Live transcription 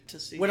to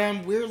see. When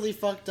I'm weirdly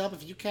fucked up,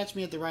 if you catch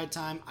me at the right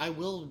time, I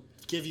will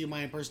give you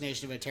my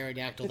impersonation of a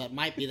pterodactyl. That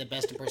might be the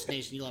best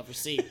impersonation you'll ever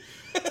see.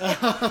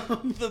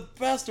 The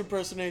best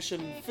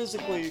impersonation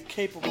physically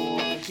capable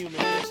of a human.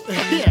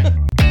 Yeah.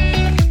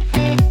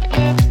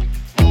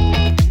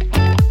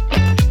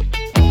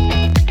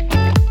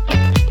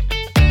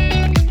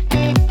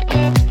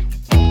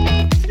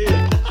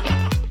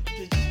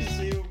 Did you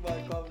see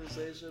my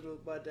conversation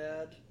with my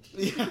dad?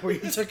 Yeah, where you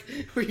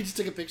just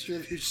took a picture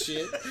of your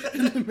shit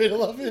in the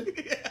middle of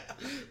it. Yeah.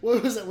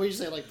 What was that? What did you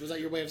say? Like, was that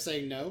your way of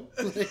saying no?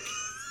 Like,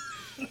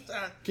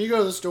 can you go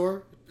to the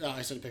store? Oh,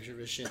 I sent a picture of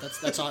his shit.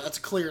 That's all. That's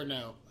a clear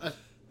no.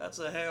 That's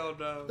a hell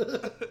no.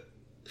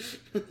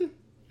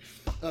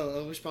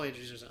 We should probably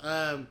introduce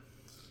ourselves.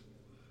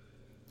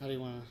 How do you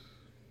want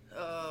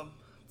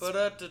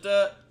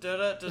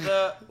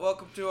Ba-da-da-da-da-da-da-da.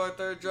 Welcome to our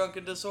third Drunk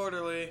and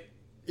Disorderly.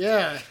 to?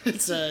 Yeah,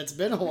 it's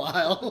been a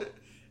while. It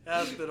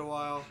has been a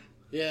while,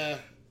 Yeah,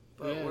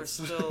 but yeah, we're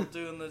still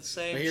doing the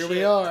same but shit. here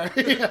we are,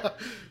 yeah.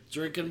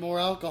 Drinking more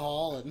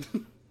alcohol, and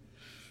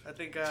I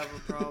think I have a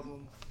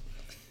problem.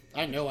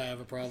 I know I have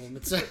a problem.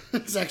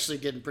 It's actually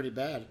getting pretty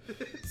bad.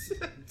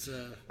 It's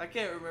I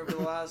can't remember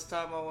the last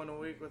time I went a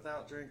week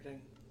without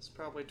drinking. It's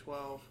probably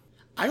 12.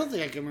 I don't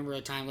think I can remember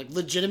a time, like,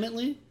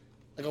 legitimately,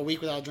 like a week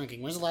without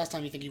drinking. When's the last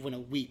time you think you went a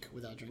week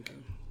without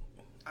drinking?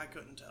 I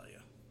couldn't tell you.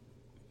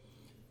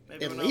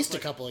 Maybe At when I least was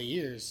a couple of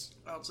years.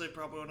 I would say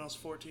probably when I was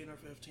 14 or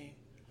 15. And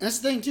that's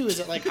the thing, too, is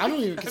that, like, I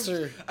don't even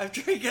consider... I've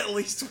drank at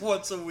least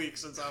once a week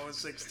since I was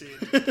 16.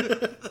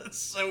 That's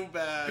so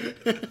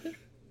bad.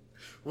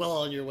 well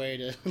on your way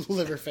to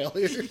liver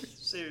failure.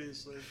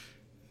 Seriously.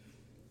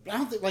 But I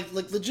don't think, like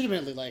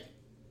legitimately, like,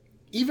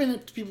 even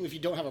if people, if you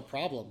don't have a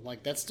problem,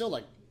 like, that's still,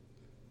 like...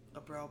 A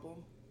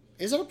problem?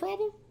 Is it a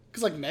problem?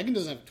 Because, like, Megan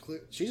doesn't have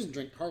she doesn't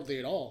drink hardly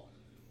at all.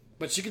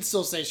 But she can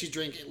still say she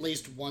drank at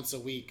least once a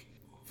week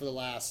for the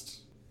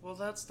last Well,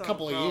 that's not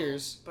couple a of problem,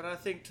 years. But I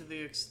think to the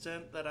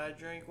extent that I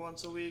drink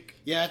once a week...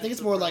 Yeah, I think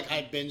it's a more problem. like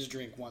I binge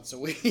drink once a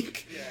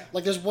week. Yeah.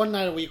 Like, there's one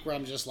night a week where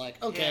I'm just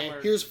like, okay,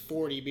 Hammered. here's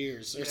 40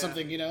 beers or Yeah.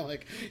 something, you know?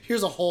 Like,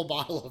 here's a whole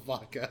bottle of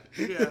vodka.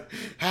 Yeah.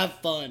 Have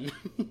fun.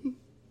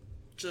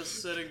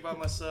 Just sitting by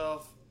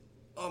myself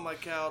on my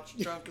couch,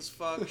 drunk as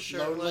fuck,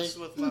 shirtless,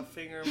 Lonely. with my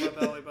finger in my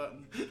belly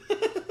button.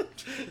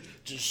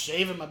 Just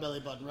shaving my belly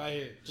button right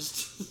here.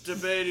 Just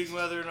Debating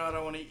whether or not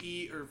I want to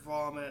eat or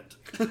vomit.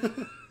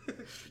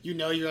 you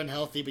know you're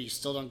unhealthy, but you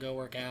still don't go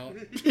work out.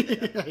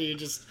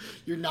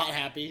 You're not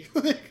happy.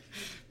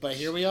 But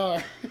here we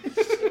are.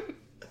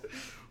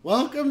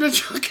 Welcome to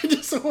Drunk and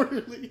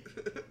Disorderly,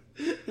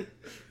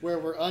 where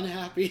we're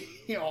unhappy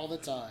all the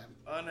time.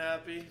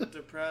 Unhappy,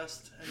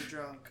 depressed, and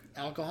drunk.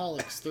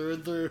 Alcoholics through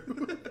and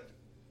through.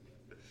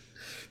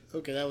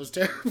 Okay, that was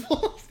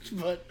terrible.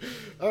 But,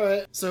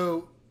 alright.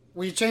 So,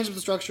 we changed up the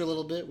structure a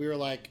little bit. We were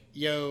like,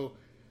 yo,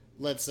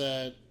 let's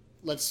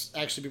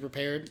actually be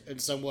prepared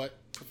and somewhat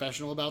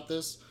professional about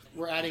this.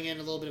 We're adding in a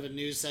little bit of a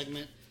news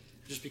segment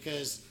just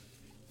because,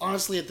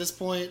 honestly, at this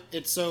point,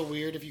 it's so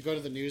weird if you go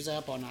to the news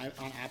app on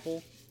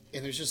Apple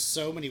and there's just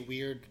so many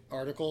weird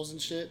articles and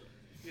shit.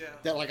 Yeah.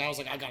 That, like, I was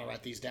like, I gotta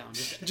write these down.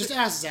 Just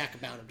ask Zach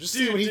about them. Just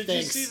Dude, see what he did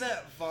thinks. you see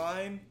that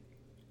Vine?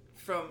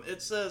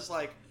 It says,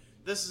 like,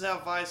 this is how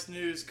Vice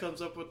News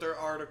comes up with their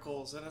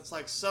articles. And it's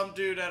like some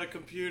dude at a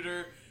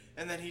computer,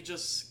 and then he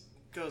just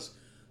goes,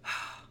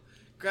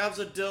 grabs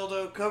a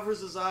dildo, covers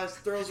his eyes,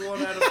 throws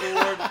one at a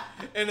board,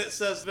 and it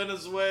says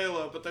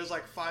Venezuela, but there's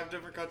like 5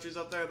 different countries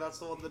up there. That's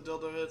the one the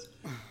dildo hits.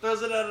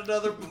 Throws it at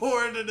another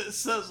board, and it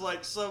says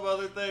like some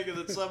other thing, and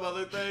then some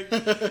other thing.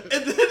 And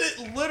then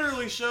it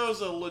literally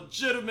shows a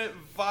legitimate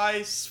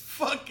Vice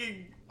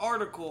fucking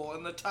article,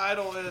 and the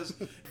title is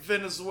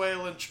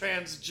Venezuelan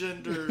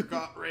transgender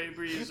got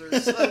rabies or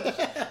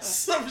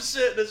some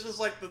shit. And it's just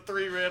like the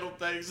 3 random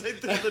things they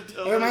threw the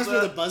dildos It reminds me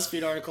at. of the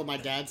BuzzFeed article my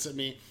dad sent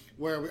me,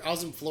 where I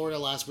was in Florida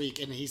last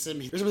week, and he sent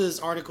me this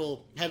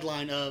article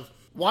headline of,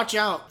 "Watch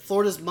out,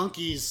 Florida's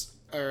monkeys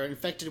are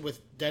infected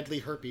with deadly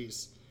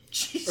herpes."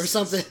 Jesus. Or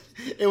something.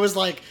 It was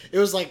like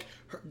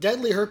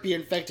deadly herpes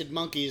infected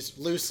monkeys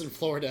loose in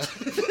Florida.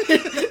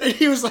 And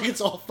he was like,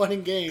 it's all fun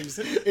and games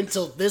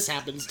until this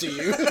happens to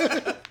you.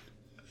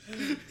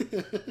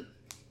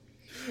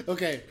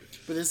 Okay,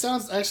 but it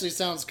sounds kind of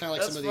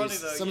like That's some of funny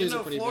these. though. Some of You these know,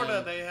 are pretty Florida,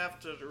 bad. they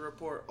have to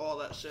report all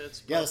that shit.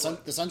 It's Yeah,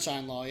 public. the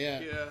Sunshine Law, yeah.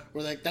 Yeah.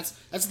 We're like, that's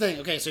the thing.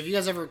 Okay, so if you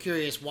guys ever were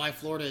curious why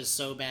Florida is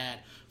so bad,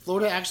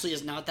 Florida actually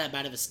is not that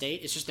bad of a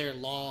state. It's just their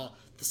law,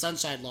 the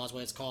Sunshine Law is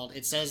what it's called.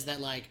 It says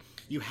that, like,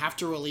 you have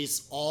to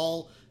release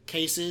all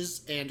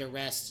cases and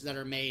arrests that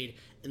are made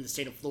in the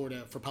state of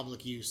Florida for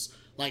public use,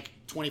 like,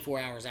 24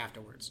 hours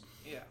afterwards.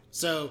 Yeah.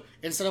 So,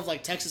 instead of,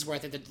 like, Texas, where I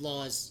think the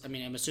law is, I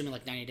mean, I'm assuming,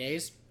 like, 90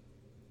 days,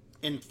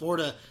 in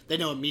Florida, they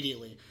know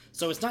immediately.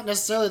 So it's not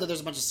necessarily that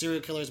there's a bunch of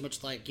serial killers,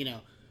 much like, you know,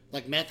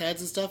 like meth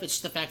heads and stuff. It's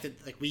just the fact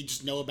that, like, we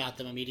just know about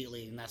them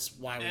immediately, and that's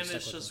why we're And stuck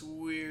it's with just them.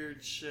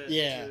 weird shit.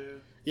 Yeah.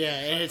 Too. Yeah,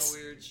 and Kinda it's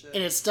weird shit.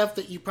 and it's stuff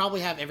that you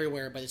probably have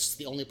everywhere, but it's just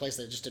the only place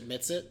that just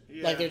admits it.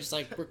 Yeah. Like, they're just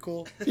like, we're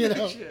cool, you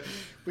know. Yeah.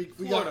 we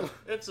Florida, got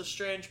it's a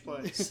strange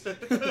place.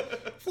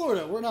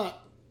 Florida. We're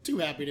not too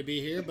happy to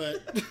be here,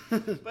 but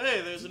But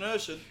hey, there's an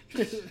ocean.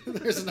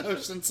 there's an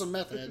ocean, some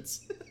meth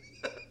heads.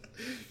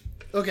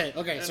 Okay,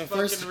 And so fucking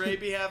first... Ray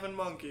be having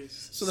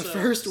monkeys. So the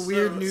first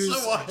weird news...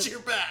 So watch your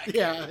back.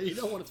 Yeah, you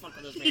don't want to fuck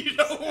with those You monkeys.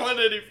 don't want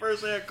any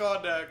first-hand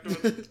contact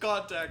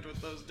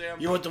with those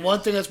damn You know what the one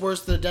thing that's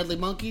worse than a deadly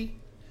monkey?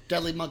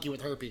 Deadly monkey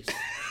with herpes.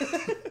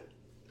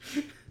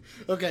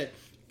 Okay.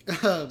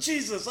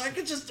 Jesus, I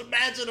could just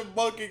imagine a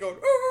monkey going,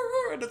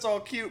 and it's all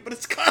cute, but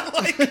it's kind of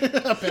like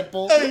A pit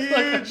bull. a huge,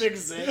 Like a big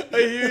zit. a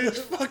huge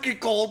fucking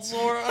cold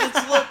sore on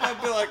its lip.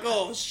 I'd be like,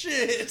 oh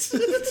shit.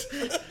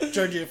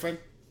 Turn to your friend.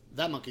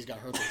 That monkey's got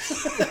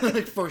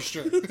herpes. For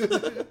sure.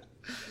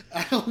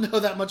 I don't know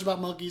that much about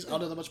monkeys. I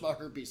don't know that much about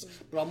herpes.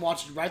 But I'm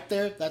watching right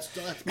there. That's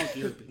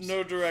monkey herpes.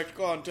 No direct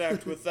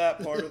contact with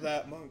that part of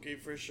that monkey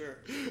for sure.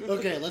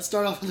 Okay, let's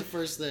start off with the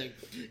first thing.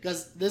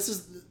 Because this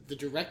is the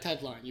direct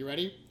headline. You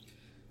ready?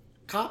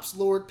 Cops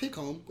lured pig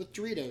home with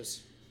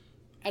Doritos.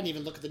 I didn't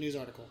even look at the news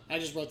article. I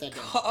just wrote that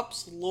down.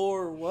 Cops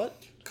lure what?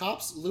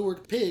 Cops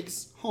lured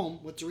pigs home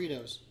with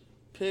Doritos.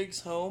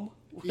 Pigs home?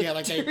 Yeah,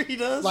 like they,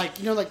 Doritos? like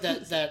you know, like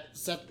that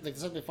set, like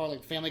something far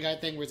like Family Guy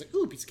thing where it's like,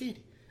 ooh, piece of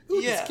candy, ooh,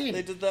 piece Yeah, of candy,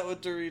 they did that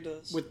with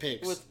Doritos. with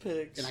pigs, With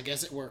pigs. and I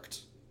guess it worked.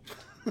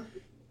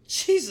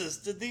 Jesus,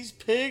 did these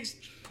pigs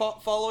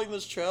following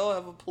this trail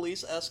have a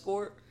police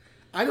escort?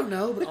 I don't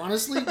know, but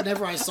honestly,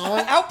 whenever I saw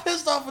it, How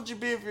pissed off would you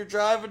be if you're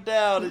driving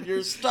down and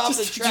you're stopped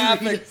in Just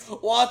traffic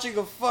Doritos. watching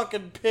a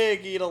fucking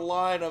pig eat a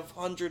line of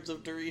hundreds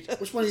of Doritos?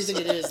 which one do you think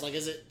it is? Like,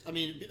 is it? I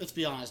mean, let's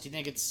be honest. Do you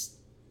think it's?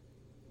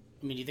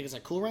 I mean, do you think it's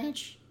like Cool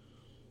Ranch,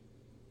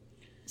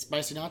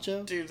 spicy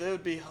nacho? Dude, that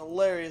would be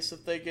hilarious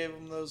if they gave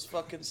them those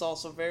fucking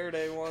salsa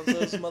verde ones.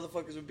 Those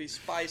motherfuckers would be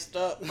spiced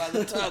up by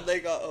the time they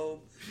got home.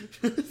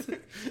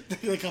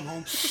 They come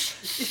home.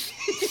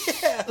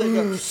 Yeah, they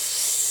go,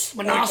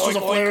 My nostrils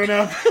are oink, flaring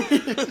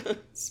up.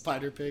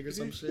 Spider pig or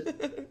some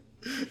shit.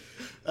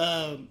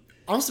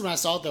 Honestly, when I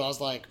saw it though, I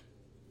was like,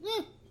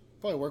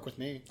 probably work with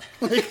me.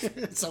 Like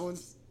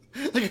someone's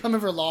like I'm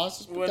ever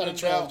lost. when Got a in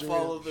trail doubt, of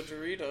follow Doritos. the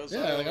Doritos.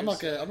 Yeah, like I'm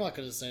not always.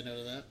 gonna say no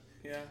to that.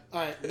 Yeah.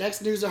 All right,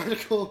 next news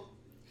article.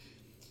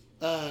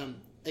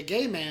 A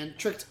gay man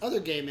tricked other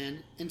gay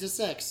men into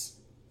sex.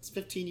 It's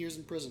 15 years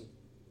in prison.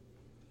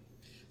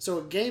 So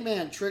a gay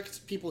man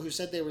tricked people who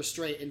said they were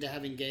straight into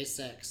having gay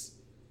sex,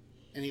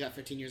 and he got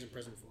 15 years in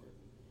prison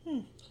for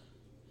it.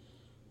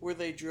 Were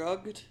they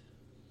drugged?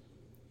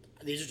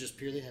 These are just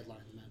purely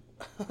headlines,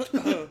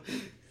 man.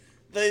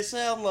 They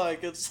sound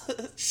like it's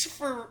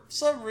for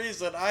some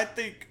reason. I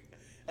think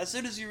as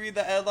soon as you read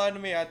the headline to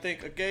me, I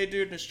think a gay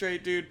dude and a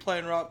straight dude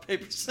playing rock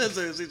paper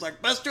scissors. He's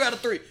like, best 2 out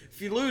of 3.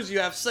 If you lose, you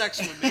have sex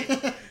with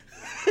me.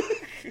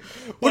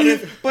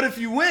 but if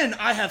you win,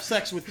 I have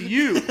sex with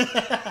you.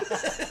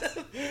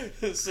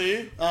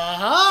 See?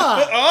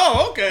 Aha!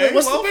 Oh, okay. Wait,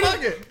 what's well, the fuck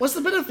benefit? it. What's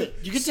the benefit?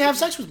 You get to have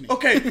sex with me.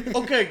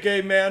 Okay,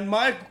 gay man.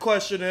 My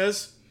question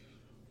is,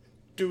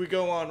 do we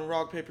go on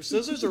rock, paper,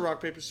 scissors or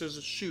rock, paper,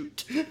 scissors,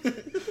 shoot?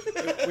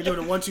 We're doing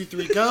a 1, 2,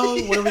 3, go.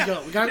 Where do we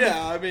go? We gotta,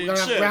 Yeah, I mean, we gotta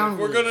have shit. ground If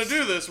we're rules. gonna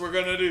do this, we're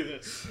gonna do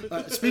this.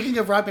 Speaking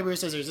of rock, paper,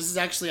 scissors, this is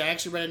actually I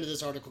actually read into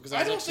this article because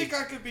I don't think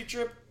I could be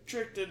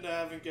tricked into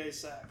having gay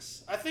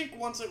sex. I think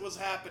once it was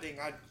happening,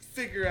 I'd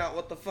figure out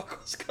what the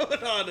fuck was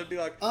going on and be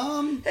like,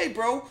 hey,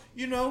 bro,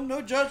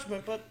 no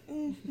judgment, but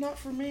not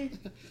for me.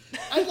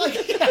 I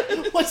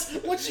like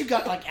once you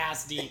got like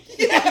ass deep.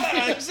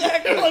 Yeah,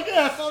 exactly. You're like,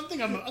 yeah, I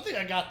think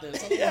I got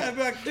this. Yeah, I'd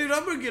be like, dude,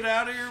 I'm gonna get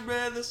out of here,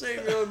 man. This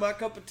ain't really my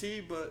cup of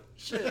tea, but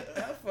shit,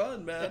 have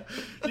fun, man.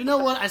 You know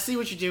what? I see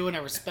what you do and I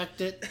respect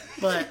it,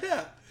 but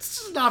Yeah.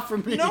 this is not for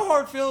me. No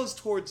hard feelings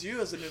towards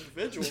you as an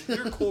individual.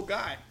 You're a cool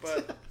guy,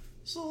 but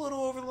it's a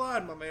little over the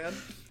line, my man.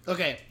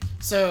 Okay,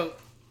 so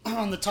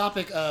on the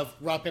topic of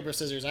rock, paper,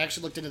 scissors, I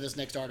actually looked into this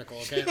next article,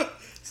 okay?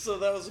 So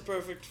that was a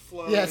perfect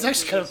flow. Yeah, it's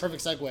actually into kind of a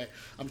this. perfect segue.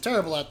 I'm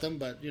terrible at them,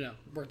 but, it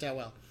worked out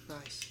well.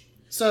 Nice. I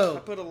So,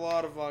 put a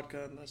lot of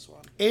vodka in this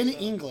one. in so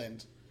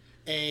England,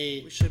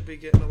 we should be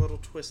getting a little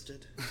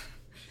twisted.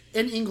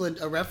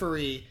 a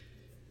referee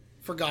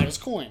forgot his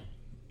coin,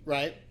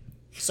 right?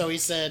 So he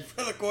said,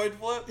 For the coin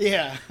flip?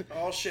 yeah.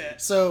 Oh shit.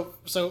 So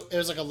it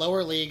was like a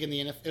lower league in the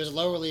it was a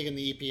lower league in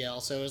the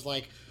EPL. So it was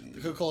like the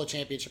Coca-Cola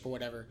Championship or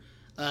whatever.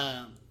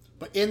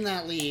 But in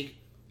that league,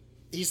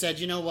 he said,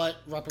 "You know what?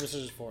 Rock paper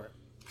scissors for it."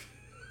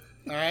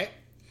 All right,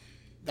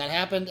 that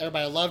happened.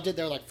 Everybody loved it.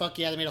 They were like, "Fuck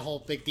yeah!" They made a whole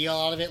big deal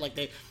out of it. Like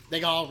they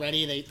got all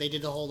ready. They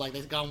did the whole like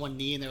they got on one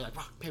knee and they were like,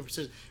 "Rock paper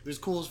scissors." It was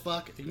cool as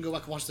fuck. You can go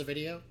back and watch the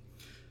video.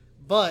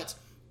 But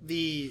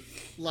the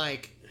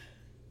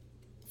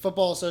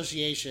Football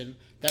Association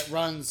that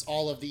runs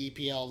all of the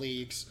EPL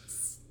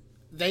leagues,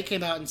 they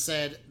came out and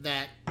said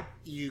that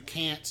you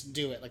can't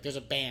do it. Like, there's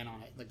a ban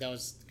on it. Like, that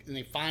was... And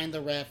they fined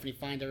the ref, and he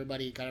fined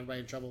everybody, got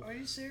everybody in trouble. Are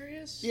you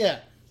serious? Yeah.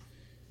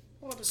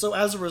 What So,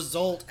 as a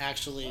result,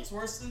 actually... That's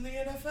worse than the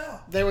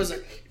NFL. There was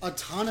a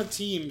ton of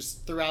teams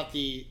throughout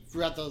the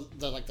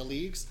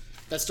leagues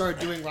that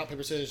started doing rock,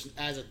 paper, scissors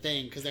as a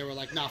thing, because they were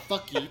like, nah,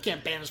 fuck you. You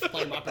can't ban us for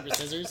playing rock, paper,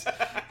 scissors.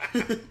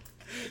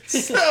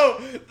 So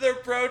their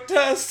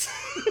protest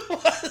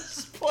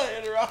was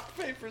playing rock,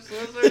 paper,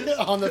 scissors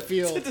on the to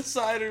field.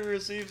 decide who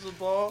receives the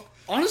ball.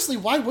 Honestly,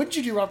 why wouldn't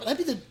you do rock?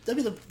 That'd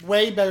be the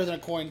way better than a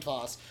coin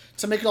toss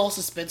to make it all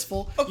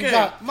suspenseful. Okay,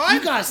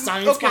 you got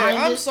science behind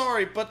it. I'm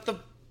sorry, but the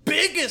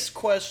biggest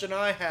question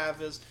I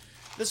have is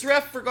this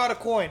ref forgot a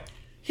coin.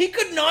 He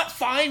could not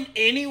find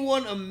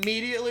anyone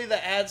immediately that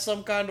had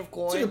some kind of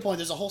coin. That's a good point.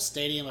 There's a whole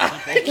stadium of I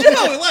people.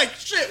 know, like,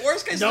 shit,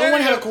 worst case scenario. No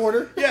one had a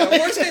quarter. Yeah,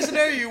 worst case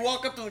scenario, you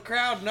walk up to the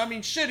crowd, and I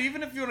mean, shit,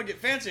 even if you want to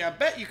get fancy, I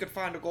bet you could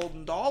find a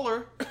golden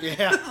dollar.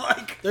 Yeah.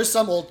 Like, there's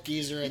some old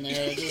geezer in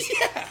there. Just,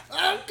 yeah.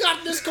 I've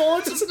gotten this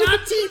coin since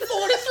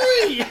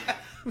 1943.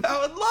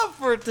 I would love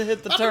for it to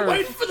hit the I've turf. been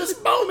waiting for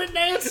this moment,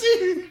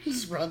 Nancy. He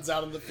just runs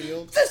out in the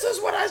field. This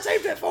is what I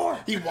saved it for.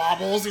 He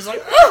wobbles. He's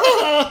like,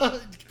 ah!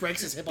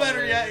 Breaks his hip.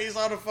 Better on yet, he's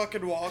on a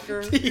fucking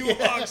walker. He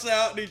walks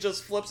out and he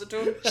just flips it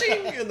to him,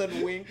 ching, and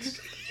then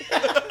winks.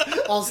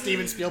 All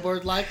Steven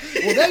Spielberg like,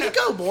 well, there you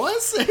go,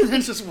 boys. And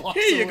then just walks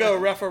Here you away. go,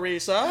 referee,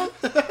 sir.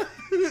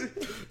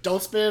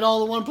 Don't spit it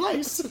all in one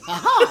place.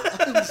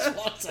 Aha! And just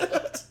walks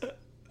out.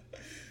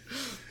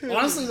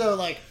 Honestly, though,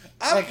 like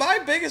my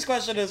biggest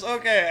question is,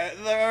 okay,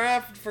 the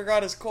ref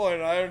forgot his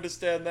coin. I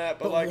understand that,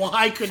 but like,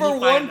 why couldn't for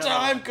you one find another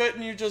time, one?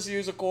 couldn't you just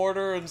use a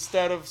quarter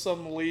instead of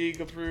some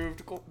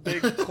league-approved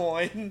big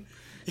coin?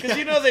 Because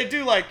you know they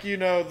do like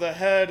the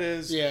head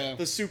is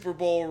the Super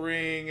Bowl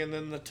ring, and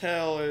then the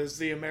tail is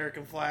the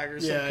American flag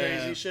or some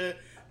crazy shit.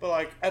 But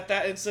like at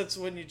that instance,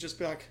 when you just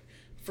be like,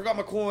 forgot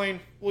my coin,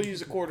 we'll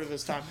use a quarter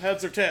this time,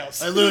 heads or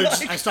tails. I literally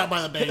I stopped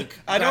by the bank.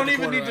 I don't grabbed the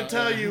even need quarter to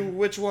out. tell you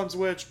which one's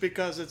which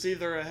because it's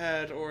either a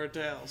head or a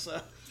tail.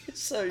 So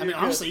you're I mean, good.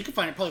 honestly, you could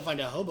probably find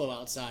a hobo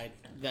outside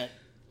that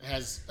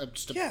has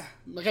just a... Yeah.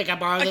 Okay, can I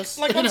borrow this?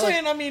 Like I'm You know,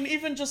 saying, I mean,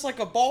 even just like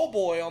a ball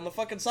boy on the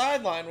fucking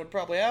sideline would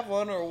probably have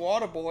one, or a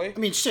water boy. I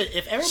mean, shit,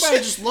 if everybody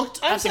just looked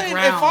I'm at the saying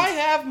ground... if I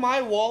have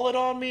my wallet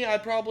on me,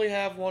 I'd probably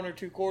have 1 or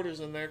 2 quarters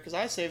in there because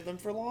I save them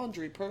for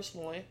laundry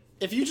personally.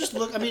 If you just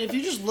look... I mean, if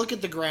you just look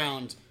at the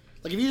ground...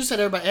 Like, if you just said,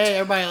 everybody, hey,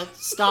 everybody,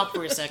 stop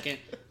for a second.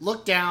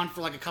 Look down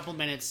for like a couple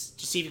minutes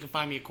to see if you can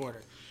find me a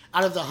quarter.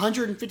 Out of the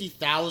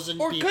 150,000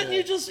 people... Or couldn't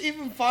you just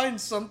even find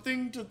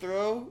something to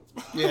throw?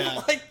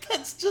 Yeah. Like,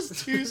 that's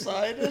just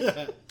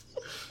two-sided.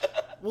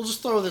 We'll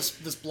just throw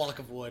this block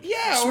of wood. Yeah,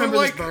 just or remember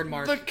like this bird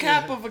mark. the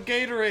cap of a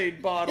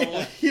Gatorade bottle,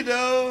 Open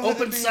I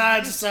mean,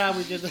 side to side,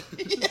 we did that.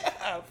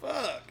 Yeah,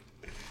 fuck.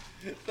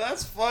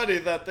 That's funny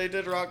that they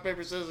did rock,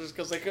 paper, scissors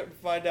because they couldn't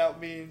find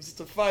out means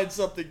to find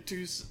something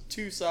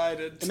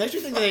two-sided. It makes me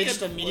think that they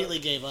just immediately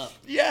gave up.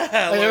 Yeah.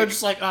 Like, they were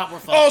just like, oh, we're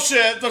fucked. oh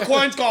shit, the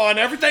coin's gone,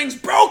 everything's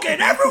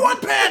broken, everyone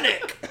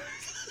panic!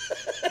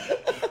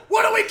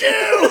 What do we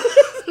do?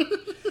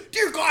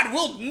 Dear God,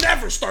 we'll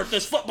never start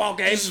this football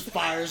game. Just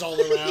fires all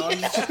around.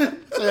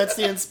 So that's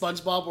the end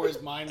SpongeBob where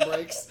his mind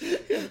breaks.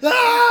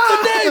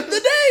 Ah!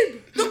 The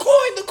name! The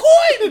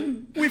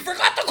coin! We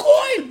forgot the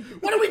coin!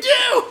 What do we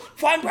do?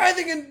 Fine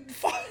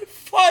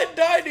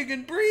dining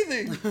and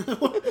breathing.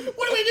 What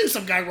do we do?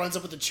 Some guy runs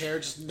up with a chair,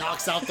 just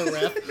knocks out the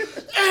ref.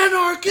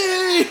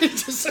 Anarchy!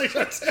 Just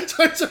like,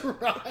 starts a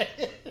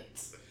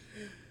riot.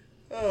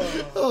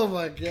 Oh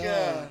my god.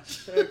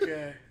 Gosh,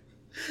 okay.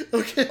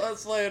 Okay.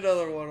 Let's lay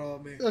another one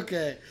on me.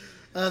 Okay.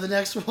 The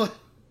next one.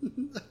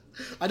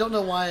 I don't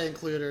know why I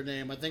included her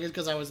name. I think it's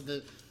because I was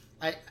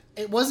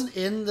it wasn't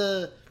in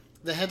the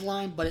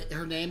headline, but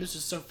her name is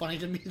just so funny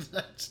to me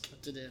that I just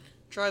kept it in.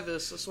 Try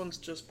this. This one's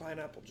just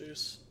pineapple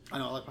juice. I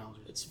know, I like pineapple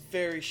juice. It's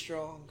very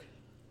strong.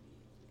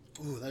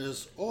 Ooh, that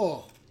is...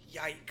 Oh.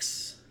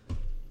 Yikes.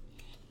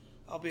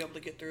 I'll be able to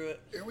get through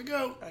it. Here we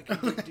go. I can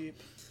dig deep.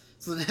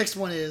 So the next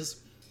one is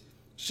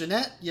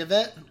Jeanette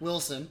Yvette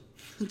Wilson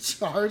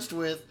charged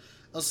with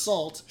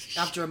assault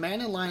after a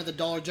man in line at the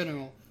Dollar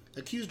General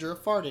accused her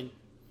of farting.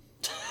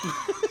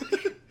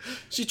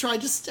 She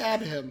tried to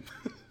stab him.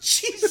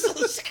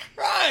 Jesus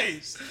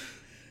Christ!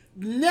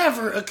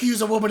 Never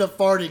accuse a woman of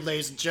farting,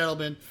 ladies and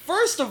gentlemen.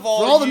 First of all,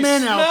 For all the you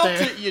men out smelt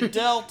there. it, you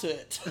dealt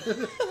it.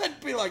 I'd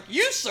be like,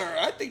 you, sir,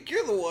 I think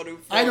you're the one who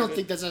farted. I don't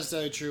think that's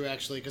necessarily true,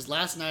 actually, because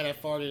last night I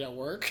farted at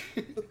work,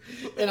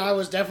 and I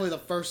was definitely the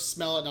first to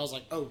smell it, and I was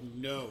like, oh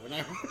no, and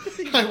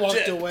I walked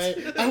Dipped.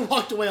 away. I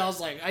walked away, I was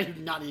like, I do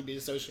not need to be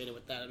associated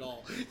with that at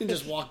all, and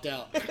just walked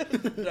out.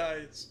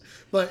 Nice.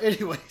 But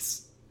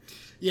anyways,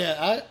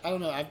 yeah, I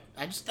don't know,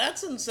 I just...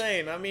 That's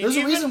insane. I mean, There's a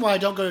even- reason why I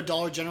don't go to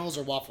Dollar Generals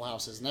or Waffle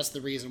Houses, and that's the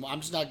reason why I'm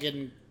just not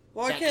getting...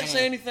 Well, I that can't kinda-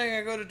 say anything.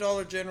 I go to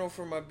Dollar General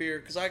for my beer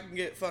because I can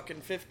get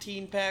fucking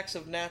 15 packs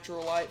of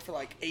Natural Light for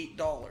like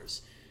 $8.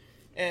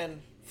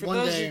 And for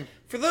One day.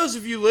 for those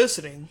of you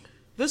listening,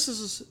 this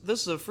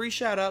is a free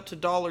shout out to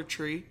Dollar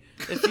Tree.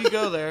 If you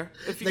go there,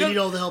 if you They go, need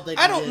all the help they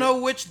I can don't get.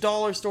 know which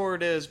dollar store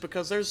it is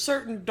because there's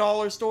certain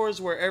dollar stores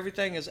where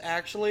everything is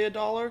actually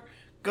 $1.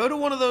 Go to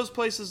one of those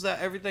places that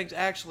everything's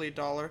actually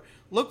 $1.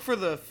 Look for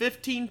the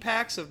 15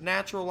 packs of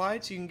Natural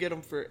Lights. You can get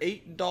them for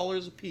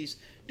 $8 a piece.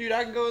 Dude,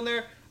 I can go in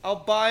there.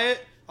 I'll buy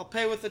it. I'll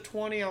pay with the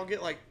 20. I'll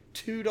get like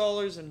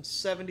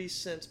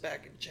 $2.70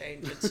 back in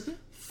change. It's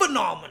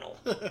phenomenal.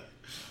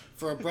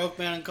 For a broke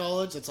man in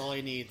college, that's all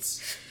he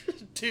needs.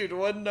 Dude,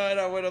 one night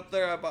I went up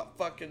there, I bought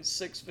fucking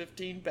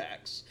 615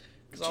 packs.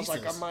 Because I was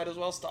like, I might as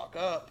well stock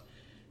up.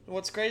 And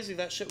what's crazy,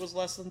 that shit was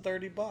less than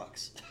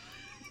 $30.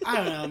 I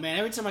don't know, man.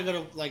 Every time I go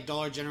to like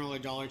Dollar General or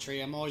Dollar Tree,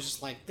 I'm always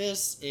just like,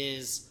 this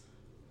is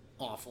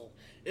awful.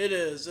 It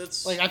is.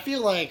 It's like I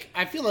feel like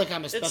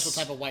I'm a special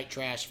type of white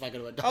trash if I go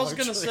to a Dollar Tree. I was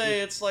gonna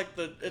say it's like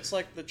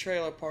the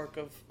trailer park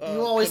of you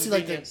always see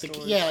like the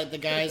stores. the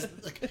guys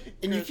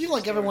and you feel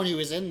like everyone who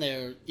is in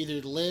there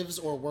either lives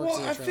or works. Well,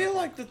 in a I trailer feel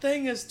park. like the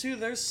thing is too.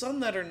 There's some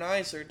that are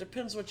nicer. It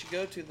depends what you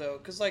go to though,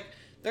 because like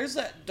there's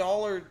that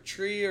Dollar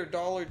Tree or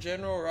Dollar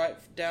General right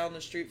down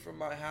the street from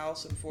my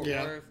house in Fort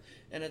Worth,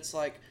 and it's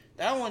like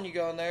that one. You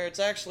go in there, it's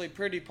actually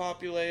pretty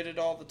populated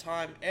all the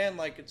time, and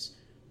like it's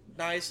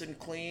nice and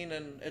clean,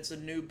 and it's a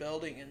new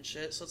building and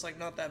shit, so it's like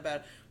not that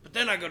bad. But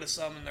then I go to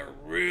some and they're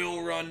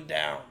real run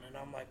down, and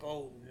I'm like,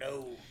 oh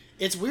no.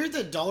 It's weird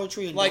that Dollar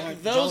Tree and like Dollar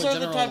those are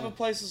General... the type of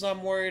places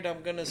I'm worried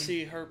I'm gonna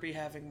see Herpy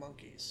having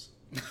monkeys.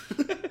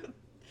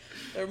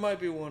 There might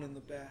be one in the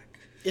back.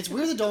 It's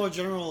weird that Dollar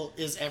General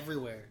is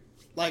everywhere.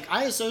 Like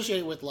I associate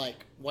it with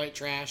like white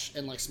trash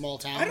and like small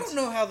towns. I don't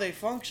know how they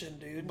function,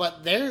 dude.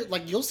 But they're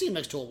like you'll see them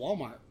next to a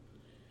Walmart.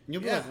 And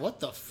you'll be like,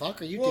 what the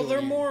fuck are you doing? Well, they're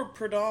here? more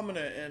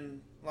predominant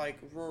in like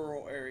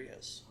rural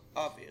areas,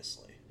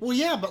 obviously. Well,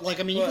 yeah, but like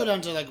I mean, you go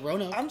down to like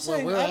Roanoke. I'm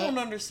saying I don't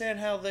understand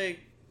how they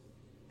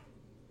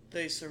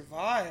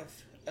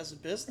survive as a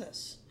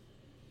business.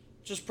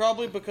 Just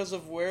probably because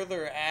of where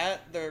they're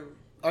at.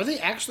 Are they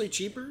actually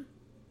cheaper?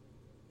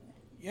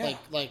 Yeah.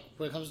 Like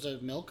when it comes to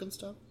milk and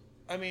stuff.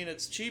 I mean,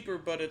 it's cheaper,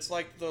 but it's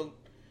like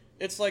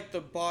the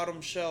bottom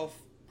shelf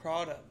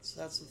products.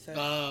 That's the thing.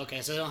 Oh,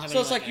 okay. So they don't have. So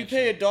any, it's like you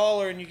pay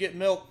 $1 and you get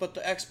milk, but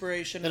the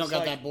expiration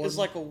is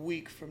like a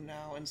week from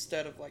now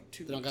instead of like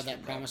 2 weeks. They don't got that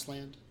from promised now.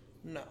 land.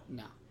 No.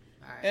 No.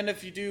 All right. And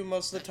if you do,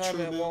 most of the time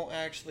it milk. won't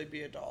actually be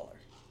 $1.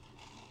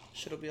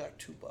 Shit'll be like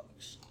 $2.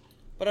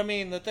 But I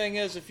mean, the thing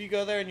is, if you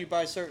go there and you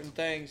buy certain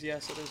things,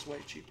 yes, it is way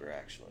cheaper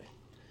actually.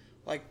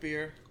 Like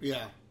beer.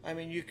 Yeah. I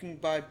mean, you can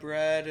buy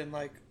bread and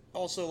like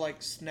also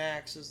like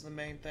snacks is the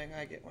main thing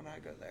I get when I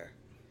go there.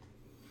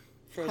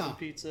 Frozen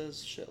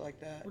pizzas, shit like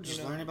that. We're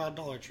just learning about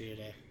Dollar Tree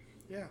today.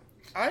 Yeah.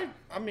 I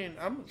mean,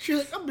 I'll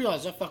be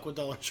honest, I fuck with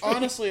Dollar Tree.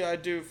 Honestly, I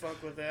do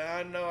fuck with it.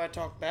 I know I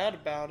talked bad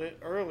about it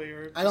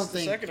earlier. I don't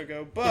think a second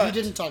ago, but if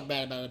you didn't talk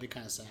bad about it, it'd be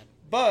kind of sad.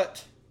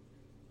 But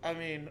I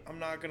mean, I'm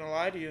not gonna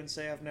lie to you and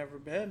say I've never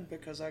been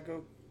because I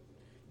go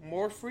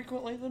more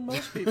frequently than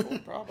most people,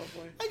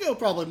 probably. I go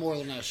probably more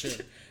than I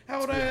should.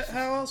 How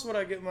else would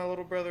I get my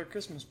little brother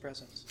Christmas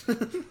presents?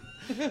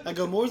 I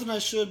go more than I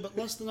should, but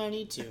less than I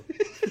need to.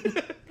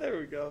 There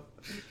we go.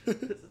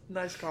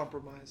 Nice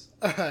compromise.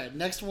 All right,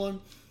 next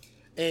one.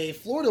 A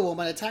Florida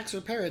woman attacks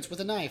her parents with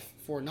a knife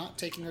for not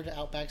taking her to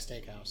Outback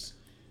Steakhouse.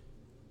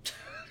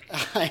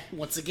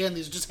 Once again,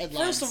 these are just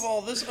headlines. First of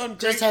all, this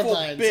ungrateful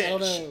headlines. I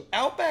don't bitch. know.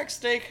 Outback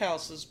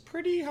Steakhouse is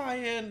pretty high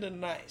end and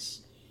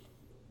nice.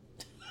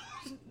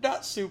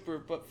 Not super,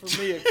 but for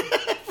me,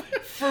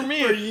 for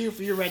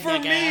your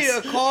redneck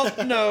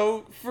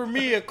ass. For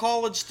me, a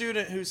college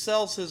student who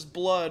sells his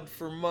blood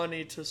for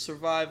money to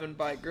survive and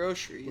buy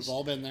groceries. We've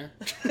all been there.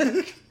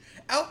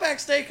 Outback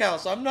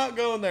Steakhouse. I'm not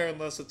going there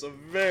unless it's a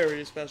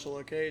very special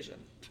occasion.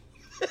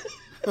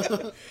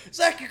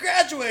 Zach, you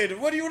graduated.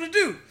 What do you want to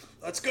do?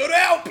 Let's go to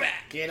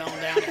Outback. Get on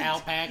down to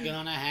Outback.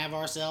 Gonna have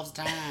ourselves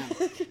time.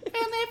 Family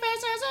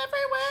faces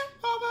everywhere.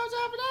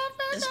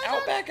 Is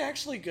Outback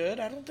actually good?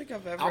 I don't think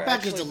I've ever.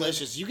 Outback is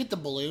delicious. You get the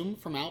balloon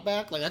from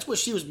Outback. Like that's what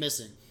she was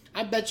missing.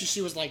 I bet you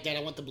she was like, Dad,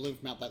 I want the balloon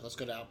from Outback. Let's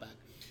go to Outback.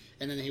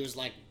 And then he was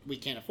like, we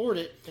can't afford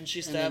it. And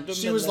she stabbed him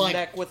she in was the like,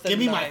 neck with a give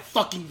me knife. my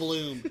fucking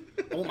balloon.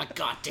 I want my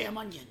goddamn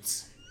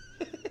onions.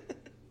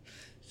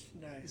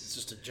 Nice. It's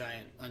just a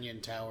giant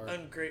onion tower.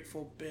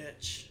 Ungrateful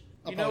bitch.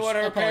 I'll You know polish- what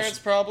I'll her polish- parents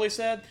probably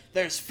said?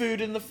 There's food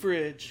in the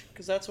fridge.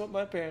 Because that's what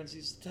my parents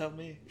used to tell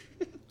me.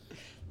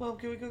 Mom,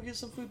 can we go get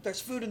some food?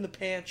 There's food in the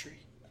pantry.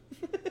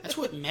 That's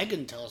what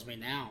Megan tells me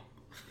now.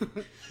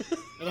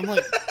 And I'm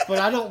like, but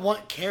I don't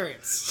want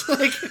carrots.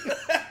 Like,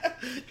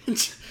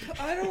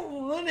 I don't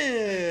want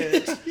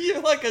it.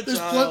 You're like a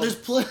child.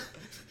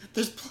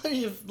 There's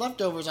plenty of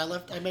leftovers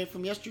I made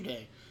from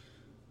yesterday.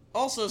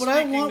 Also, But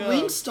I speaking want of,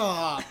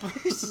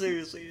 Wingstop.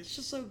 seriously, it's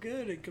just so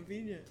good and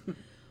convenient.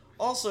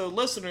 Also,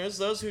 listeners,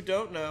 those who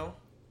don't know,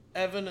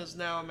 Evan is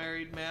now a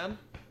married man.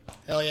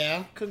 Hell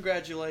yeah.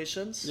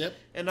 Congratulations. Yep.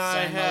 And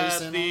I Signed Molly had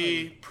Sin the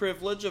already.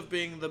 privilege of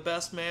being the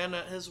best man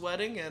at his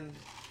wedding, and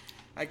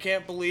I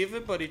can't believe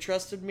it, but he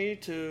trusted me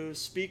to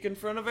speak in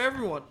front of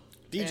everyone.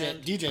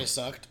 DJ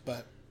sucked,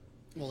 but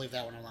we'll leave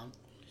that one alone.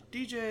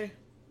 DJ,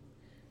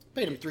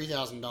 Paid him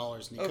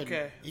 $3,000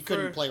 and he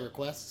couldn't for- play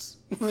requests.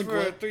 for Like, a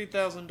what?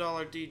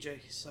 $3,000 DJ,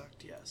 he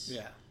sucked, yes.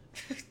 Yeah.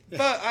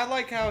 But I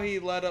like how he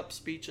led up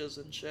speeches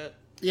and shit.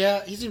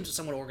 Yeah, he seemed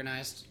somewhat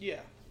organized. Yeah.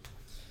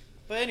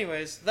 But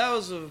anyways, that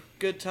was a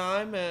good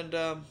time, and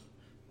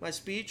my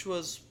speech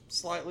was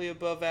slightly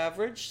above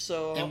average,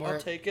 so And I'll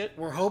take it.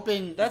 We're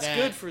hoping That's that,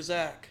 good for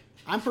Zach.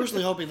 I'm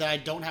personally hoping that I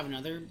don't have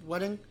another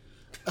wedding.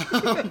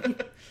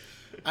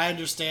 I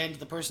understand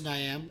the person I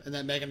am, and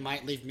that Megan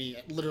might leave me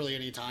at literally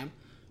any time.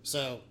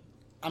 So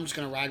I'm just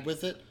gonna ride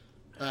with it.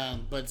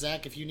 But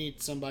Zach, if you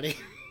need somebody,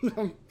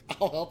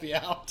 I'll help you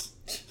out.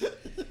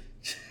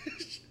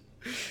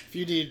 If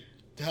you need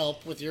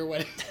help with your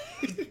wedding,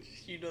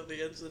 You know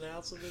the ins and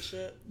outs of this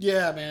shit.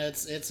 yeah, man,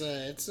 it's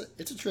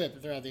a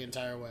trip throughout the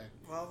entire way.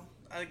 Well,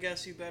 I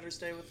guess you better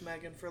stay with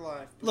Megan for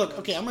life. Look,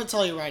 okay, I'm gonna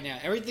tell you right now.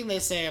 Everything they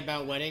say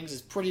about weddings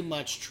is pretty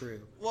much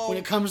true. Well, when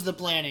it comes to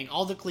planning,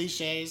 all the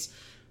cliches,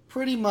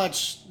 pretty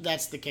much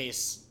that's the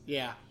case.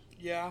 Yeah,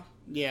 yeah.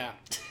 yeah.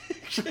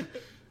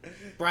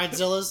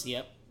 Bridezillas,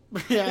 yep.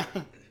 Yeah.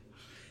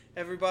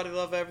 Everybody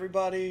love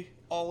everybody.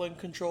 All in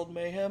controlled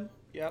mayhem.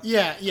 Yep.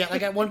 Yeah.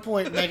 Like at one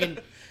point,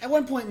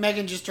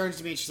 Megan just turns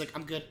to me and she's like,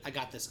 "I'm good. I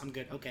got this. I'm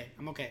good. Okay.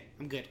 I'm okay.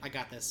 I'm good. I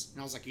got this." And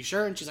I was like, "You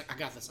sure?" And she's like, "I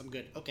got this. I'm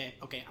good. Okay.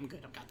 I'm good.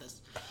 I got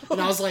this."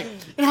 And I was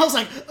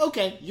like,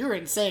 "Okay, you're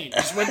insane." I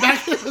just went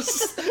back.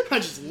 I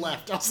just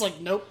left. I was like,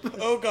 "Nope."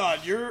 Oh God,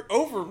 you're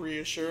over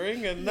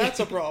reassuring, and that's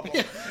a problem.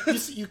 Yeah.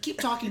 You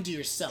keep talking to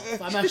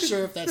yourself. I'm not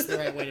sure if that's the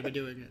right way to be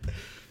doing it.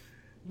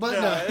 But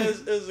No, no.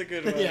 it was a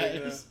good wedding.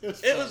 Yeah,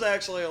 It was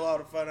actually a lot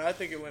of fun. I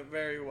think it went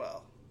very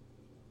well.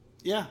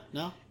 Yeah,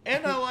 no.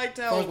 And I liked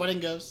As far how, as wedding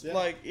goes,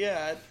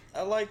 yeah.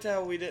 I liked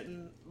how we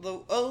didn't. The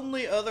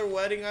only other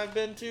wedding I've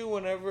been to,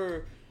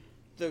 whenever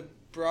the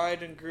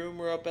bride and groom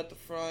were up at the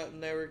front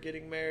and they were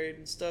getting married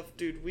and stuff,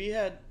 dude, we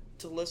had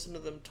to listen to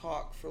them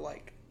talk for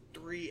like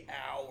 3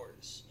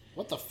 hours.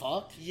 What the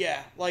fuck?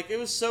 Yeah, like it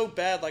was so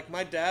bad. Like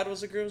my dad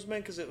was a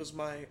groomsman because it was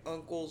my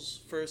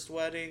uncle's first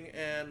wedding,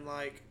 and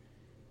like,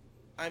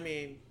 I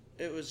mean,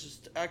 it was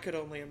just, I could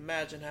only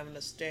imagine having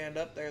to stand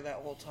up there that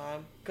whole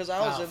time because I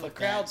was in the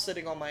crowd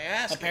sitting on my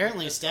ass.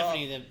 Apparently,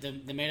 Stephanie,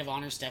 the maid of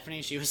honor,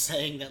 Stephanie, she was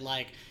saying that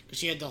like, because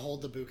she had to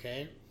hold the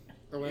bouquet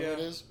or whatever it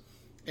is,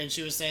 and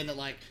she was saying that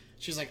like,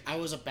 she was like, I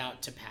was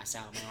about to pass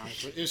out.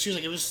 She was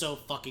like, it was so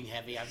fucking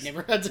heavy. I've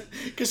never had to,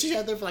 because she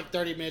had there for like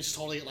 30 minutes just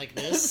holding it like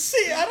this.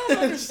 See, I don't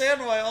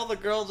understand why all the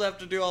girls have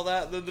to do all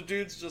that, and then the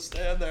dudes just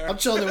stand there. I'm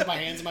chilling there with my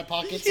hands in my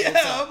pockets.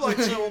 Yeah, I'm like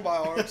chilling with my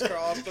arms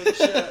crossed and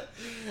shit.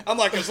 I'm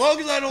like, as long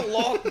as I don't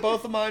lock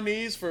both of my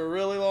knees for a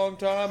really long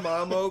time,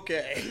 I'm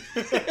okay.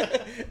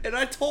 And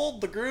I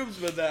told the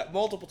groomsmen that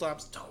multiple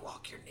times, don't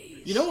lock your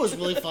knees. You know what was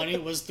really funny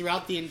was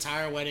throughout the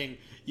entire wedding,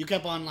 you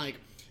kept on like,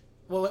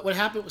 well, what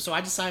happened? So I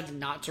decided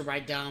not to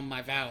write down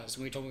my vows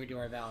when we told me to do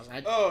our vows.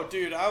 Oh,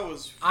 dude, I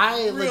was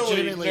really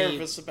legitimately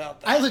nervous about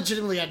that. I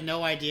legitimately had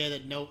no idea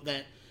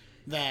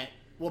that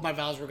what my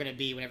vows were going to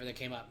be whenever they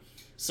came up.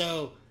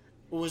 So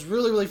what was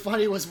really, really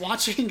funny was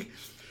watching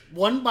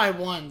one by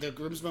one, the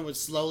groomsmen would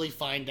slowly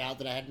find out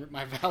that I hadn't written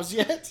my vows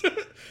yet.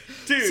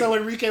 Dude. So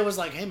Enrique was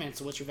like, "Hey man,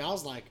 so what's your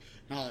vows like?"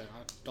 And I was like,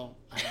 I don't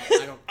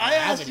I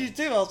have asked any." you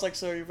too. I was like,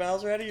 so are your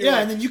vows ready? You're Yeah,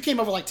 like, and then you came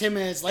over like 10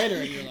 minutes later,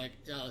 and you're like,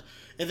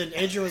 and then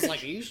Andrew was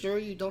like, "Are you sure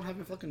you don't have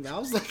your fucking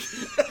vows?" Like,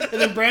 and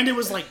then Brandon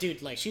was like,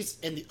 "Dude, like she's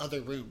in the other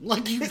room.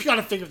 Like you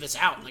gotta figure this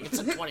out. Like it's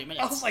in 20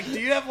 minutes." I was like,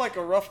 do you have like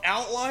a rough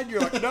outline?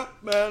 You're like, nope,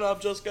 man, I'm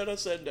just gonna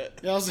send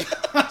it. Yeah, I was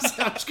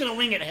I'm just gonna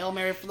wing it, Hail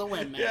Mary for the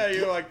win, man. Yeah,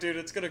 you're like, dude,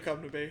 it's gonna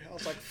come to me. I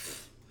was like,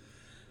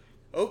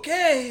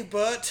 okay,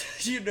 but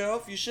you know,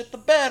 if you shit the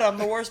bed, I'm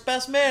the worst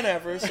best man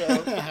ever. So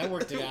I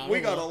worked it out. We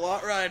got a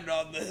lot riding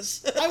on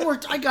this. I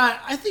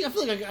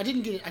feel like I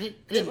didn't get it. I didn't.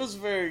 It was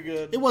very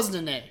good. It wasn't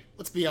an A.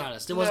 Let's be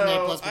honest. It wasn't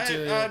A plus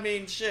material. I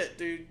mean, shit,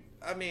 dude.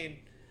 I mean,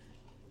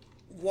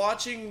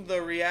 watching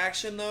the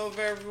reaction though of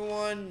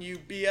everyone, you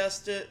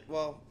BS'd it.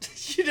 Well,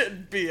 you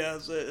didn't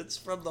BS it. It's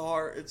from the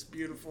heart. It's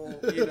beautiful.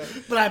 You know.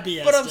 But I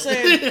BS'd But I'm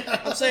it.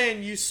 I'm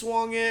saying you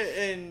swung it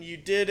and you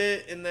did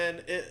it, and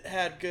then it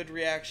had good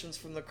reactions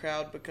from the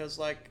crowd because,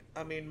 like,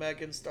 I mean,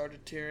 Megan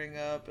started tearing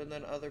up, and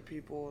then other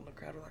people in the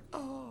crowd were like,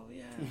 "Oh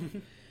yeah,"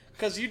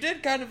 because you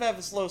did kind of have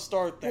a slow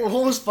start there. Well,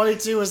 what was funny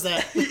too is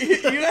that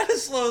You had a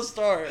slow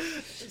start.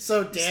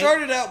 So You Dan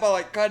started out by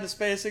like kind of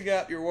spacing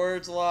out your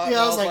words a lot.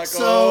 Yeah, and I was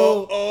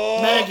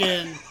like,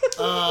 Megan,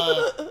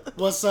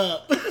 what's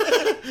up?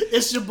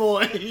 It's your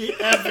boy,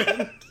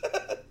 Evan.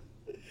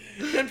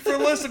 And for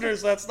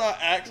listeners, that's not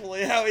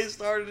actually how he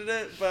started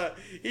it, but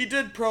he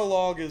did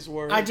prologue his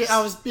words.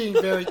 I was being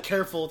very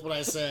careful with what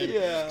I said.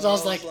 Yeah, because I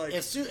was like,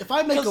 if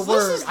I make a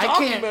word, I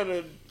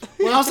can't.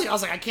 Well, I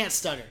was like, I can't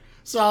stutter.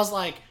 So I was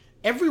like,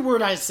 every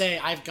word I say,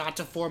 I've got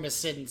to form a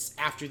sentence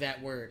after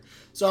that word.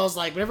 So I was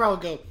like, whenever I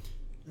would go,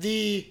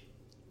 the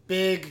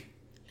big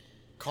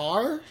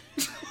car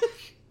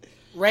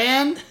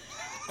ran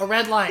a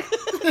red light.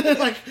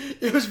 Like,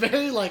 it was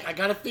very like, I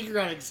gotta figure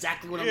out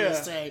exactly what I'm gonna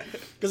say.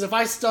 Because if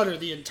I stutter,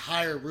 the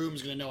entire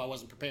room's gonna know I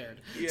wasn't prepared.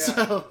 Yeah.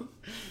 So,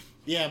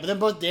 yeah, but then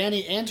both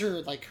Danny and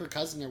her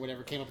cousin or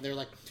whatever came up and they were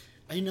like,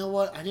 you know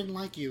what? I didn't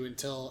like you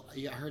until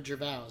I heard your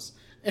vows.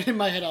 And in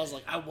my head, I was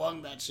like, I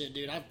won that shit,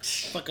 dude. I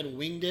fucking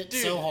winged it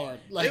so hard.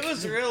 Like, it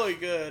was really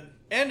good.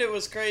 And it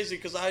was crazy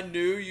because I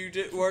knew you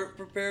weren't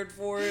prepared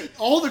for it.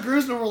 All the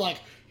groomsmen were like,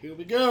 Here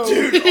we go.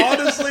 Dude,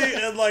 honestly,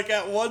 and like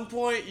at one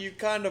point you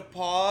kind of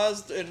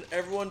paused and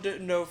everyone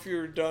didn't know if you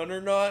were done or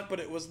not,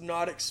 but it was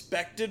not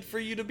expected for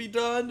you to be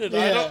done, and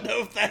I don't know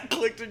if that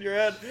clicked in your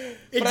head.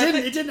 It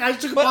didn't. I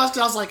took a pause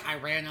because I was like, I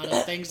ran out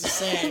of things to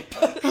say.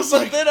 But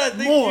then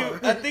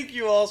I think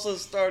you also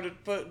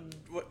started putting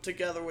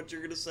together what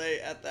you're going to say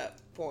at that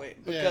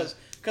point.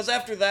 Because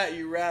after that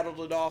you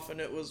rattled it off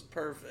and it was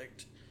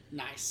perfect.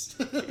 Nice.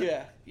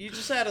 Yeah, you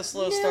just had a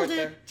slow start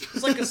there.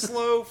 It's like a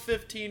slow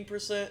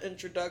 15%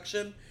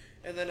 introduction,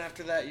 and then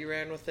after that you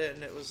ran with it,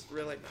 and it was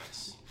really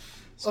nice.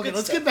 Okay,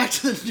 let's get back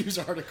to the news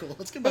article.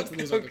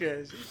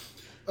 Okay.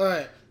 All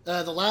right,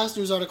 the last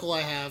news article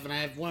I have, and I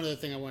have one other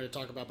thing I wanted to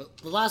talk about, but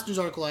the last news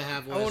article I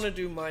have was... I want to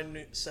do my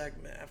new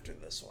segment after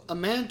this one. A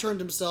man turned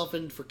himself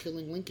in for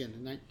killing Lincoln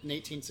in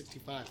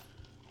 1865.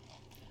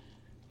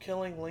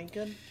 Killing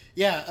Lincoln?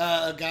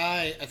 Yeah, a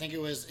guy, I think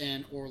it was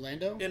in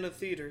Orlando. In a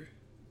theater.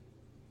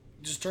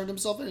 Just turned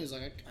himself in. He's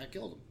like, I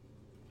killed him.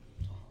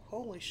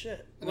 Holy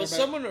shit. Was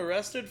someone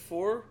arrested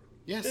for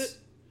Yes. it?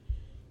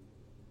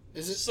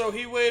 Is it? So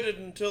he waited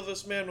until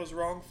this man was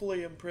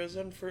wrongfully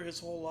imprisoned for his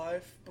whole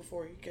life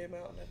before he came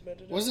out and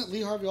admitted it? Wasn't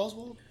Lee Harvey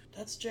Oswald?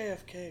 That's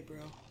JFK, bro.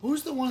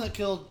 Who's the one that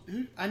killed...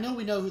 I know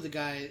we know who the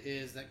guy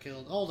is that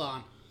killed... Hold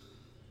on.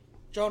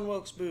 John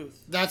Wilkes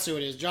Booth. That's who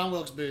it is. John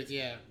Wilkes Booth,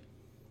 yeah.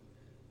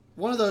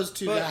 One of those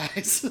two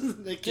guys.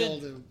 They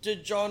killed him.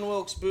 Did John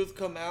Wilkes Booth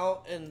come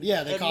out and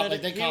they caught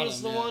him. he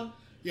was the one?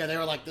 Yeah, they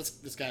were like, this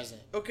guy's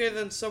it. Okay,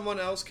 then someone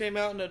else came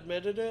out and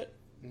admitted it?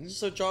 Mm-hmm.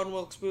 So John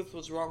Wilkes Booth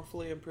was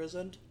wrongfully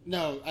imprisoned?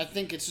 No, I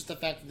think it's just the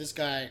fact that this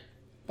guy...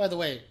 By the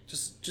way,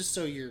 just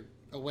so you're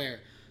aware,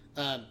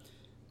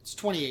 it's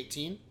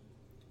 2018.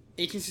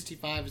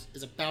 1865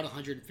 is about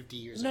 150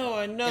 years ago. No,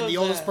 I know and the that.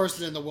 oldest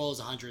person in the world is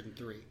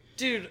 103.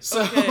 Dude,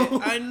 okay,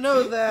 I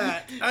know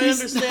that. I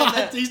understand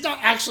that. He's not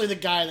actually the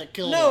guy that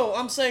killed him. No,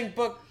 I'm saying,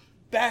 but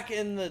back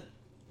in the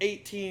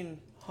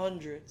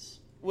 1800s,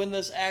 when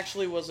this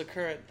actually was a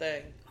current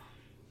thing,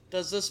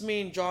 does this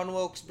mean John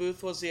Wilkes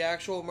Booth was the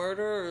actual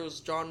murderer, or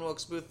was John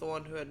Wilkes Booth the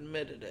one who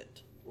admitted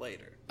it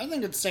later? I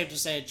think it's safe to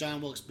say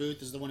John Wilkes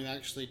Booth is the one who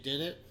actually did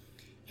it,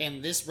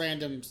 and this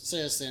random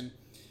citizen,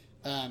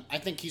 I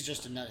think he's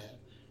just a nuthead.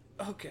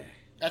 Okay.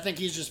 I think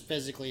he's just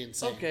physically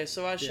insane. Okay,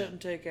 so I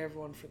shouldn't take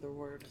everyone for their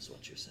word, is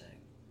what you're saying.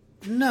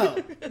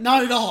 No,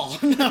 not at all.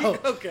 No.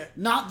 Okay.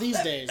 Not these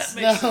days. That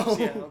makes sense.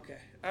 Yeah, okay.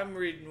 I'm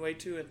reading way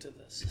too into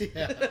this.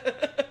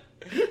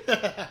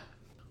 Yeah.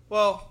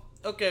 Well,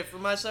 okay, for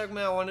my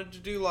segment, I wanted to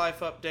do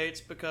life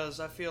updates because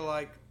I feel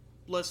like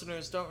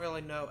listeners don't really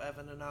know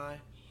Evan and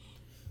I.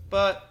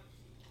 But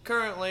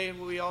currently,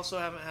 we also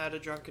haven't had a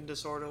Drunken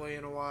Disorderly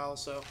in a while,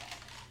 so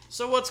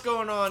what's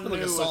going on? It's been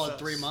like a solid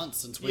 3 months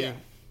since we... Yeah.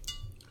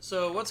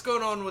 So, what's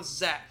going on with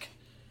Zach?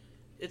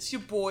 It's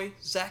your boy,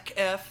 Zach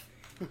F.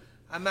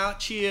 I'm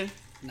out here.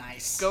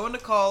 Nice. Going to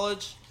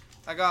college.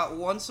 I got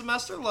 1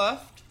 semester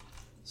left,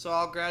 so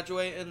I'll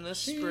graduate in this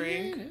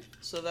spring.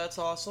 So that's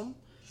awesome.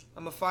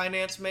 I'm a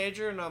finance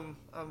major, and I'm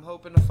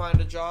hoping to find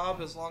a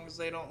job as long as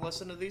they don't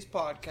listen to these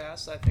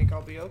podcasts. I think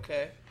I'll be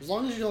okay. As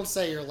long as you don't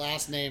say your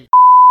last name.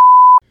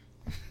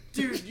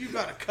 Dude, you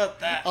gotta cut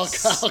that. I'll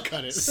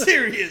cut it.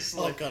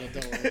 Seriously. I'll cut it,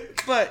 don't worry.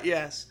 But,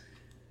 yes.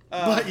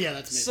 But yeah,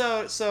 that's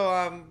me. So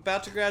I'm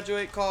about to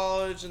graduate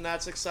college, and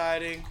that's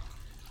exciting.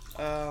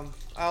 I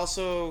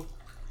also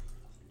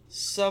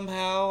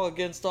somehow,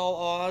 against all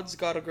odds,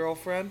 got a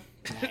girlfriend.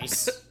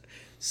 Nice.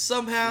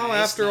 Somehow,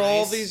 after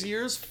all these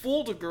years,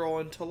 fooled a girl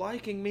into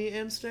liking me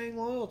and staying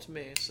loyal to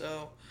me.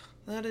 So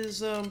that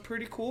is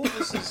pretty cool.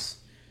 This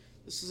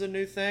is a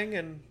new thing,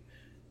 and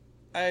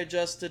I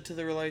adjusted to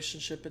the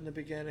relationship in the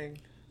beginning.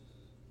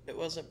 It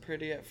wasn't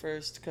pretty at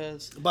first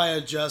because by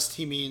adjust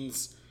he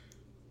means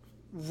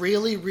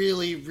really,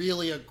 really,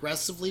 really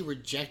aggressively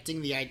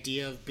rejecting the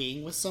idea of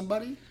being with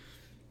somebody,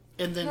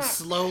 and then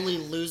slowly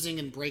losing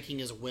and breaking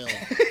his will,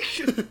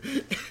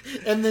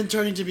 and then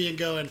turning to me and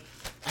going,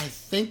 I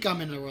think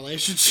I'm in a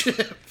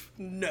relationship.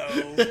 No.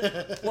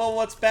 Well,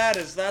 what's bad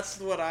is that's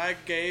what I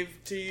gave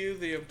to you,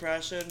 the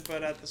impression,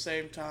 but at the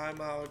same time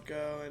I would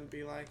go and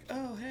be like,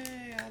 oh,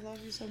 hey, I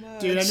love you so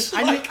much. Dude,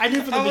 I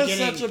knew from the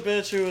beginning. I was such a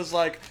bitch who was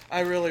like,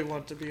 I really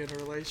want to be in a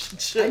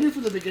relationship. I knew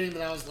from the beginning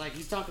that I was like,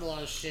 he's talking a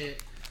lot of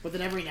shit, but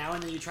then every now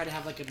and then you try to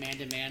have like a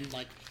man-to-man,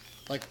 like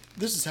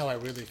this is how I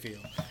really feel.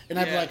 And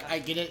I'd be like, I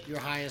get it, you're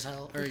high as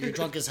hell, or you're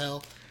drunk as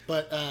hell,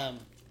 but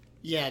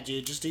yeah,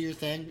 dude, just do your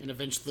thing, and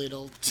eventually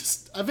you'll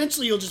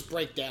just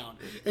break down,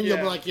 and you'll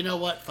be like, you know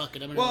what, fuck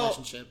it, I'm in a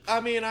relationship. I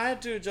mean, I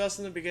had to adjust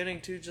in the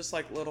beginning too, just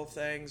like little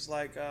things,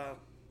 like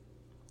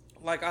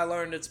I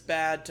learned it's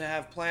bad to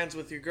have plans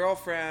with your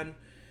girlfriend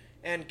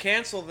and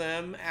cancel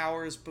them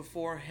hours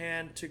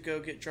beforehand to go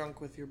get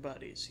drunk with your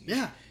buddies.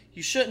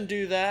 You shouldn't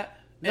do that.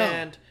 No.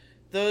 And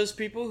those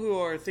people who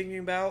are thinking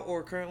about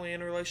or currently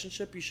in a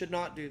relationship, you should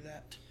not do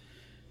that.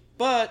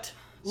 But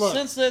look,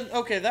 since then,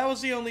 okay, that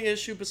was the only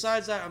issue.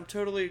 Besides that, I'm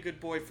totally a good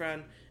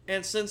boyfriend.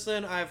 And since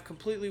then, I've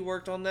completely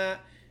worked on that.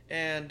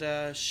 And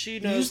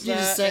she knows that. You just need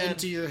to set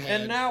into your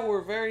head. And now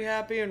we're very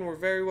happy and we're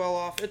very well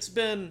off. It's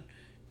been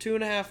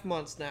 2.5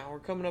 months now. We're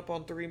coming up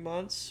on 3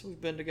 months. We've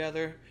been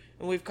together,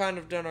 and we've kind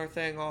of done our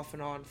thing off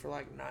and on for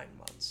like 9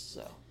 months.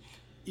 So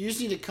You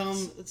just need to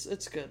come.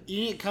 it's good.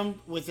 You need to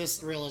come with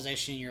this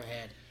realization in your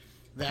head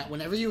that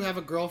whenever you have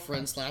a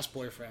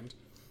girlfriend/boyfriend,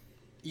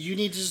 you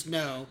need to just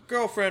know.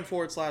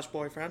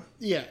 Girlfriend/boyfriend.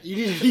 Yeah, you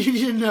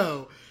need to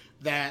know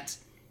that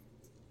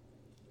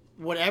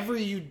whatever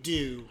you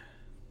do,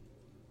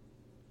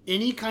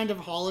 any kind of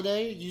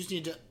holiday, you just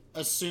need to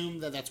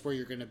assume that that's where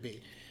you're going to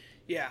be.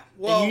 Yeah.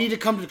 Well, And you need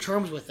to come to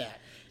terms with that.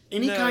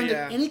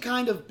 Any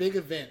kind of big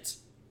event,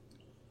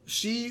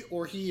 she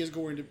or he is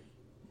going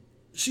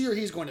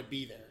to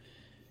be there.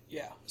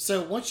 Yeah.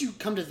 So once you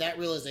come to that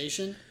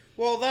realization,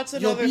 well, that's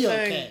you'll another be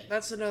thing. okay.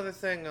 That's another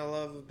thing I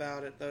love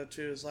about it though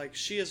too. Is like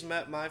she has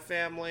met my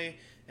family,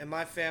 and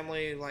my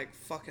family like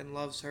fucking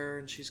loves her,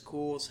 and she's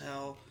cool as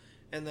hell.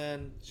 And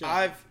then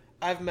Sure.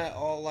 I've met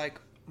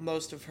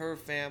most of her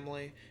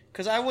family,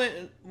 because I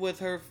went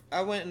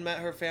and met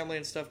her family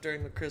and stuff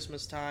during the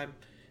Christmas time,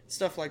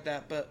 stuff like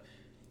that. But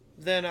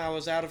then I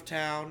was out of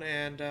town,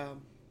 and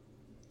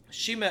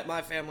she met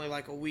my family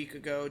like a week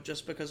ago,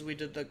 just because we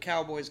did the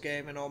Cowboys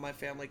game, and all my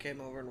family came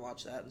over and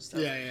watched that and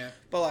stuff. Yeah.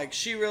 But like,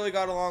 she really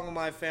got along with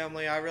my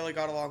family. I really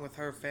got along with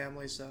her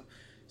family, so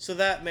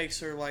that makes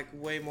her like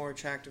way more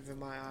attractive in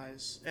my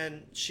eyes.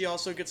 And she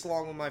also gets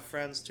along with my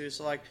friends too.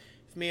 So like,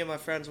 if me and my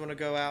friends want to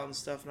go out and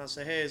stuff, and I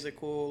say, hey, is it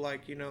cool?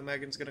 Like,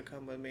 Megan's gonna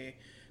come with me.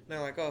 And they're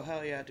like, oh,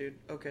 hell yeah, dude.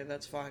 Okay,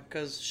 that's fine.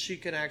 Because she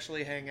can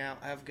actually hang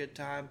out, have a good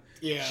time.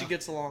 Yeah. She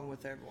gets along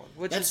with everyone,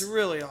 which is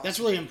really awesome. That's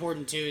really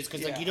important too, is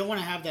because Yeah. you don't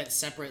want to have that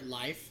separate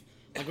life.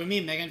 Like when me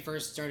and Megan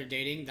first started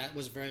dating, that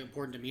was very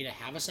important to me to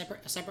have a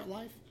separate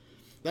life.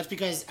 That's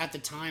because at the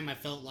time I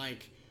felt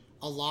like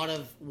a lot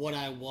of what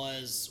I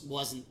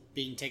wasn't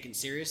being taken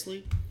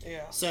seriously.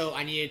 Yeah. So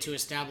I needed to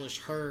establish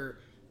to her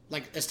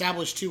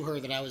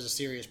that I was a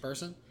serious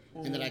person,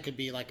 and that I could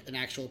be like an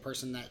actual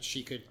person that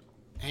she could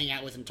hang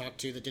out with and talk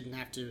to, that didn't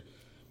have to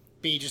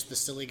be just the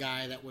silly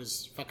guy that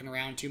was fucking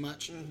around too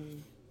much. Mm-hmm.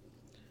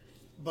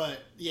 But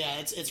yeah,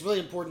 it's really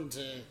important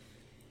to,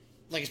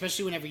 like,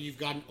 especially whenever you've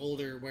gotten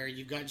older, where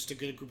you've got just a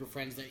good group of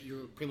friends that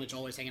you're pretty much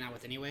always hanging out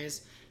with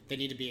anyways. They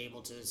need to be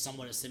able to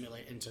somewhat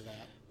assimilate into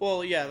that.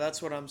 Well, yeah, that's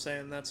what I'm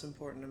saying. That's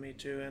important to me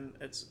too, and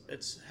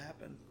it's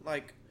happened.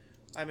 Like,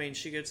 I mean,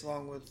 she gets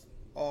along with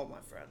all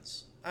my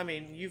friends. I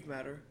mean, you've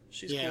met her.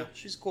 She's cool.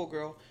 She's a cool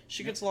girl.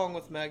 She gets along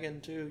with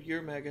Megan too.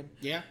 You're Megan.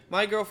 Yeah.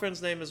 My girlfriend's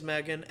name is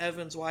Megan.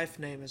 Evan's wife's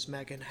name is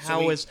Megan.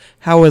 How is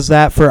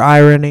that for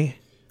irony?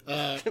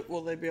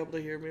 Will they be able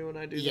to hear me when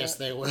I do that? Yes,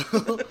 they will.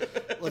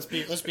 Let's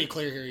be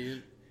clear here. You're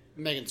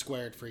Megan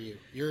squared for you.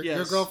 Your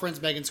girlfriend's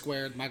Megan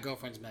squared. My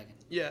girlfriend's Megan.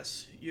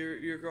 Yes,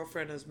 your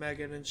girlfriend is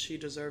Megan, and she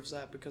deserves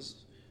that because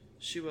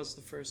she was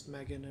the first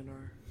Megan in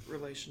our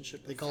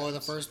relationship. They call her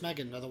the first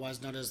Megan,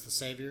 otherwise known as the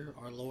Savior,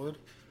 our Lord,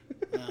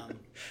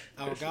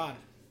 our God.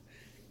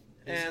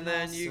 And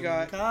then you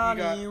got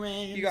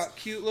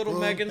cute little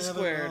Megan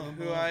Squared,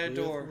 who I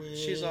adore.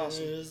 She's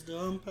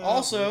awesome.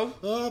 Also,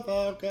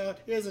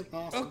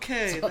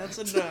 okay, that's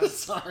enough.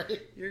 Sorry,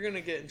 you're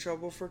gonna get in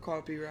trouble for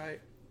copyright.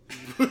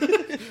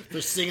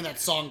 For singing that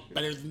song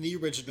better than the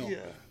original. Yeah.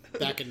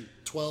 Back in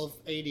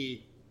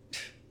 1280.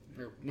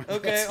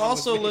 Okay.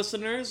 Also,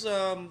 listeners,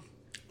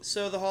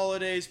 so the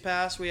holidays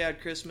passed. We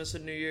had Christmas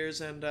and New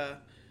Year's, and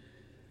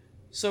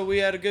so we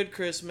had a good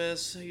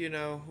Christmas.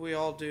 We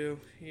all do.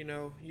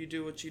 You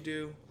do what you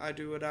do. I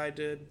do what I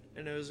did,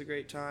 and it was a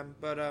great time.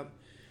 But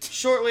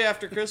shortly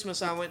after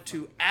Christmas, I went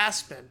to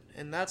Aspen,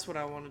 and that's what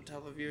I want to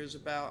tell the viewers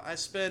about. I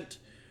spent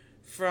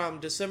from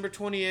December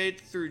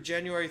 28th through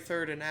January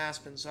 3rd in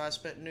Aspen, so I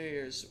spent New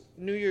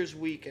Year's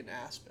week in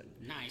Aspen.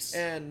 Nice.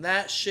 And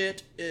that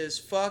shit is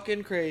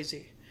fucking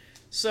crazy.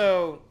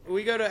 So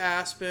we go to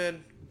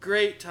Aspen,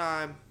 great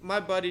time. My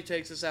buddy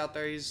takes us out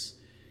there. He's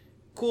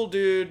a cool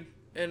dude,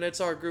 and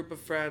it's our group of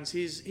friends.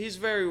 He's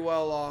very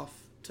well off,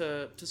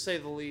 to say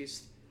the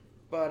least.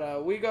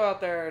 But we go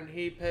out there, and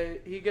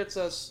he gets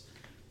us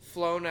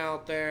flown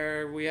out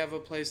there. We have a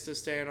place to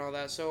stay and all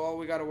that. So all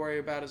we got to worry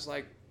about is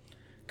like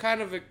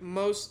kind of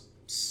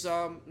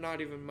some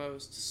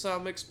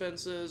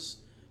expenses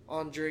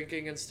on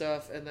drinking and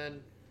stuff, and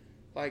then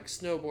like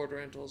snowboard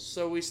rentals.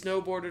 So we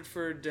snowboarded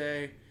for a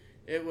day.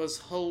 It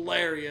was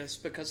hilarious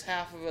because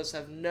half of us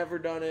have never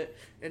done it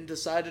and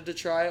decided to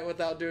try it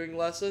without doing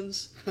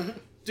lessons.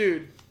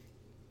 Dude,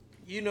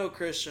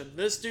 Christian.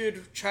 This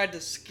dude tried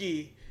to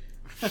ski.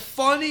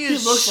 Funny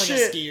as shit. He looks like a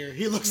skier.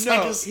 He looks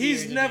like a skier.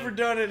 He's never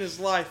done it in his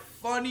life.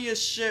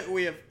 Funniest shit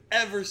we have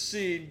ever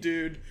seen,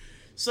 dude.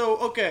 So,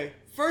 okay,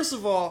 first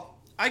of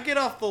all, I get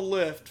off the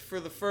lift for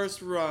the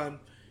first run,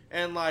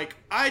 and I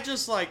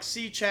just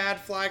see Chad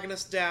flagging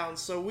us down.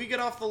 So we get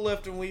off the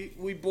lift and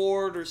we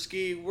board or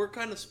ski. We're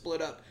kind of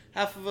split up.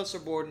 Half of us are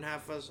boarding,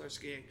 half of us are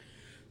skiing.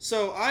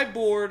 So I'm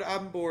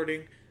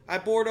boarding. I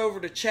board over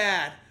to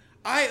Chad.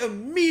 I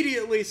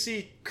immediately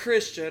see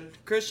Christian.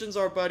 Christian's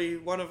our buddy,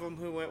 one of them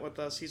who went with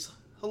us. He's a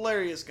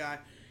hilarious guy.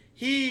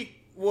 He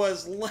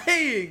was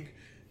laying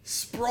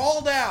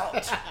sprawled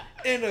out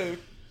in a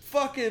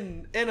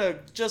fucking in a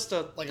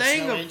Like a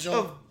thing snow angel?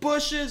 of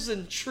bushes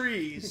and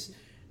trees.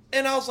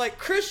 And I was like,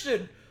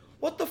 Christian,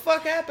 what the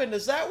fuck happened?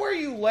 Is that where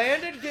you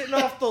landed getting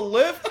off the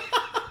lift?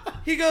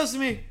 He goes to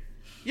me,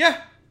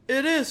 yeah,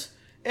 it is.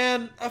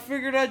 And I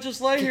figured I'd just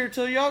lay here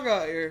till y'all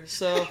got here.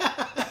 So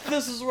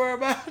this is where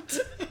I'm at.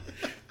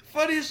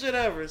 Funniest shit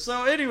ever.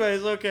 So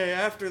anyways, okay,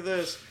 after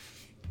this,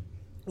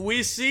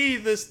 we see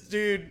this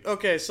dude.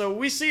 Okay, so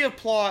we see a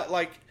plot,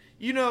 like,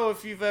 you know,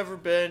 if you've ever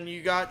been,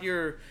 you got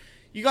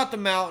the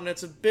mountain.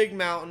 It's a big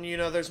mountain. You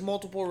know, there's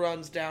multiple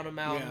runs down a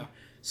mountain. Yeah.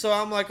 So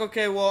I'm like,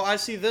 okay, well, I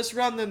see this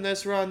run, then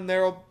this run.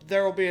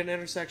 There'll be an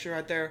intersection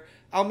right there.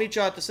 I'll meet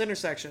you at this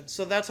intersection.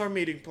 So that's our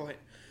meeting point.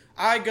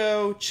 I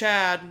go,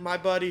 Chad, my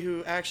buddy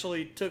who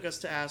actually took us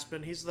to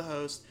Aspen, he's the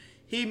host.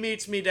 He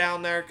meets me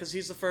down there because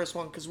he's the first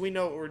one because we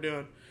know what we're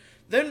doing.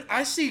 Then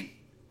I see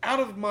out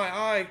of my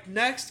eye,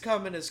 next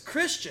coming is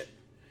Christian.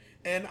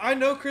 And I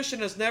know Christian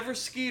has never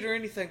skied or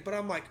anything, but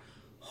I'm like,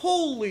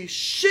 holy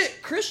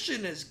shit,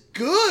 Christian is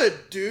good,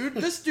 dude.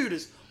 This dude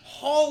is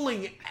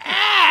hauling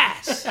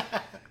ass.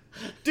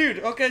 Dude,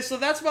 okay, so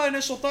that's my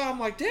initial thought. I'm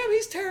like, damn,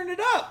 he's tearing it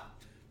up.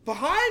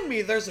 Behind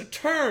me, there's a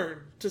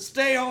turn to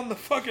stay on the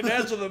fucking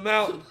edge of the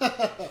mountain.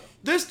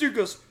 This dude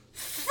goes,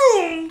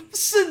 boom,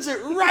 sends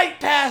it right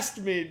past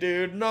me,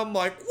 dude. And I'm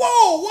like,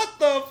 whoa, what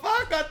the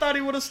fuck? I thought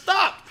he would have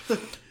stopped.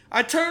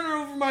 I turn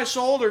over my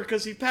shoulder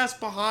because he passed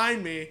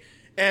behind me.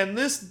 And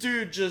this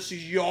dude just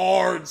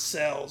yard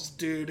sells,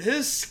 dude.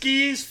 His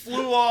skis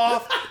flew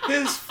off.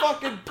 His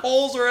fucking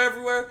poles are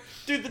everywhere.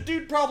 Dude, the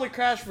dude probably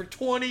crashed for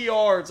 20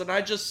 yards. And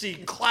I just see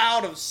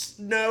cloud of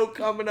snow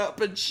coming up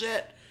and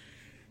shit.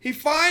 He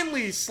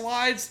finally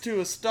slides to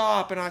a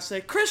stop, and I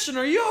say, Christian,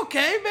 are you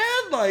okay,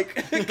 man? Like,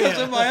 because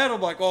in my head, I'm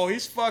like, oh,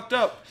 he's fucked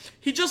up.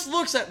 He just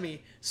looks at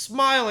me,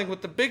 smiling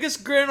with the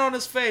biggest grin on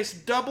his face,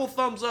 double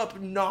thumbs up,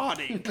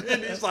 nodding.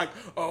 And he's like,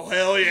 oh,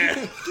 hell yeah.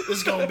 This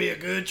is gonna be a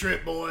good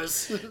trip,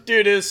 boys. Dude,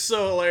 it is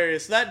so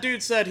hilarious. That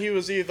dude said he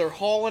was either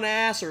hauling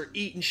ass or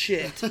eating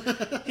shit.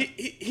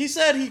 He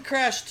said he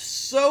crashed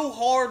so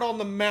hard on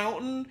the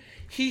mountain,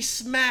 he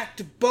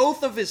smacked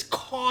both of his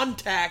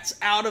contacts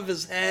out of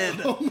his head.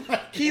 Oh my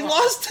God. He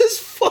lost his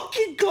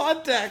fucking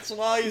contacts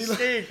while he's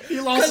skiing.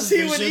 He lost because his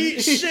he would vision.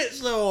 eat shit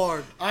so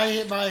hard. I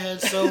hit my head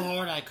so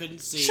hard I couldn't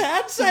see.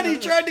 Chad said he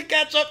tried to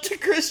catch up to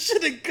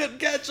Christian and couldn't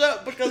catch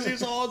up because he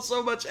was hauling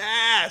so much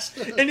ass.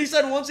 And he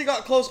said once he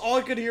got close, all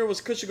he could hear was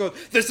Christian go,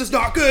 this is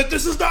not good,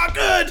 this is not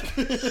good.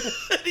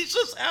 And he's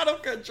just out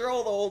of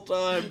control the whole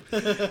time.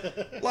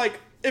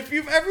 Like, if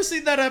you've ever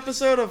seen that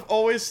episode of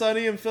Always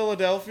Sunny in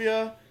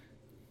Philadelphia,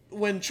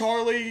 when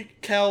Charlie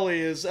Kelly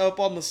is up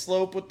on the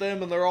slope with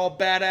them and they're all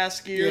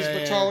badass skiers,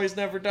 but Charlie's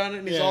never done it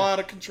and he's all out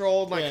of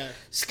control and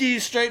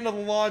skis straight into the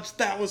lodge,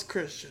 that was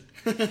Christian.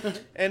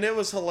 And it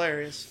was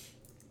hilarious.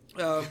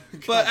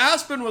 But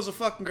Aspen was a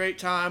fucking great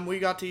time. We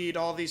got to eat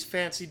all these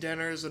fancy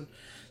dinners and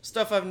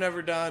stuff I've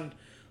never done.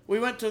 We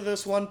went to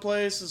this one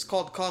place, it's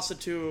called Casa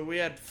Tua. We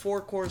had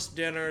 4-course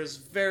dinners,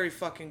 very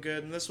fucking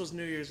good. And this was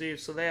New Year's Eve,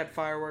 so they had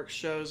fireworks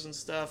shows and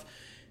stuff.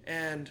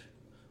 And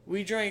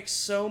we drank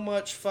so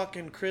much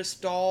fucking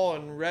Cristal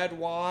and red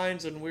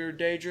wines, and we were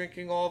day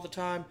drinking all the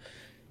time.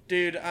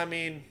 Dude, I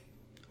mean,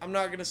 I'm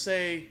not going to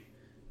say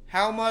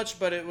how much,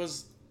 but it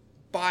was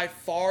by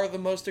far the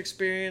most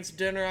experienced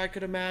dinner I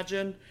could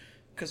imagine,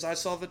 because I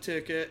saw the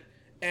ticket.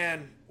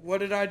 And what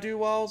did I do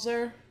while I was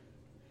there?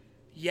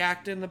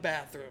 Yacked in the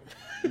bathroom.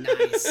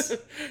 Nice.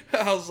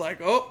 I was like,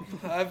 oh,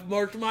 I've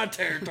marked my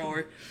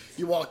territory. After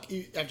you walk in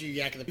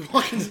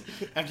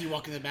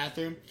the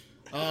bathroom.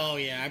 Oh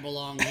yeah, I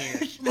belong here.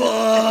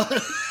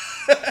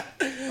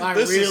 I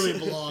really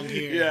belong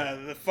here. Yeah,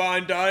 the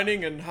fine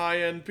dining and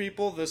high-end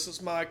people, this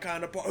is my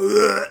kind of part.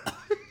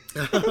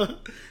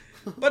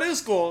 But it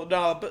was cool.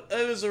 No, but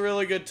it was a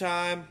really good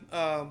time.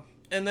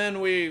 And then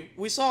we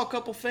saw a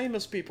couple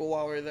famous people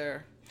while we were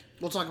there.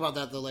 We'll talk about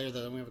that though later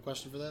though. We have a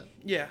question for that?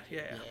 Yeah.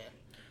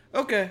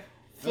 Okay,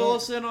 fill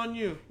us in on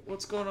you.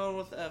 What's going on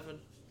with Evan?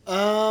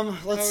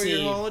 Let's see. How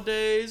are your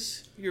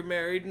holidays? You're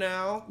married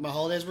now. My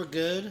holidays were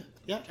good.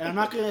 Yeah, and I'm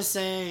not going to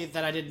say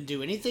that I didn't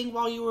do anything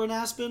while you were in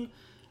Aspen,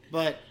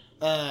 but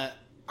I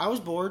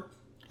was bored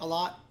a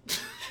lot.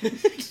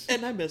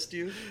 And I missed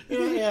you.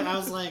 Yeah, I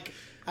was like,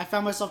 I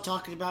found myself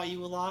talking about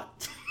you a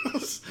lot.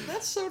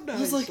 That's so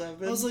nice,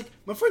 I was like,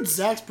 my friend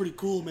Zach's pretty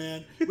cool,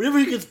 man. Whenever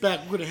he gets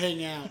back, we're going to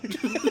hang out.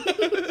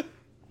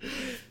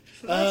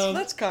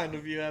 That's kind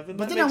of you, Evan.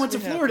 But then I went to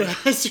Florida.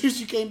 As soon as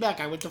you came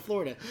back, I went to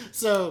Florida.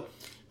 So,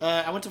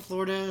 I went to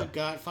Florida,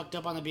 got fucked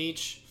up on the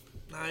beach.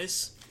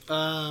 Nice.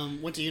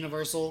 Went to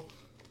Universal.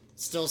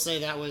 Still say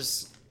that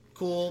was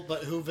cool,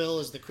 but Whoville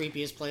is the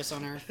creepiest place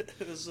on earth.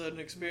 It was an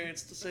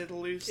experience, to say the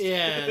least.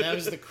 Yeah, that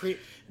was the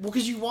Well,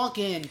 because you walk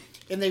in,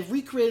 and they've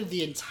recreated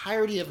the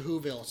entirety of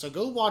Whoville. So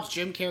go watch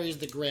Jim Carrey's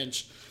The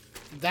Grinch.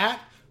 That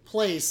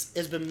place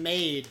has been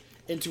made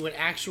into an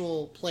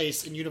actual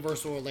place in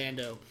Universal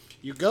Orlando.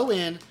 You go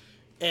in,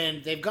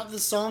 and they've got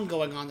this song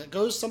going on that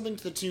goes something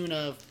to the tune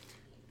of,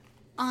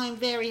 I'm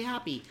very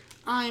happy.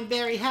 I'm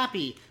very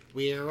happy.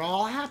 We're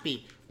all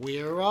happy.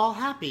 We're all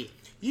happy.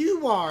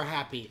 You are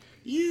happy.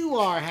 You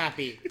are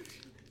happy.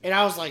 And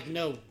I was like,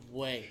 no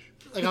way.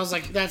 Like, I was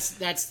like, that's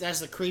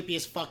the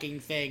creepiest fucking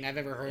thing I've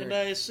ever heard. And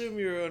I assume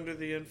you were under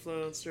the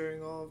influence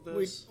during all of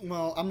this.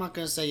 Well, I'm not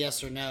going to say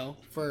yes or no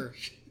for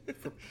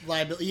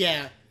liability.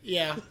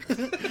 Yeah.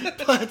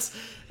 But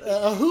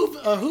a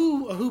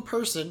who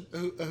person,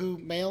 a who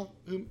male,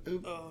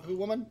 who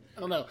woman? I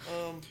don't know.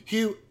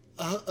 Who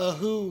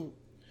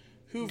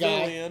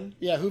guy. Whovillian.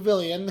 Yeah,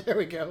 Whovillian. There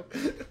we go.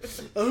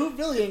 A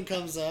Whovillian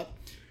comes up,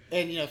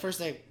 and first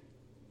thing,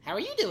 how are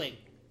you doing?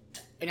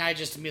 And I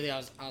just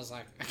immediately, I was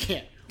like, I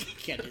can't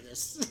do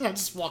this. I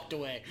just walked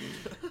away.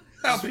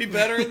 I'll be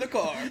better in the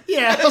car.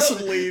 Yeah,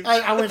 Leave.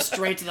 I went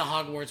straight to the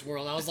Hogwarts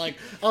world. I was like,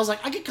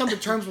 I could come to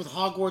terms with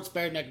Hogwarts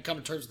better than I can come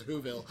to terms with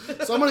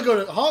Whoville. So I'm gonna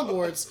go to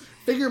Hogwarts,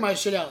 figure my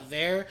shit out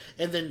there,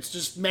 and then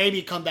just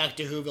maybe come back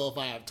to Whoville if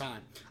I have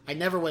time. I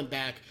never went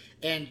back,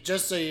 and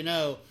just so you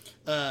know,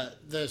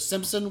 the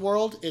Simpson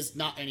world is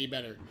not any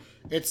better.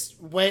 It's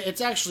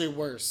actually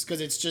worse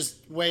because it's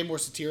just way more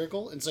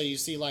satirical, and so you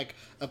see like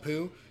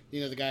Apu,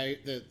 the guy,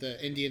 the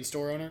Indian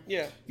store owner.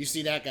 Yeah. You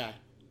see that guy.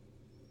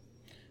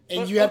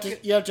 And But, you have okay.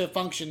 you have to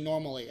function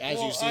normally as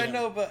you see I him.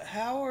 know, but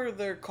how are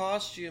their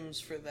costumes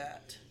for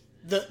that?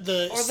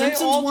 The Are Simpsons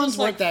they all ones just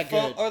weren't that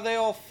good. Are they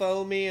all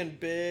foamy and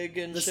big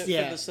and shit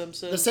for the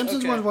Simpsons? The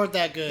Simpsons Okay. ones weren't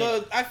that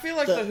good. I feel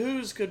like the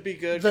Who's could be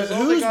good. The 'cause all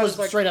Who's they got was is,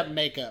 like, straight up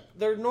makeup.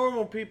 they're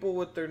normal people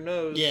with their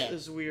nose. Yeah.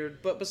 Is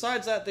weird. But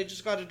besides that, they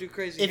just got to do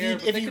crazy hair.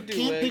 But If they you could do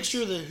can't wigs.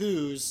 picture the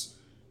Who's,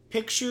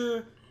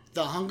 picture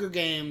the Hunger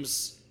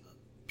Games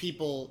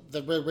people,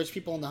 the rich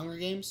people in the Hunger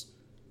Games.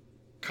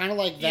 Kind of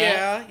like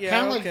that. Yeah,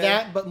 Kind of like okay.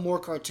 that, but more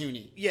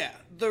cartoony. Yeah,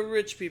 the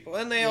rich people,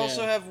 and they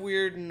also have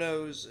weird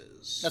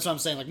noses. That's what I'm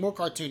saying. Like more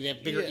cartoony. They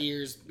have bigger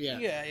ears. Yeah.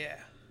 Yeah.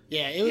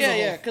 Yeah. It was.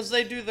 a whole, because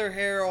they do their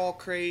hair all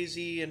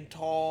crazy and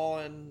tall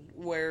and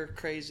wear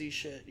crazy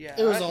shit. Yeah,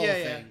 It was a whole yeah.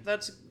 thing.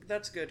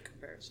 That's good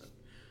comparison.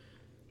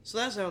 So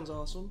that sounds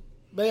awesome.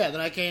 But yeah,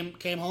 then I came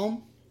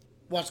home,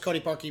 watched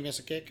Cody Parkey miss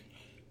a kick.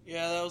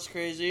 Yeah, that was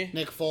crazy.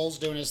 Nick Foles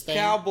doing his thing.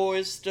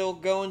 Cowboys still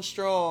going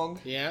strong.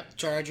 Yeah,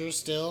 Chargers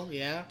still,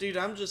 yeah. Dude,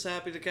 I'm just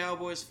happy the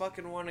Cowboys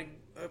fucking won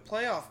a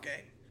playoff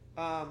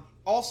game.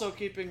 Also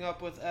keeping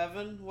up with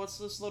Evan, what's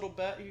this little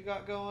bet you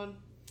got going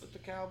with the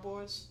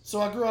Cowboys?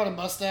 So I grew out a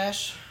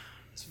mustache.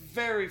 It's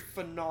very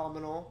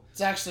phenomenal.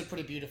 It's actually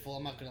pretty beautiful,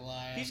 I'm not going to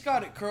lie. He's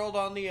got it curled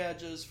on the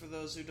edges, for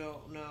those who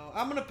don't know.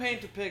 I'm going to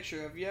paint a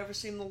picture. Have you ever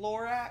seen the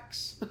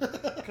Lorax?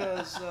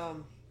 Because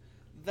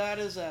that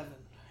is Evan.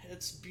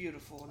 It's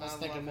beautiful. And I was I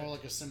thinking love more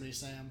like Yosemite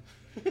Sam.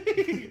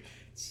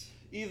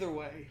 Either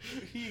way,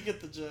 you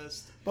get the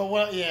gist. But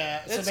what,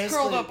 yeah. So It's basically,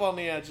 curled up on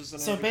the edges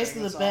and So everything.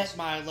 basically, the It's bet awesome.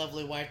 my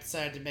lovely wife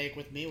decided to make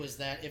with me was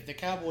that if the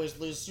Cowboys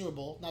lose Super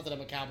Bowl, not that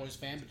I'm a Cowboys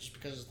fan, but just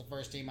because it's the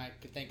first team I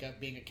could think of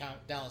being a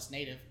Dallas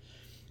native,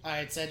 I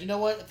had said, you know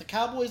what? If the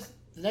Cowboys,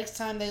 the next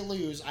time they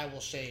lose, I will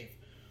shave.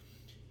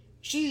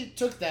 She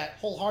took that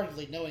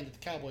wholeheartedly, knowing that the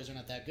Cowboys are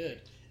not that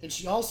good. And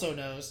she also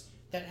knows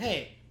that,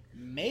 hey,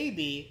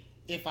 maybe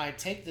if I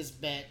take this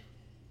bet,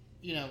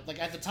 like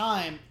at the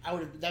time,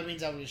 that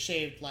means I would have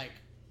shaved like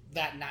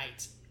that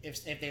night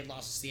if they had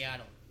lost to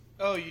Seattle.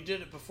 Oh, you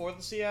did it before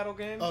the Seattle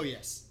game? Oh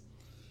yes.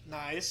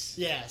 Nice.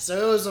 Yeah,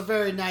 so it was a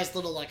very nice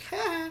little like,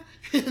 ha,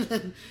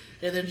 and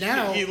then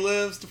now, He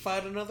lives to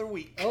fight another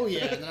week. oh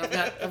yeah, and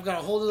then I've got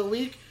a whole other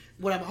week.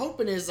 What I'm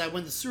hoping is I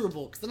win the Super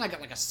Bowl because then I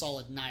got like a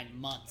solid 9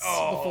 months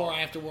before I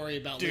have to worry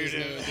about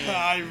losing another game.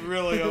 I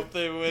really hope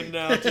they win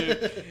now, too.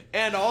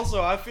 And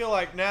also, I feel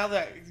like now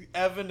that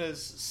Evan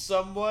is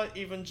somewhat,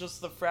 even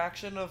just the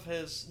fraction of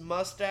his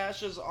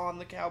mustaches on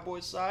the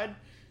Cowboys side,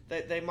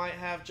 they might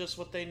have just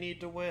what they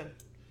need to win.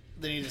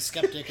 They need a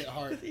skeptic at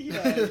heart.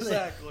 Yeah,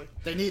 exactly.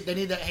 They need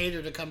that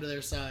hater to come to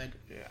their side.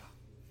 Yeah.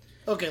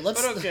 Okay,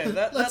 let's. But okay,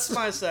 that's let's-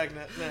 my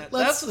segment, man.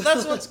 let's-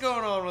 That's what's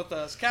going on with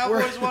us.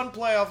 Cowboys won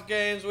playoff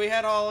games. We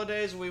had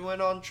holidays. We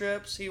went on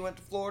trips. He went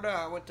to Florida.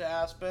 I went to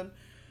Aspen.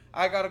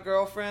 I got a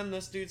girlfriend.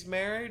 This dude's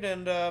married,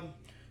 and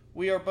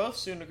we are both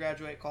soon to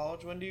graduate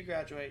college. When do you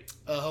graduate?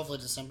 Hopefully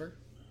December.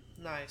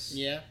 Nice.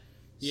 Yeah.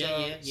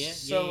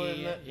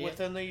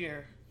 Within the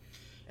year.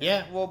 And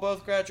Yeah. we'll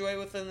both graduate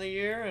within the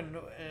year,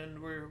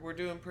 and we're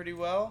doing pretty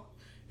well.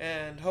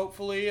 And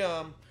hopefully,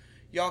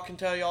 y'all can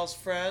tell y'all's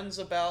friends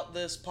about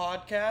this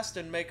podcast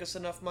and make us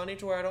enough money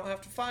to where I don't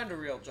have to find a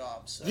real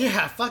job. So.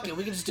 Yeah, fuck it.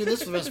 We can just do this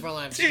for the rest of our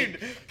lives. Dude,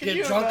 can get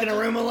you drunk in a imagine?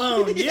 room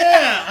alone.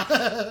 Yeah.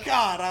 Yeah.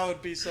 God, I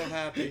would be so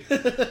happy.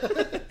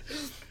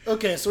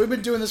 Okay, so we've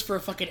been doing this for a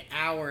fucking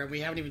hour, and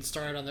we haven't even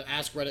started on the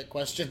Ask Reddit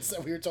questions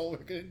that we were told we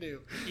were going to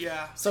do.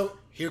 Yeah. So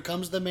here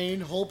comes the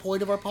main whole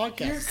point of our podcast.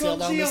 Here See how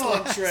comes long the this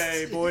lasts.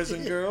 entree, boys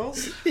and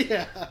girls.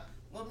 Yeah.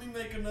 Let me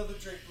make another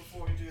drink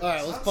before we do this. All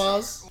right, let's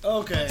pause.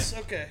 Okay.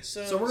 Okay,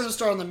 so So we're going to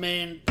start on the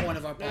main point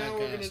of our now podcast.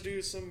 we're going to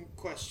do some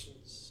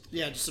questions.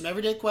 Yeah, just some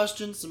everyday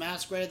questions, some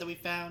Ask Reddit that we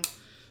found,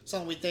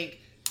 something we think,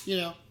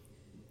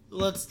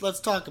 let's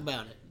talk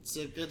about it.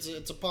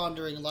 It's a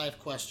pondering life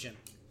question.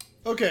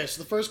 Okay,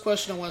 so the first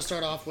question I want to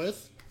start off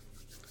with: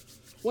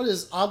 what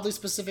is oddly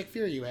specific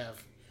fear you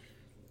have?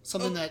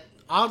 Something that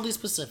oddly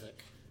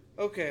specific.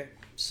 Okay,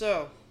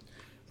 so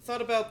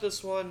thought about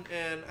this one,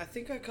 and I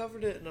think I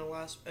covered it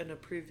in a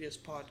previous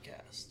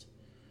podcast.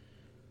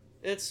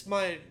 It's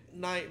my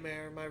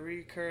nightmare, my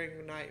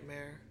recurring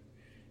nightmare,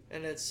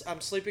 and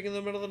I'm sleeping in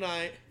the middle of the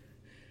night,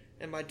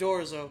 and my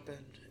door is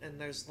opened, and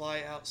there's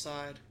light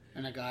outside,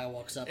 and a guy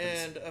walks up,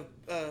 and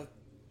a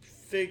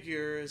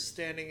figure is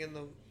standing in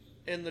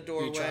the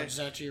doorway, he charges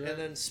at you, right?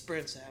 and then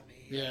sprints at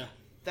me. Yeah.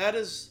 That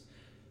is,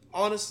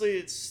 honestly,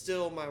 it's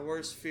still my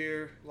worst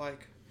fear,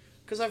 like,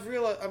 because I've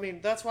realized, I mean,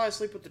 that's why I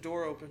sleep with the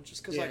door open,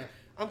 just because, like,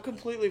 I'm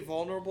completely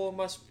vulnerable in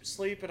my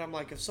sleep, and I'm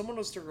like, if someone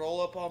was to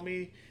roll up on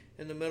me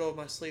in the middle of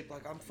my sleep,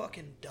 like, I'm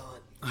fucking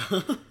done.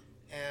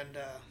 And,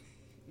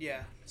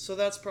 yeah, so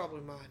that's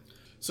probably mine.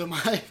 So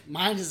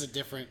mine is in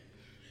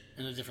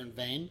a different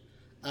vein.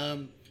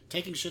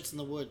 Taking shits in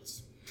the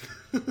woods.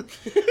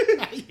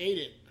 I hate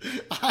it.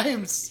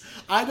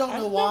 I don't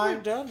know why. I've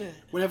never done it.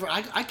 Whenever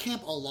I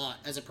camp a lot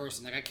as a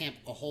person, like I camp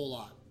a whole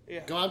lot. Yeah.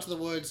 Go out to the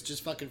woods,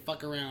 just fucking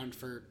fuck around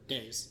for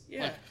days.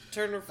 Yeah. Like,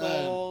 Turner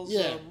Falls.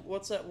 yeah.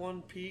 What's that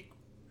one peak?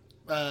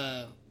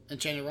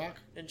 Enchanted Rock.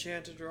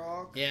 Enchanted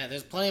Rock. Yeah,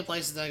 there's plenty of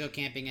places that I go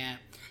camping at,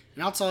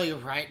 and I'll tell you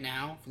right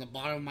now, from the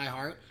bottom of my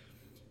heart,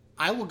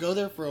 I will go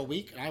there for a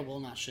week and I will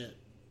not shit.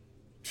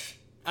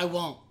 I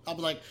won't. I'll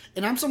be like,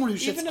 and I'm someone who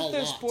shits a lot. Even if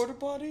there's porta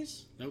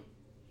potties? Nope.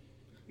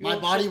 You My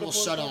won't body shit in will the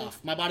shut porta potty? off.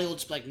 My body will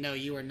just be like, no,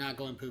 you are not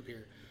going poop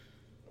here.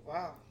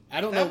 Wow. I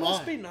don't know why. That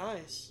must be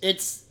nice.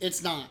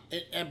 It's not.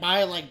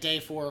 By like day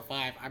 4 or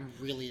 5, I'm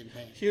really in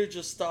pain. You're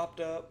just stopped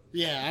up.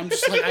 Yeah, I'm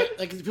just like,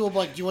 like people be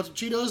like, do you want some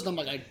Cheetos? And I'm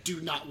like, I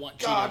do not want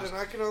God, Cheetos. and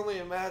I can only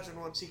imagine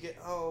once you get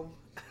home.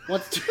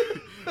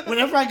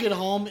 Whenever I get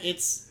home,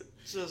 it's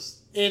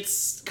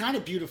kind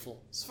of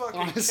beautiful. It's fucking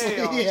honestly,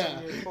 chaos yeah.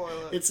 in your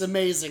toilet. It's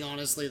amazing,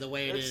 honestly, the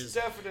way It's is.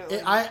 definitely.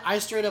 I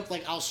straight up,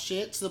 like, I'll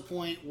shit to the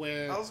point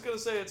where I was gonna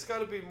say it's got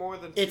to be more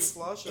than 2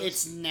 flushes.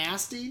 It's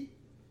nasty,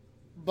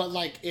 but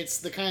like it's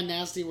the kind of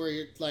nasty where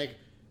you're like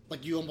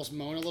you almost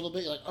moan a little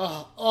bit. You're like,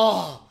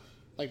 oh,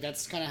 like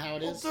that's kind of how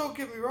it is. Well, don't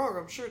get me wrong.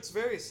 I'm sure it's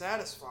very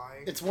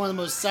satisfying. It's one of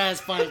the most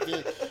satisfying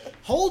things.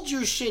 Hold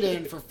your shit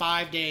in for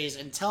 5 days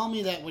and tell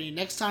me that when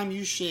next time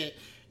you shit,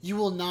 you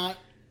will not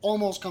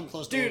almost come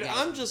close to Dude,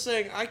 orgasm. I'm just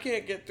saying I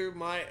can't get through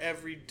my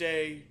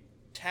everyday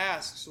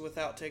tasks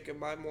without taking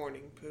my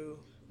morning poo.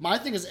 My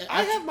thing is,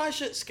 I have my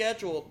shit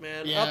scheduled,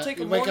 man. Yeah, I'll take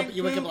a you wake morning up.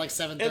 You wake poo, up at like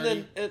 7:30. and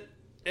then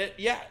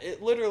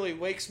it literally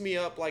wakes me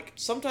up. Like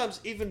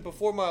sometimes even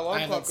before my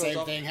alarm clock goes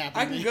off,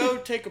 I can go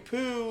take a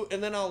poo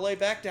and then I'll lay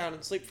back down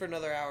and sleep for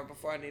another hour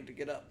before I need to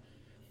get up.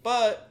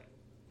 But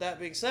that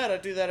being said, I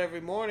do that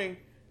every morning,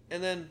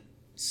 and then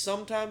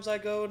sometimes I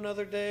go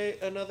another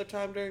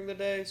time during the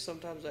day.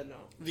 Sometimes I don't.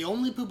 The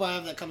only poop I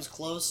have that comes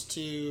close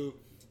to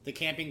the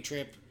camping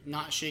trip,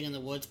 not shitting in the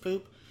woods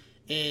poop,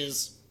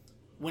 is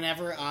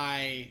whenever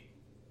I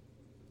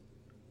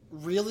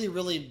really,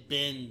 really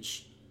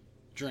binge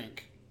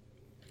drink.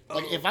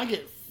 Like, if I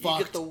get fucked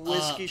You get the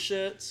whiskey up,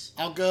 shits.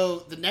 I'll go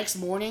the next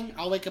morning.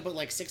 I'll wake up at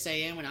like 6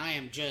 a.m. and I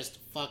am just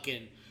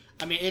fucking.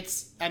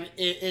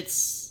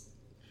 It's.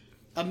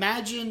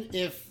 Imagine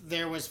if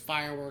there was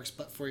fireworks,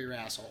 but for your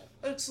asshole.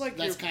 It's like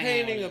That's you're kinda how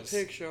painting it a is.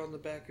 picture on the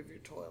back of your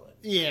toilet.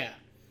 Yeah,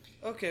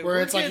 Okay, Where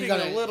we're it's like getting you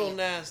gotta- a little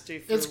nasty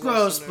for it's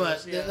gross,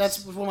 listeners, but yes.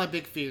 that's one of my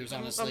big fears.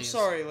 Honestly, I'm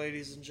sorry,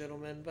 ladies and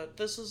gentlemen, but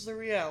this is the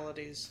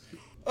realities.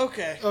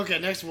 Okay. Okay,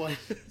 next one.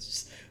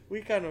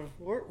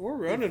 We're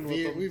running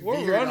with them. We're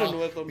veered running off.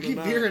 with them We keep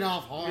tonight. veering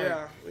off hard.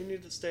 Yeah, we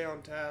need to stay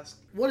on task.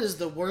 What is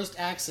the worst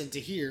accent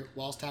to hear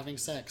whilst having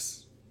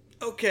sex?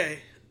 Okay.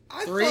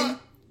 3,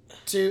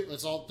 2.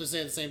 Let's all just say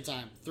it at the same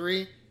time.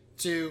 3,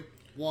 2,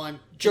 1.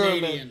 German.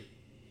 Canadian.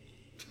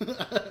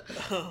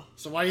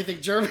 So why do you think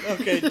German?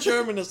 Okay,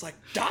 German is like,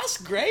 das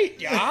great,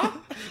 yeah?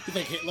 You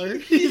think Hitler?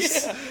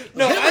 Yeah.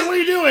 No, Hitler, what are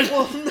you doing?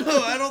 Well,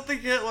 no, I don't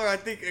think Hitler. I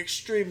think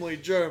extremely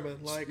German.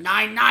 Like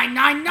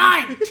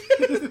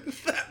 9999.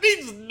 that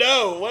means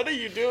no. What are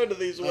you doing to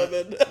these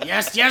women?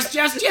 Yes, yes,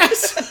 yes,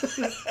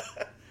 yes.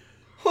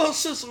 Well,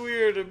 it's just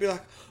weird to be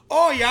like,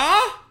 oh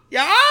yeah,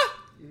 yeah,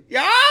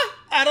 yeah.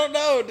 I don't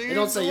know, dude. You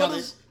don't say What yeah.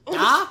 is-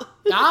 Da,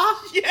 da.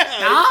 Yeah,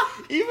 Da?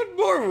 even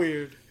more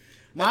weird.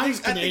 Mine's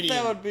I think Canadian.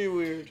 that would be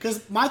weird.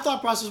 Because my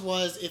thought process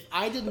was, if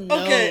I didn't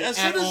know Okay,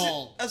 at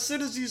all, as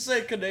soon as you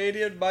say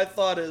Canadian, my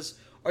thought is,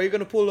 are you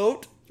gonna pull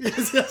out?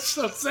 that's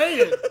what I'm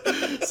saying.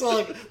 So,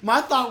 like,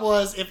 my thought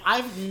was, if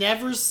I've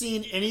never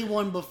seen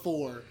anyone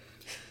before,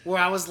 where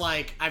I was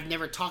like, I've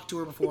never talked to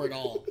her before at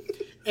all,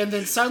 and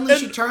then suddenly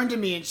she turned to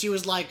me and she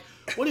was like,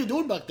 "What are you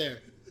doing back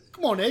there?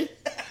 Come on, eh?"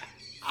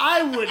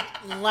 I would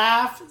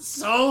laugh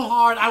so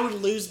hard, I would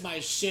lose my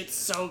shit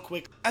so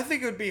quick. I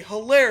think it would be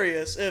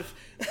hilarious if,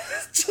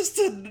 just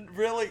to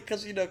really,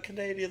 because, you know,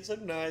 Canadians are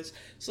nice.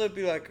 So it'd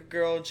be like a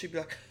girl and she'd be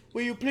like,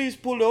 will you please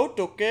pull out,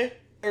 okay?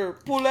 Or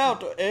pull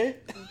out, eh?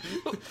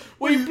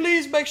 Will you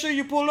please make sure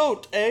you pull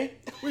out, eh?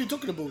 What are you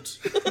talking about?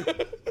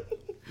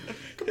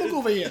 Come look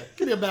over here.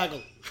 Give me a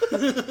bagel.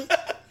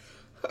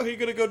 Are you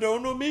gonna go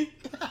down on me?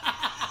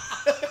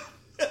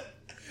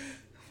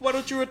 Why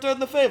don't you return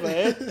the favor,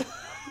 eh?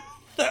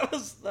 That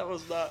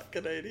was not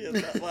Canadian.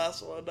 That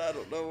last one, I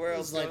don't know where It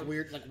else. was like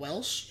weird, like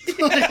Welsh.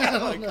 Yeah,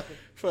 like,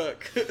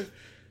 fuck.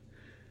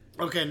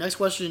 Okay, next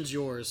question is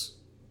yours.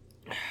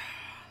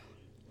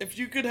 If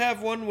you could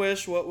have one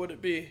wish, what would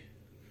it be?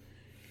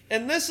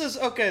 And this is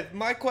okay.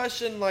 My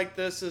question, like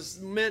this, is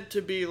meant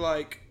to be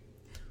like,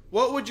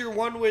 what would your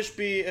one wish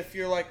be if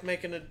you're like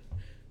making a,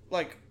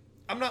 like,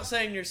 I'm not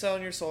saying you're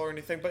selling your soul or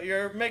anything, but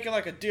you're making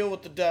like a deal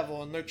with the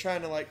devil and they're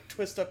trying to like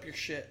twist up your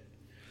shit.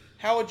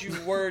 How would you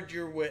word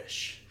your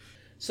wish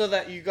so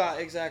that you got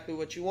exactly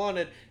what you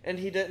wanted and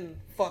he didn't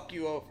fuck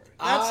you over?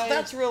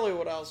 That's really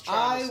what I was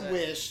trying to say. I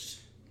wished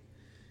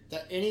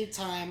that any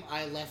time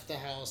I left the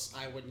house,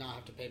 I would not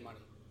have to pay money.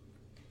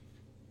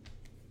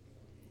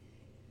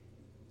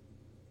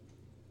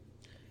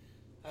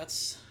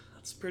 That's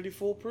pretty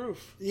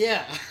foolproof.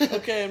 Yeah.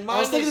 Okay, and I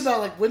was thinking about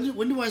like when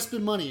do I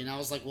spend money, and I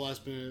was like, well, I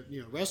spend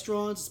it,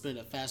 restaurants, I spend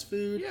it at fast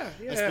food. Yeah.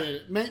 I spend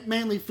it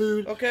mainly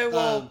food. Okay,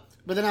 well,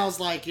 but then I was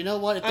like, you know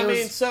what?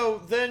 If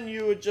so then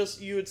you would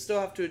still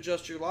have to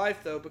adjust your life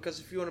though, because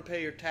if you want to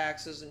pay your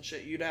taxes and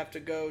shit, you'd have to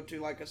go to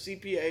like a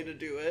CPA to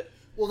do it.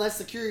 Well, that's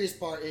the curious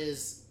part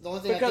is the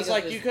only thing because I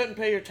think like you couldn't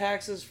pay your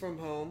taxes from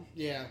home.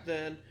 Yeah.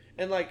 Then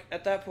and like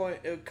at that point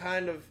it would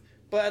kind of,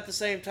 but at the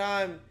same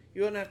time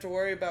you wouldn't have to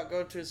worry about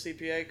going to a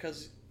CPA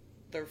because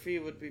their fee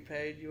would be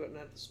paid. You wouldn't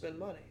have to spend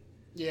money.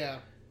 Yeah.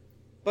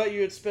 But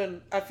you would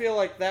spend. I feel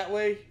like that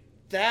way.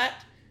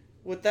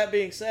 With that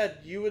being said,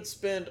 you would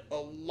spend a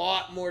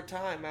lot more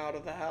time out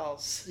of the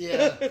house.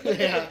 Yeah.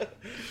 Yeah.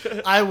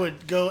 I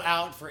would go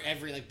out for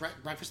every like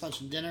breakfast, lunch,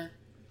 and dinner.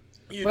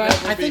 You'd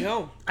never be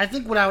home. I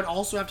think what I would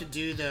also have to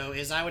do though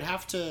is I would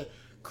have to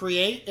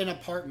create an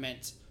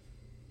apartment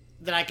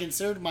that I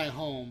considered my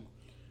home,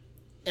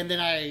 and then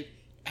I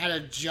had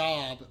a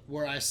job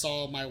where I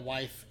saw my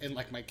wife and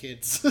like my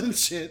kids and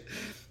shit.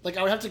 Like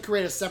I would have to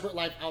create a separate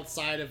life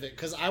outside of it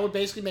because I would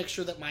basically make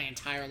sure that my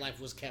entire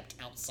life was kept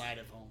outside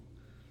of home.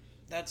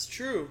 That's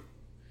true.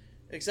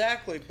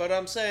 Exactly. But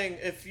I'm saying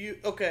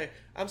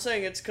I'm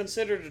saying it's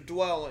considered a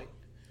dwelling.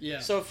 Yeah.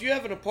 So if you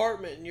have an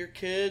apartment and your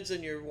kids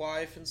and your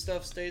wife and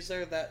stuff stays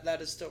there,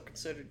 that is still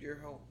considered your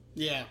home.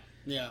 Yeah.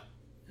 Yeah.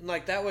 And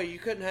like that way you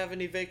couldn't have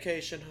any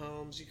vacation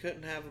homes, you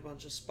couldn't have a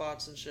bunch of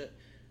spots and shit.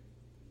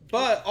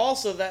 But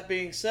also, that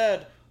being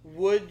said,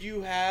 would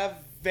you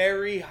have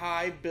very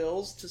high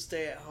bills to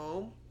stay at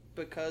home?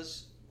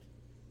 Because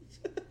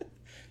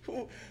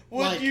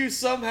would you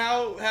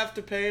somehow have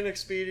to pay an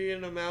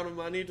expedient amount of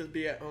money to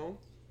be at home?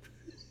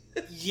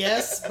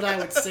 Yes, but I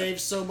would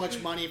save so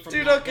much money from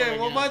Dude, not okay, going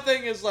well, out. my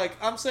thing is, like,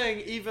 I'm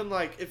saying even,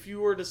 like, if you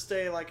were to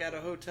stay, like, at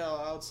a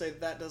hotel, I would say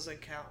that doesn't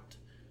count.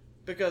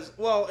 Because,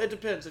 well, it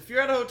depends. If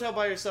you're at a hotel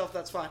by yourself,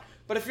 that's fine.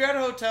 But if you're at a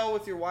hotel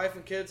with your wife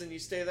and kids and you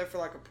stay there for,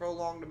 like, a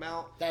prolonged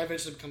amount... That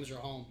eventually becomes your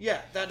home.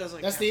 Yeah, that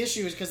doesn't That's count. the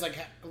issue is because, like,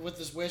 with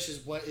this wish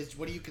is what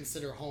do you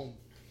consider home?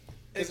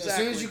 Exactly. As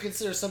soon as you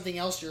consider something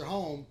else your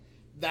home,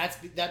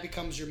 that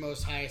becomes your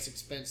most highest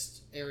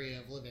expense area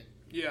of living.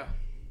 Yeah.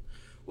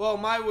 Well,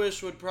 my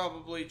wish would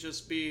probably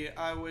just be,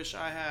 I wish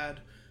I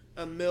had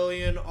 1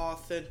 million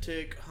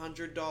authentic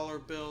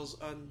 $100 bills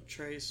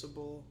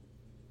untraceable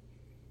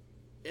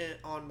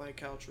on my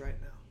couch right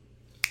now.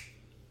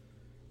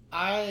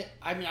 I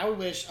mean, I would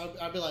wish,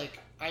 I'd be like,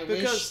 I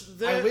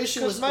wish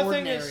it was my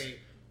ordinary. Thing is,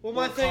 well,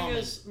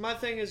 my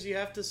thing is you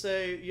have to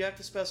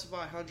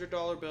specify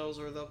 $100 bills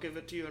or they'll give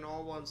it to you in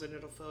all ones and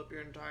it'll fill up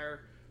your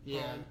entire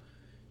home.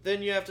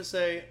 Then you have to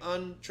say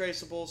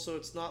untraceable, so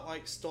it's not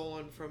like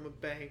stolen from a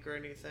bank or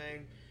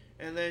anything.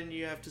 And then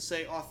you have to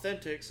say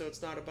authentic, so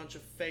it's not a bunch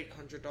of fake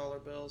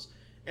 $100 bills.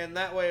 And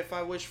that way, if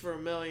I wish for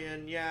 1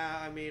 million,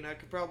 I mean, I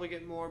could probably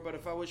get more. But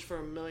if I wish for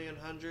 1 million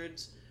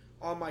hundreds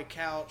on my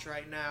couch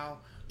right now,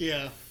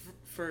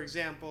 for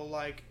example,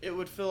 like it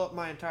would fill up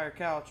my entire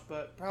couch,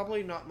 but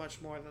probably not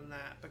much more than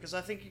that because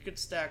I think you could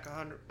stack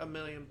 $1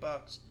 million.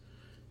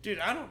 Dude,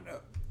 I don't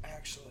know.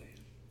 Actually,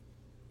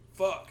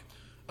 fuck.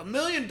 $1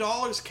 million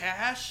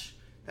cash?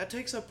 That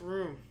takes up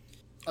room.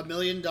 $1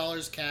 million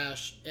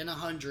cash in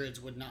hundreds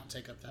would not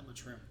take up that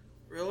much room.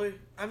 Really?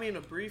 I mean,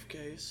 a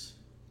briefcase.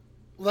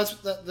 Well,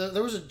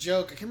 there was a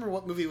joke. I can't remember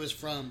what movie it was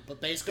from,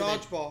 but basically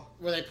Dodgeball.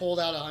 where they pulled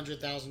out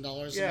 $100,000,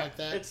 something like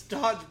that. It's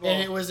Dodgeball,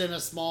 and it was in a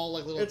small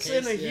like little. It's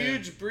case. in a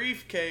huge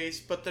briefcase,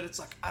 but then it's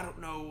like I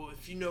don't know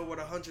if you know what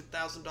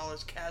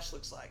 $100,000 cash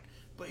looks like,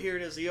 but here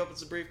it is. He opens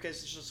the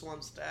briefcase. It's just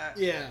one stack.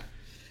 Yeah.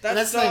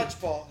 That's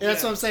Dodgeball. Yeah,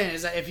 that's what I'm saying.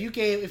 Is that if you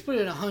put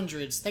it in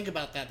hundreds, think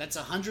about that. That's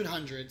 100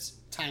 hundreds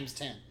times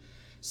 10.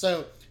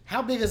 So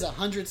how big is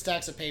 100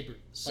 stacks of paper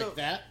like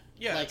that?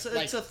 Yeah, like,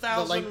 it's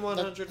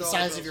 $1,100. The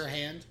size of your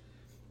hand.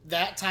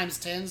 That times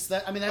 10s.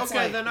 That's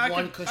okay, like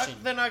one cushion.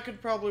 Then I could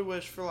probably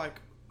wish for like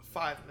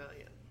 5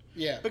 million.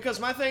 Yeah. Because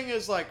my thing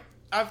is like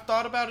I've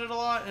thought about it a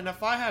lot, and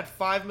if I had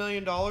 $5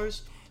 million,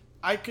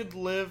 I could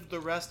live the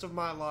rest of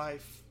my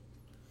life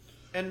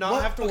and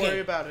not have to worry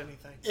about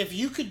anything. If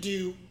you could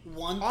do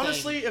one thing...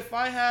 Honestly, if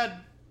I had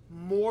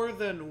more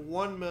than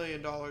 $1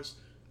 million,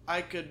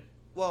 I could...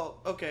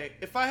 Well, okay,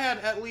 if I had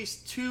at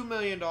least $2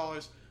 million,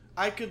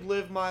 I could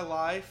live my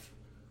life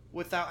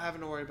without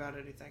having to worry about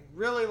anything.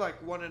 Really,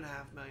 like $1.5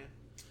 million.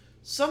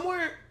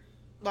 Somewhere,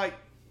 like,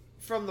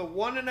 from the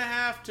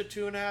 $1.5 to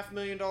 $2.5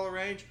 million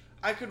range,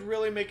 I could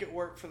really make it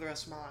work for the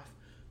rest of my life.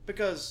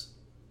 Because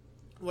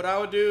what I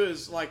would do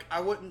is, like,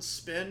 I wouldn't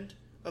spend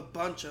a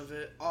bunch of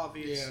it,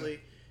 obviously.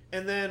 Yeah.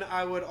 And then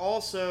I would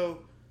also,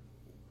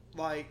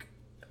 like,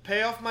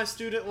 pay off my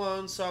student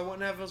loans so I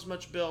wouldn't have as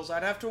much bills.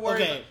 I'd have to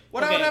worry about,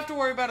 what I would have to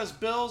worry about is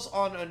bills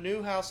on a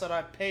new house that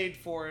I paid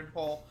for in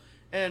whole.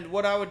 And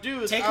what I would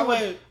do is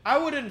I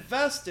would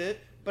invest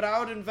it, but I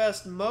would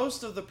invest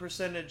most of the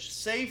percentage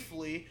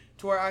safely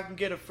to where I can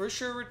get a for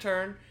sure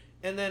return,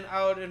 and then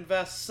I would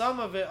invest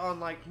some of it on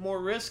like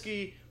more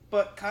risky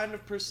but kind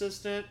of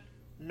persistent,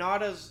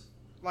 not as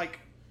like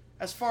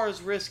as far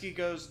as risky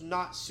goes,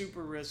 not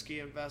super risky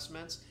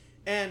investments.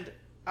 And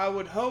I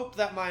would hope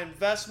that my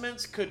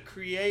investments could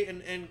create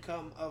an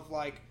income of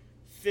like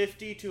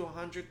 $50,000 to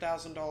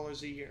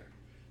 $100,000 a year.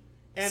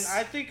 And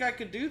I think I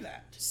could do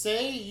that.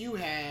 Say you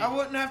had... I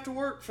wouldn't have to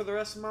work for the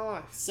rest of my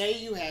life. Say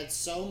you had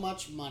so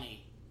much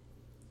money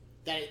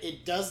that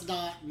it does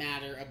not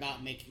matter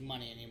about making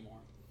money anymore.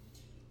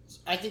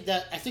 I think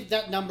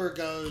that number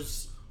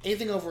goes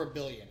anything over $1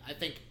 billion. I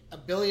think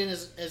 $1 billion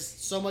is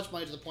so much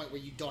money to the point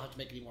where you don't have to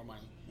make any more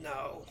money.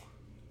 No.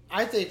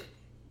 I think...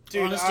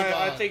 Dude,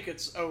 I think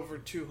it's over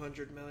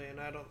 $200 million.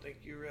 I don't think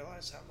you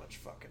realize how much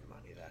fucking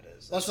money that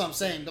is. That's what I'm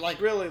saying. But like,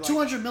 really, like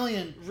 $200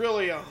 million.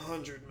 Really $100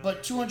 million.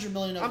 But $200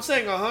 million. I'm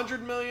saying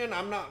 $100 million.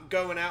 I'm not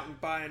going out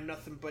and buying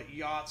nothing but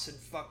yachts and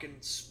fucking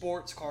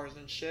sports cars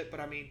and shit.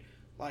 But I mean,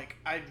 like,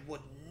 I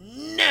would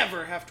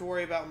never have to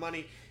worry about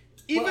money,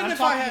 even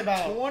if I had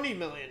 $20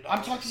 million.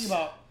 I'm talking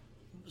about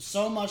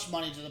so much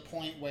money to the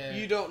point where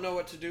you don't know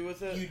what to do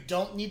with it. You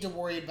don't need to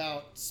worry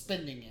about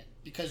spending it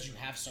because you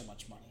have so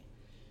much money.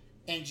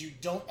 And you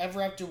don't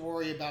ever have to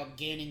worry about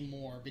gaining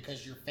more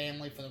because your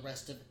family, for the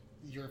rest of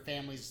your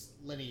family's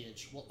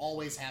lineage, will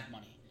always have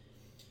money.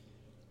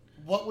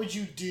 What would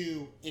you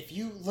do if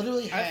you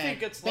literally had... I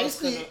think it's less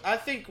than... I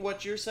think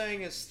what you're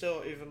saying is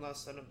still even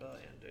less than $1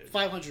 billion, dude.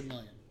 $500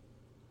 million.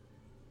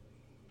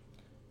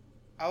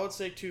 I would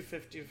say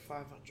 $250 to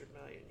 $500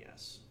 million,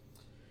 yes.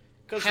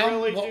 Because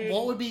really, dude...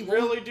 What would be...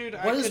 Really, dude...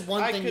 What is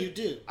one thing you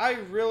do? I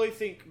really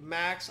think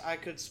max I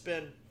could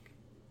spend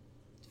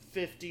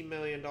 $50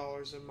 million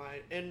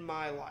in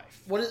my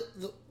life. What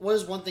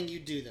is one thing you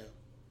do though?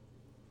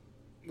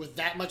 With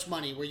that much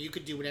money, where you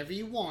could do whatever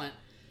you want,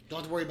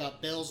 don't have to worry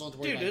about bills, don't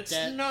have to worry about debt.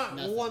 Dude, it's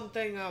not one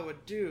thing I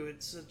would do.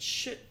 It's a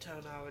shit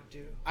ton I would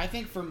do. I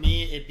think for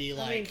me, it'd be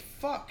like... I mean,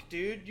 fuck,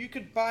 dude. You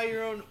could buy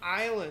your own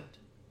island,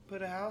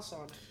 put a house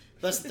on it.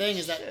 That's the thing,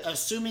 is that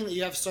assuming that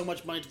you have so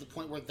much money to the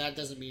point where that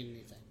doesn't mean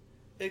anything.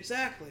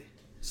 Exactly.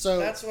 So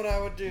that's what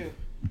I would do.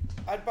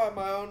 I'd buy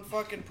my own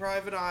fucking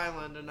private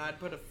island, and I'd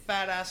put a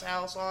fat-ass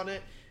house on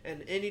it,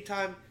 and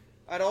anytime...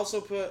 I'd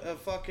also put a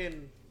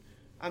fucking...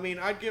 I mean,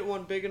 I'd get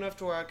one big enough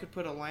to where I could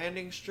put a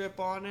landing strip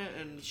on it,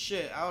 and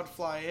shit, I would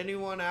fly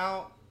anyone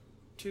out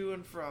to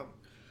and from.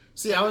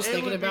 See, I was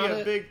thinking about it. It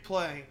would be a big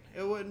plane.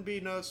 It wouldn't be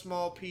no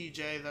small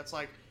PJ that's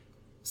like...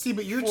 See,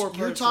 but you're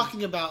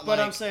talking about, But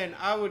I'm saying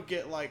I would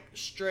get, like,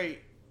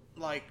 straight,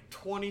 like,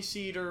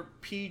 20-seater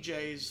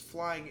PJs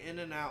flying in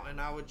and out, and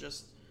I would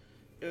just...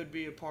 It would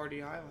be a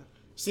party island.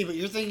 See, but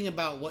you're thinking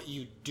about what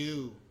you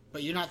do,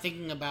 but you're not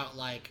thinking about,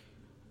 like,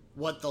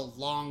 what the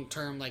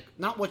long-term, like,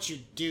 not what you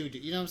do.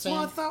 You know what I'm saying?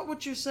 Well, I thought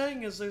what you're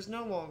saying is there's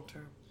no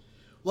long-term.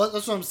 Well,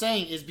 that's what I'm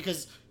saying, is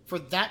because for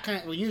that kind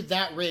of... When you're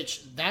that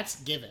rich,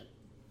 that's given.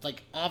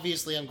 Like,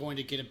 obviously, I'm going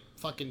to get a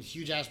fucking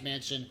huge-ass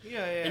mansion.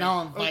 Yeah. And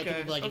I'll invite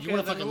people, like, if you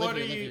want to fucking live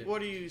here, live here.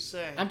 What are you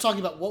saying? I'm talking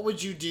about what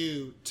would you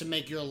do to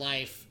make your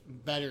life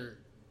better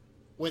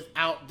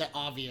without the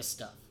obvious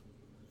stuff.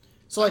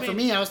 So, like, for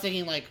me, I was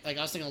thinking, like I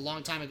was thinking a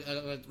long time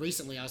ago,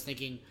 recently, I was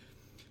thinking,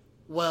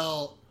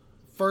 well,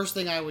 first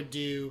thing I would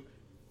do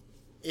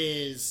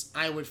is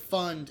I would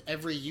fund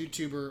every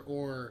YouTuber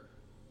or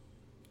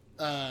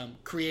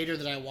creator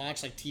that I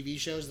watch, like TV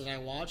shows that I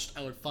watched,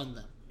 I would fund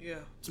them. Yeah.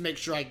 To make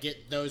sure I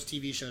get those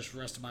TV shows for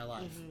the rest of my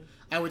life. Mm-hmm.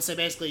 I would say,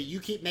 basically,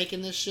 you keep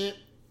making this shit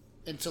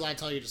until I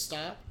tell you to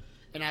stop,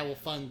 and I will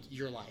fund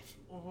your life.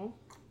 Mm-hmm.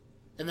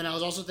 And then I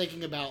was also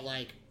thinking about,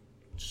 like...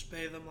 Just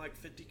pay them like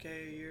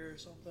 $50,000 a year or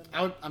something.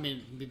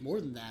 It'd be more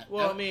than that.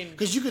 Well, I mean,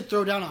 because you could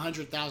throw down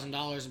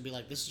 $100,000 and be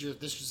like, "This is your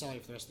salary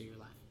for the rest of your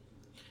life."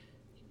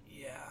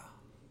 Yeah,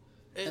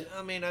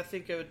 I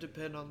think it would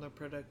depend on their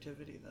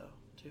productivity, though,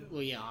 too.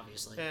 Well, yeah,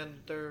 obviously, and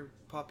their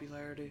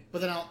popularity.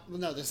 But then,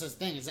 this is the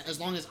thing: is that as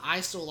long as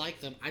I still like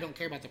them, I don't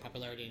care about their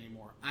popularity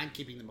anymore. I'm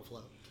keeping them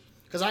afloat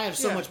because I have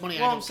so much money.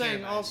 Well, I don't care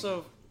saying about also.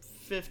 Anything.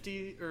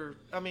 50 or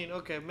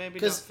okay, maybe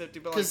not 50,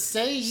 but like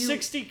say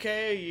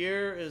 $60,000 a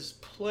year is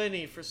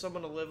plenty for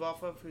someone to live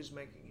off of who's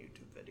making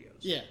YouTube videos.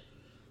 Yeah,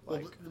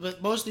 like,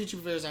 but most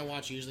YouTube videos I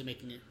watch are usually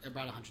making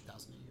about $100,000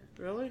 a year.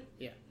 Really?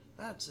 Yeah,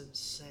 that's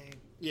insane.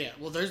 Yeah,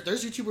 well, there's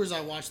YouTubers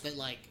I watch that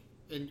like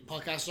in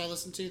podcasts I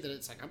listen to that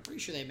it's like I'm pretty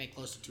sure they make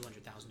close to $200,000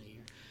 a year.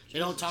 They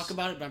don't talk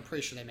about it, but I'm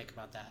pretty sure they make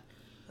about that.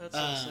 That's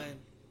insane.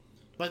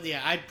 But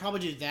yeah, I'd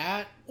probably do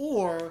that,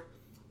 or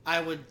I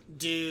would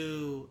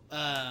do.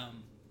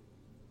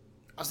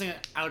 was thinking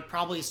I would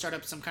probably start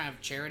up some kind of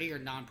charity or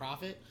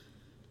nonprofit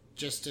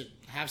just to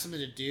have something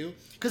to do.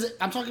 Because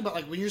I'm talking about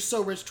like when you're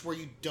so rich to where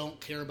you don't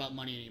care about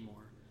money anymore.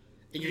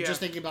 And you're just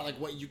thinking about like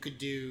what you could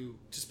do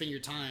to spend your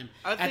time.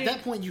 At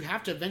that point, you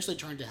have to eventually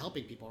turn to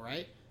helping people,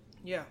 right?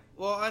 Yeah.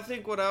 Well, I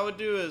think what I would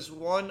do is,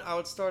 one, I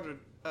would start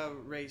a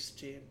race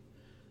team.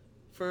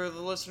 For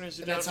the listeners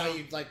who don't know... That's how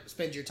you like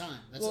spend your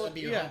time. That'd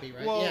be your hobby,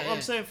 right? Well,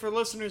 I'm saying for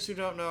listeners who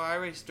don't know, I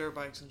race dirt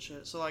bikes and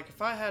shit. So, like,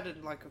 if I had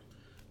it, like, a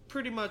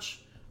pretty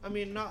much... I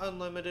mean, not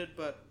unlimited,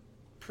 but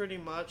pretty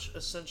much,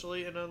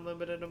 essentially, an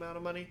unlimited amount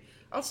of money,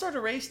 I would start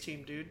a race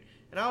team, dude.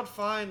 And I would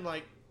find,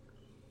 like...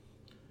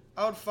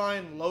 I would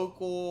find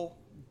local,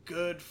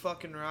 good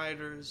fucking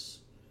riders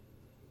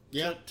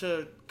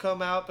to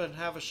come out and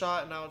have a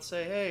shot, and I would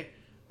say, hey,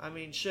 I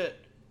mean,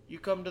 shit, you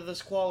come to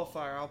this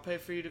qualifier, I'll pay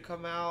for you to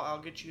come out,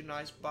 I'll get you a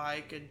nice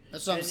bike, and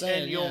that's what I'm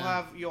saying, and you'll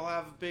have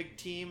a big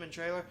team and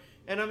trailer.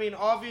 And I mean,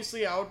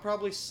 obviously, I would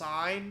probably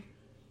sign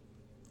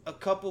a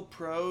couple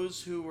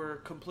pros who were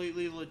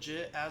completely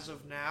legit as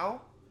of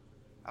now.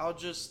 I'll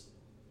just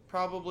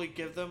probably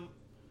give them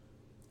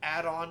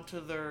add on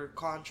to their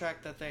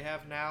contract that they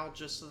have now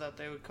just so that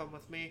they would come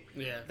with me.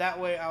 Yeah. That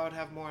way I would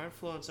have more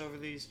influence over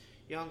these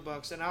young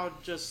bucks, and I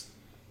would just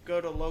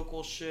go to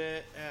local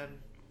shit and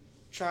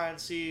try and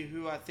see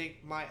who I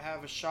think might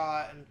have a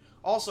shot. And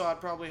also I'd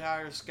probably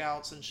hire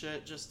scouts and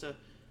shit just to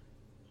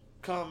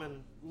come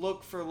and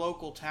look for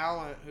local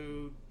talent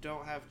who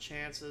don't have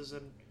chances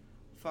and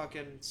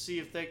fucking see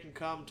if they can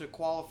come to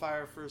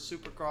qualifier for a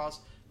Supercross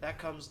that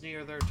comes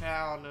near their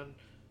town, and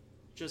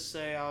just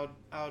say I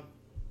would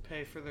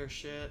pay for their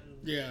shit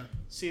and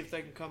see if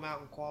they can come out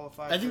and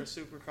qualify for a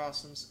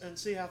Supercross and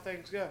see how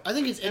things go. I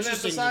think it's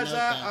interesting. And then besides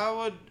that,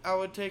 I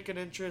would take an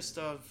interest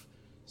of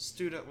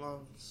student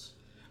loans.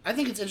 I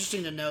think it's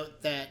interesting to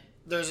note that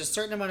there's a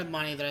certain amount of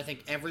money that I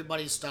think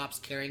everybody stops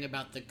caring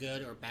about the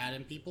good or bad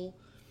in people.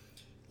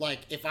 Like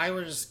if I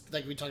were to,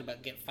 like we talked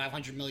about, get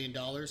 $500 million,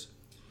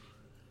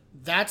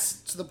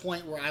 that's to the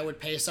point where I would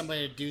pay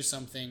somebody to do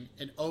something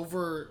and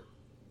over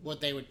what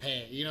they would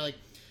pay. You know, like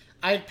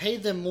I'd pay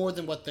them more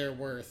than what they're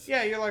worth.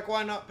 Yeah, you're like,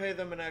 why not pay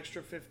them an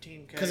extra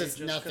 $15K? Because it's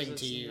nothing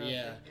to you,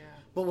 yeah.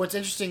 But what's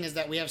interesting is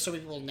that we have so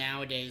many people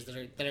nowadays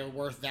that are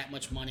worth that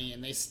much money,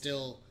 and they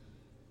still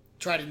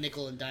try to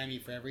nickel and dime you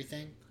for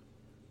everything.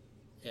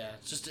 Yeah,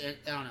 it's just, I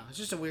don't know. It's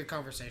just a weird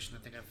conversation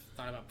I think I've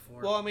thought about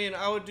before. Well, I mean,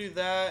 I would do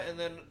that, and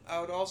then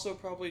I would also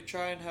probably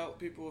try and help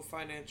people with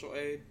financial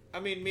aid. I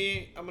mean,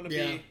 I'm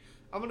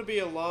gonna be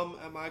alum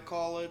at my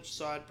college,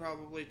 so I'd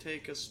probably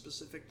take a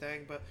specific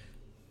thing, but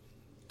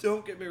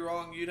don't get me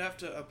wrong, you'd have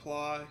to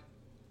apply,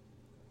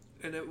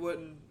 and it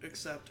wouldn't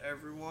accept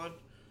everyone.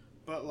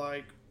 But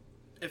like,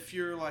 if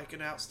you're like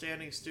an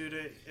outstanding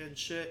student and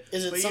shit,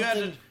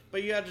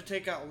 you had to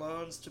take out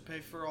loans to pay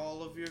for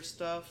all of your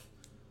stuff.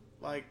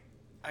 Like,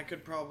 I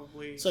could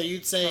probably. So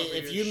you'd say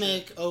if you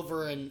make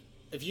over a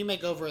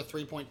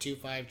 3.25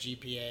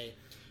 GPA,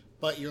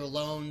 but your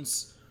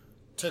loans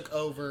took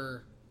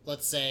over,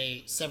 let's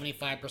say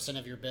 75%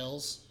 of your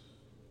bills,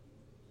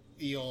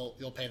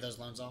 you'll pay those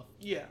loans off.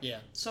 Yeah. Yeah.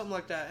 Something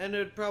like that, and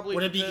it'd probably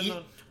would it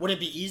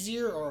be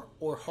easier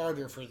or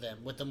harder for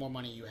them with the more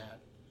money you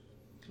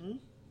had?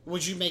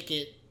 Would you make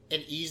it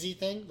an easy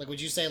thing? Like, would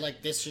you say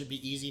like this should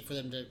be easy for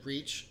them to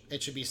reach?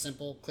 It should be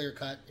simple, clear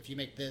cut. If you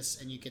make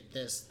this and you get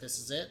this, this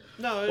is it.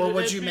 No. Or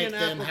would you make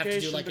them have to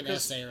do like an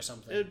essay or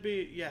something? It'd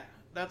be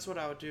that's what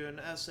I would do, an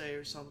essay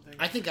or something.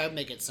 I think I'd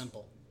make it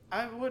simple.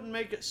 I wouldn't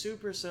make it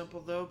super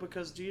simple though,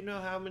 because do you know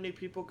how many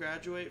people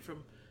graduate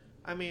from?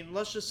 I mean,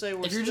 let's just say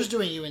if you're just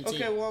doing UNT.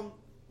 Okay,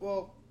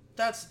 well,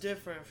 that's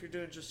different if you're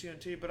doing just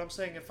UNT. But I'm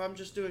saying if I'm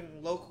just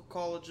doing local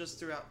colleges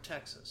throughout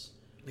Texas.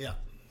 Yeah.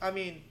 I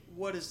mean,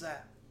 what is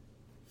that?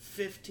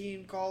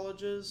 15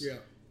 colleges? Yeah.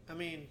 I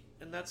mean,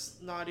 and that's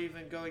not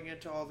even going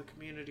into all the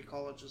community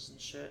colleges and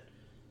shit.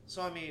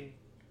 So, I mean,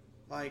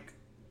 like,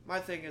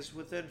 my thing is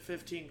within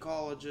 15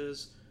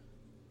 colleges,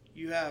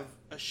 you have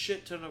a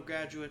shit ton of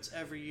graduates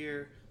every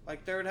year.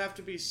 Like, there would have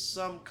to be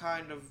some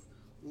kind of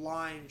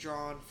line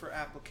drawn for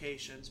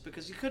applications,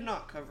 because you could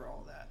not cover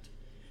all that.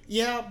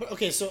 Yeah, but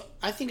okay, so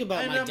I think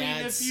about my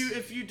dad's...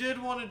 if you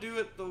did want to do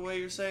it the way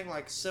you're saying,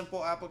 like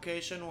simple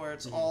application where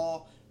it's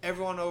all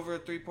everyone over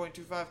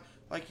 3.25,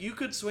 like you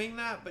could swing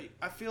that, but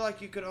I feel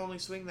like you could only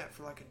swing that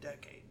for like a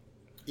decade.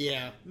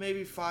 Yeah.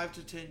 Maybe 5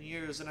 to 10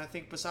 years, and I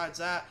think besides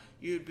that,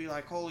 you'd be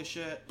like, holy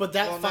shit. But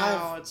that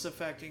now it's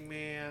affecting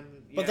me, and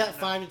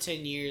 5 to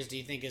 10 years, do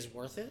you think is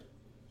worth it?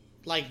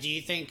 Like, do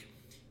you think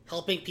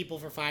helping people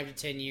for 5 to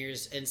 10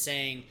 years and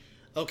saying,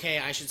 okay,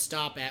 I should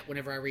stop at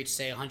whenever I reach,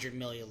 say, 100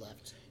 million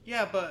left?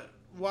 Yeah, but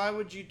why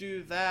would you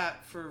do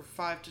that for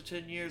 5 to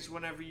 10 years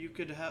whenever you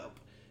could help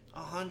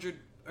 100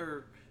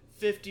 or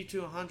 50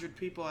 to 100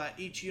 people at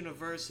each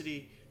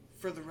university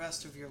for the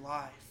rest of your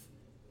life?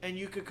 And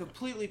you could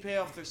completely pay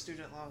off their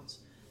student loans.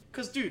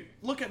 Because, dude,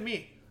 look at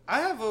me. I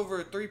have over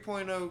a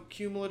 3.0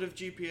 cumulative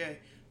GPA.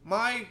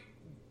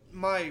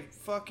 My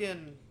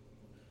fucking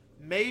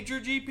major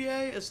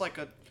GPA is like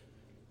a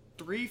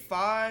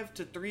 3.5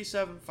 to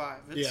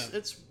 3.75.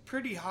 It's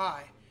pretty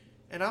high.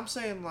 And I'm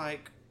saying,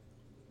 like,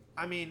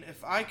 I mean,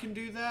 if I can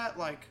do that,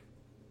 like,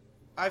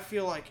 I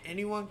feel like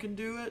anyone can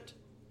do it.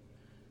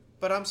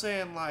 But I'm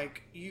saying,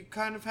 like, you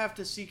kind of have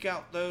to seek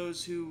out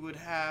those who would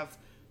have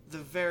the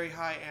very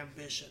high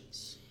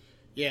ambitions.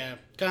 Yeah,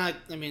 kind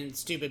of. I mean, it's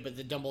stupid, but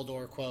the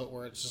Dumbledore quote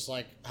where it's just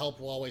like, "Help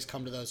will always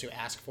come to those who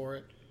ask for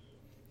it."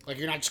 Like,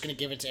 you're not just going to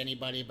give it to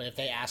anybody, but if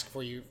they ask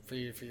for your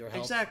help,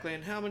 Exactly.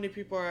 And how many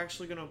people are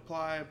actually going to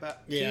apply to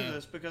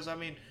this? Because I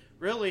mean,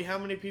 really, how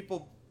many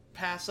people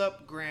pass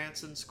up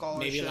grants and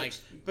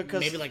scholarships?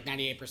 Maybe like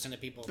 98%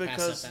 of people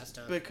pass up that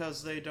stuff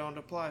because they don't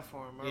apply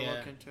for them or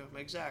look into them.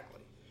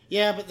 Exactly.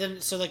 Yeah, but then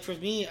so like for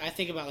me, I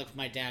think about like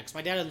my dad, because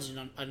my dad owns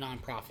a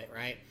nonprofit,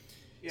 right?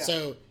 Yeah.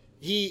 So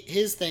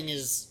his thing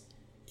is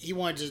he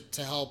wanted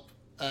to help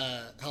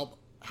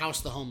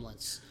house the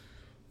homeless,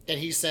 and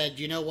he said,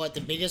 you know what,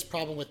 the biggest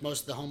problem with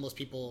most of the homeless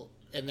people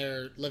in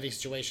their living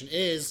situation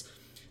is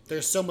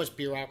there's so much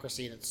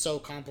bureaucracy and it's so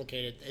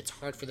complicated, it's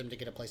hard for them to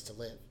get a place to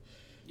live.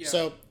 Yeah.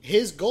 So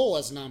his goal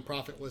as a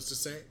nonprofit was to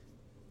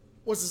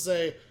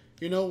say,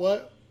 you know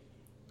what,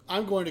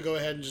 I'm going to go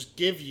ahead and just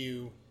give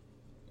you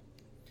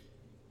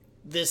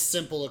this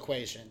simple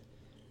equation,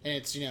 and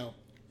it's, you know,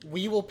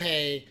 we will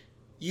pay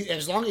you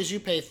as long as you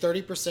pay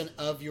 30%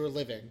 of your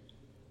living,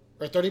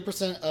 or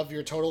 30% of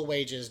your total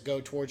wages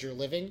go towards your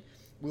living,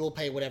 we will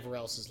pay whatever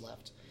else is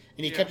left.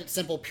 And he kept it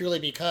simple purely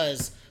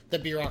because the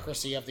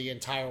bureaucracy of the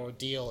entire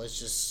ordeal is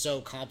just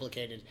so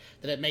complicated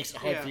that it makes it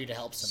hard for you to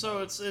help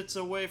somebody. So it's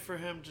a way for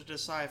him to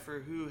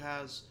decipher who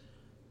has.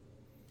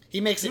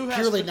 He makes it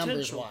purely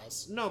numbers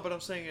wise. No, but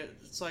I'm saying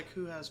it's like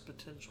who has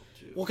potential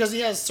to. Well, because he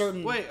has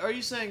certain. Wait, are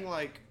you saying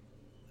like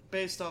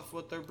based off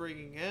what they're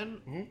bringing in?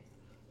 Mm-hmm.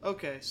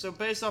 Okay, so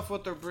based off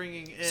what they're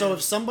bringing in. So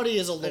if somebody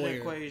is a lawyer, an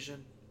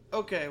equation.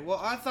 Okay, well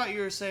I thought you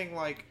were saying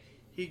like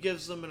he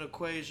gives them an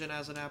equation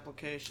as an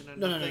application,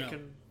 and no.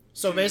 can.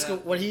 So basically,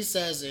 what he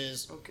says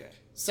is, okay,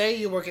 say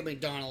you work at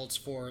McDonald's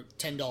for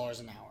 $10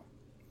 an hour.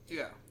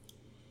 Yeah.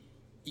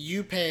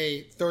 You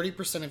pay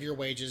 30% of your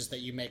wages that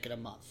you make in a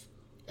month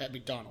at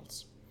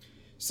McDonald's.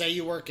 Say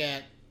you work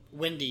at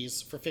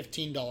Wendy's for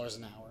 $15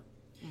 an hour.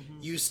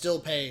 Mm-hmm. You still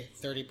pay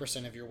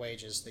 30% of your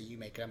wages that you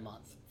make in a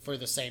month for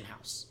the same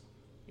house.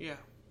 Yeah.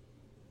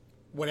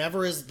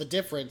 Whatever is the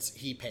difference,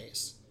 he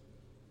pays.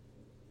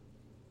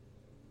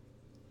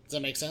 Does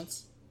that make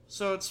sense?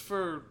 So it's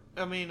for,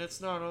 I mean,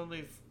 it's not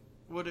only,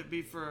 would it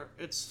be for,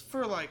 it's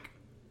for like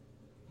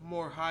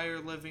more higher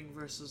living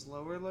versus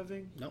lower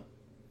living? No.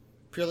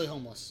 Purely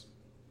homeless.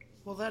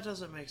 Well, that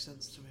doesn't make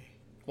sense to me.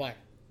 Why?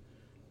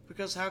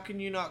 Because how can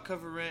you not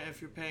cover rent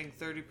if you're paying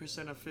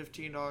 30% of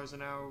 $15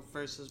 an hour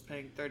versus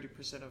paying 30%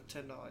 of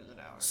 $10 an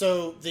hour?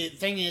 So the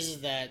thing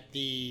is that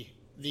the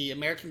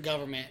American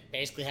government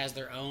basically has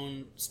their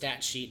own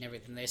stat sheet and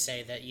everything. They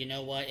say that, you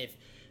know what, if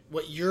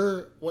what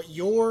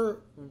your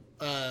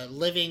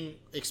living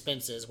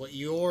expenses, what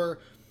your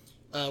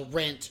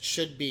rent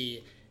should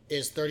be,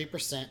 is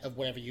 30% of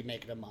whatever you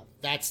make in a month.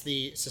 That's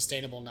the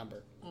sustainable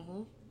number.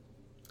 Mm-hmm.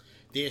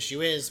 The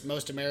issue is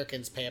most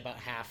Americans pay about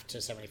half to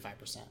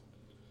 75%.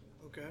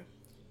 Okay.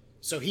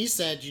 So he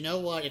said, you know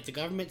what, if the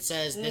government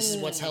says this is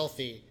what's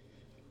healthy,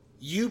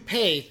 you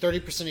pay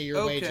 30% of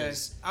your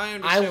wages. I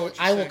understand.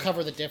 I will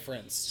cover the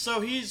difference.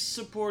 So he's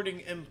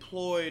supporting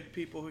employed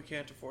people who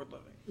can't afford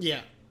living.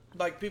 Yeah.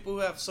 Like people who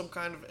have some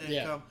kind of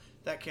income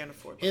that can't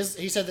afford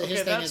living. He said that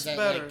his thing is that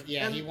like,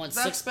 he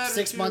wants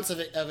six months of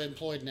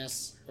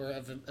employedness or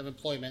of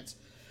employment,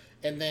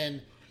 and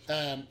then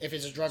if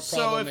it's a drug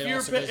problem, so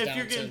if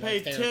you're getting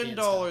paid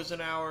 $10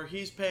 an hour,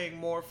 he's paying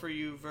more for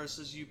you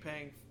versus you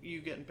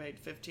getting paid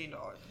 $15 an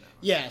hour.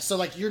 Yeah, so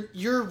like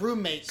your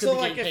roommate could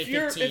be getting paid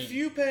 $15. If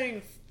you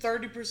paying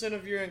 30%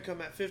 of your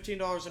income at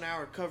 $15 an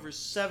hour covers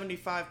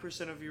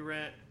 75% of your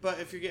rent, but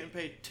if you're getting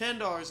paid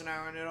 $10 an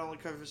hour and it only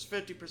covers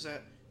 50%,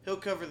 he'll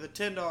cover the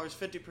 $10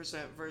 50%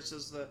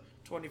 versus the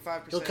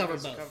 25%. He'll cover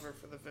both. Cover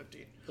for the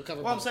 15. He'll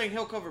cover both. I'm saying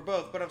he'll cover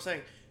both, but I'm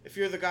saying if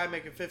you're the guy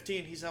making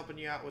 15, he's helping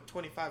you out with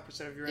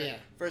 25% of your rent. Yeah.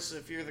 Versus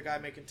if you're the guy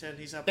making 10,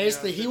 he's helping.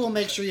 Basically, you out with 50%. He will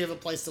make sure you have a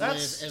place to live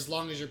as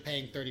long as you're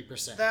paying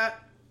 30%.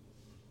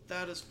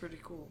 That is pretty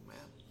cool, man.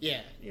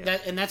 Yeah.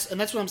 That's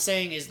what I'm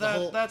saying is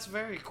that's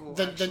very cool.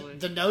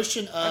 The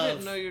notion of I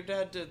didn't know your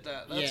dad did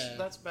that.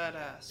 That's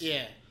badass.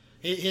 Yeah.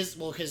 He's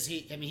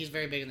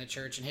very big in the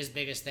church, and his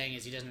biggest thing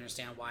is he doesn't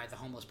understand why the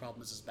homeless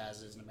problem is as bad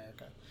as it is in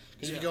America.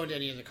 Because if you go into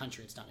any other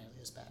country, it's not nearly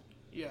as bad.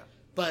 Yeah.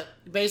 But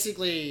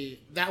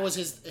basically, that was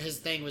his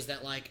thing, was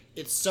that like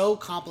it's so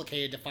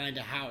complicated to find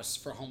a house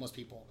for homeless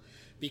people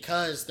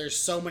because there's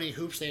so many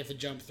hoops they have to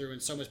jump through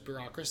and so much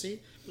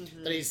bureaucracy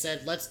that he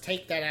said, let's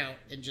take that out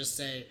and just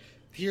say,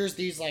 here's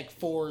these like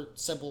 4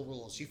 simple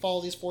rules. You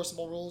follow these 4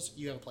 simple rules,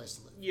 you have a place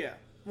to live. Yeah.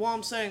 Well,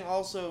 I'm saying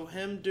also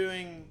him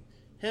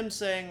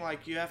saying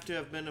like you have to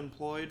have been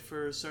employed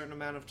for a certain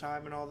amount of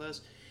time and all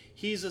this.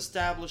 He's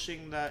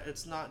establishing that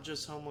it's not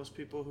just homeless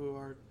people who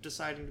are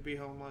deciding to be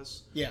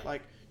homeless. Yeah.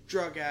 Like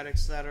drug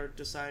addicts that are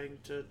deciding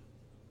to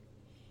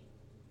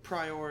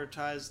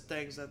prioritize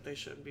things that they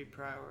shouldn't be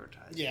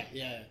prioritizing.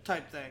 Yeah.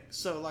 Type thing.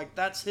 So like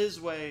that's his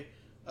way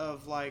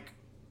of like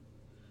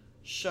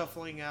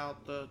shuffling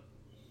out the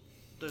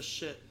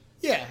shit.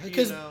 Yeah,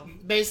 because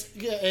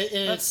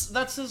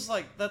That's his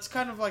that's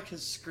kind of like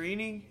his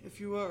screening, if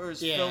you will, or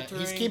his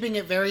filtering. He's keeping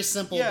it very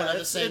simple, but at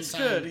the same it's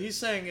time, good. He's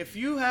saying if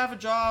you have a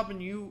job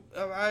and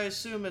I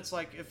assume it's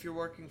like if you're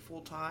working full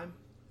time.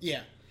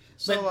 Yeah,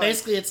 So but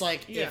basically it's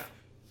like yeah.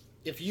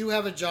 if you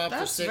have a job for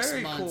That's 6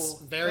 very months,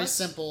 cool. very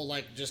simple.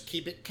 Like just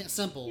keep it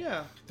simple.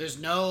 Yeah. There's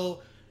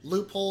no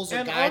loopholes or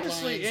And guidelines.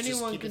 honestly, just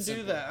anyone keep can it do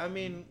simple. that. I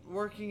mean,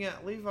 working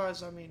at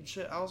Levi's, I mean,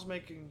 shit, I was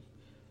working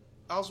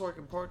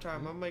part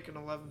time. I'm making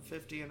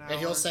 $11.50 an hour. And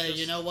he'll say,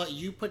 you know what?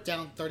 You put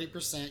down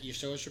 30%. You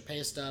show us your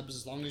pay stubs.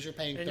 As long as you're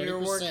paying 30%. And you're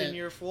working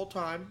your full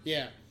time.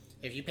 Yeah.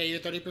 If you pay your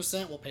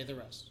 30%, we'll pay the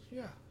rest.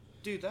 Yeah,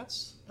 dude,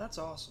 that's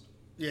awesome.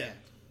 Yeah.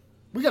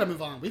 We got to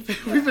move on. We've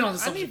been on the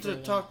subject. I need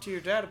to talk to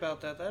your dad about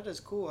that. That is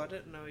cool. I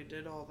didn't know he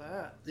did all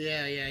that.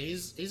 Yeah.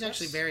 He's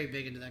actually very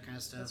big into that kind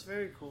of stuff. That's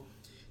very cool.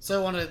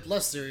 So on a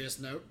less serious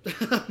note,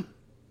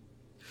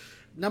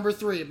 number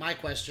 3, my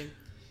question: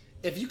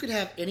 if you could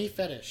have any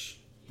fetish,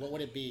 what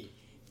would it be?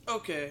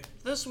 Okay,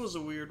 this was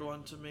a weird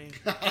one to me,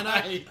 And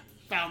I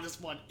found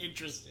this one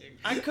interesting.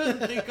 I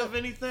couldn't think of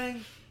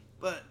anything,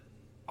 but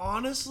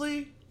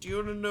honestly, do you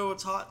want to know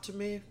what's hot to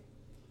me?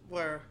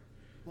 Where?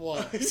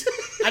 What?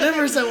 I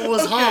never said what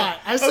was hot.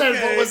 I said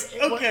what was.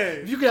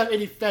 Okay. If you could have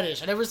any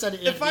fetish, I never said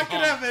it. If I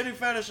could have any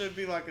fetish, it'd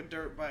be like a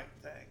dirt bike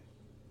thing.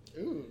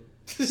 Ooh.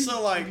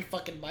 So like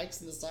fucking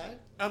bikes on the side.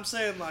 I'm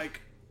saying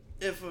like,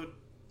 if a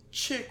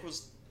chick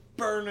was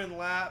burning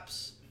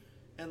laps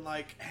and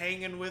like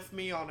hanging with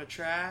me on a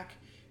track,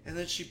 and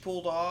then she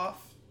pulled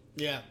off.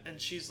 Yeah. And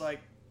she's like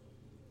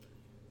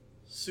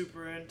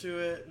super into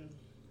it and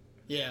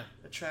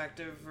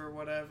attractive or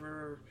whatever.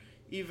 Or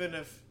even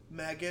if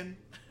Megan,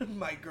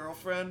 my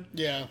girlfriend,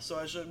 so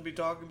I shouldn't be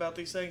talking about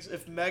these things.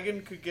 If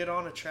Megan could get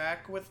on a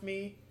track with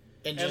me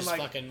and just like,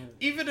 fucking,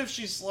 even if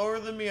she's slower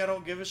than me, I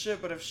don't give a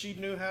shit. But if she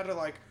knew how to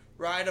like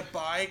ride a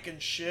bike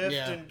and shift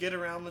and get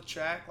around the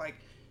track, like,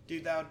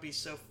 dude, that would be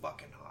so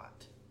fucking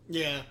hot.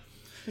 Yeah.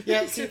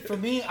 Yeah, see, for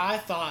me, I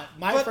thought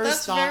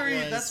was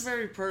that's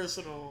very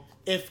personal.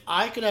 If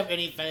I could have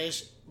any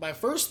fetish, my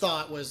first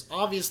thought was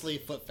obviously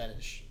foot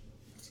fetish.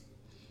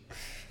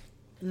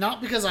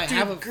 Not because I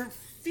have a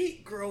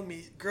feet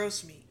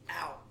gross me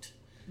out.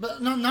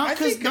 But no, not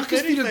because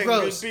feet are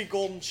gross. Would be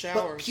golden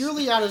showers. But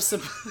purely out of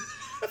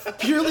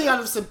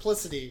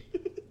simplicity.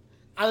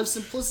 Out of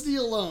simplicity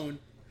alone,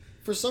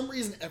 for some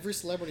reason, every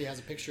celebrity has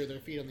a picture of their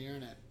feet on the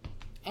internet.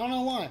 I don't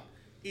know why.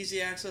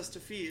 Easy access to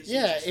feet.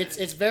 Yeah,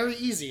 it's very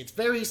easy. It's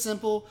very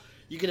simple.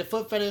 You get a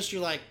foot fetish,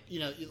 you're like,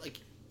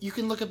 you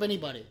can look up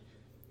anybody.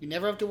 You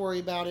never have to worry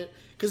about it.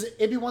 Because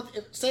it'd be one.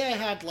 Say I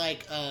had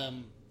like,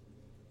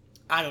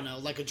 I don't know,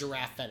 like a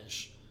giraffe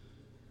fetish.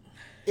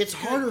 It's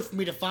harder for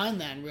me to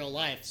find that in real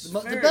life.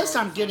 The best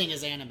I'm getting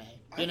is anime.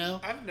 You know,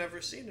 I've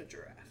never seen a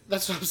giraffe.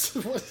 That's what I'm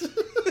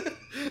saying.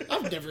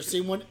 I've never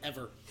seen one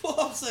ever. Well,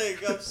 I'm saying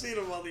I've seen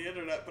them on the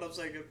internet, but I'm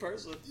saying in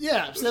person.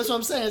 Yeah, so that's what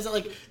I'm saying. Is that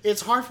like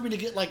it's hard for me to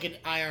get like an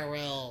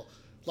IRL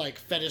like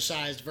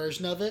fetishized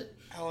version of it.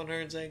 Alan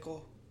Hearn's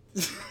ankle.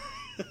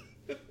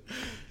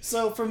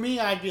 So for me,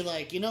 I'd be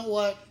like, you know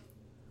what?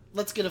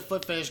 Let's get a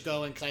foot fetish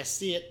going because I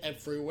see it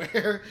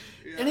everywhere.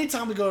 Yeah.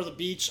 Anytime we go to the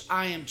beach,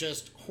 I am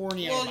just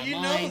horny out of my mind.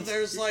 Well, you know,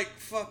 there's like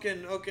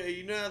fucking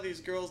you know how these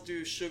girls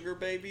do sugar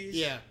babies?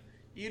 Yeah.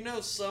 You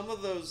know, some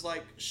of those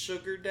like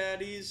sugar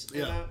daddies,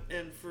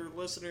 and for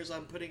listeners,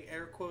 I'm putting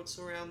air quotes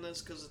around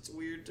this because it's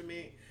weird to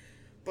me,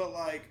 but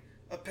like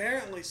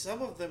apparently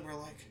some of them are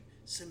like,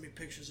 send me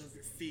pictures of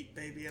your feet,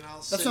 baby, and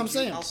I'll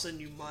send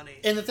you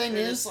money. And the thing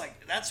is, it's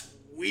like that's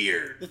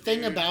weird. The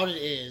thing about it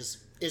is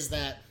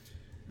that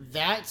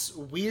that's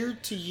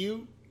weird to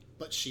you,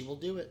 but she will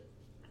do it.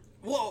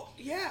 Well,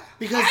 yeah,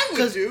 because I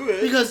would do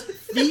it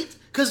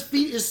because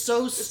feet is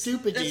so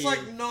stupid. It's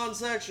like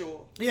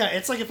non-sexual. Yeah,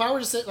 it's like if I were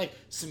to say like,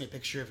 send me a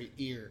picture of your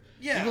ear.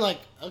 Yeah, you'd be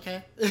like,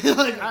 okay,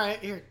 like all right,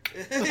 here.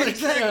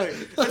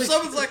 Exactly. If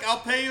someone's like, I'll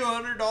pay you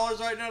 $100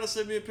 right now to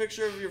send me a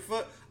picture of your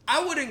foot,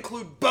 I would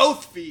include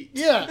both feet.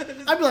 Yeah,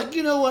 I'd be like,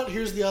 you know what?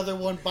 Here's the other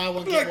one. Buy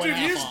one, get one half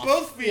here's off.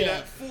 Both feet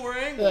at 4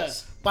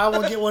 angles. Yeah. Buy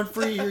one, get one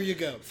free. Here you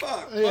go.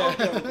 Fuck,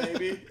 BOGO,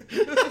 baby.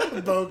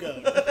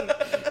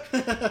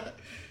 BOGO.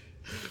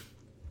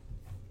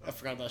 I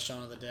forgot about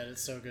Shaun of the Dead.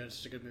 It's so good. It's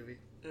such a good movie.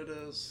 It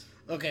is.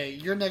 Okay,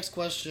 your next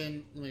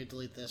question. Let me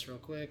delete this real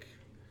quick.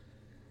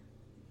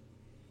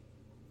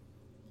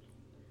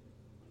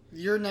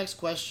 Your next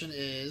question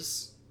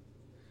is...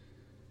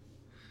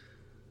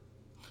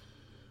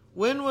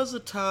 When was the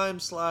time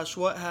 /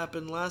 what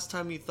happened last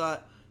time you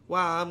thought,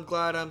 wow, I'm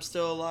glad I'm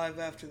still alive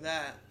after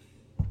that?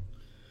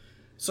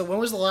 So when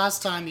was the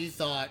last time you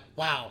thought,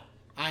 wow,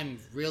 I'm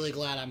really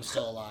glad I'm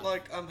still alive?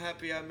 Like, I'm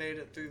happy I made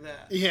it through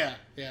that. Yeah.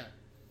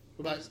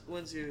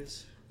 When's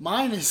yours?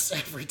 Mine is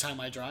every time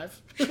I drive.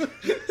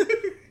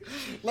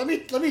 Let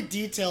me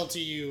detail to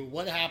you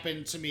what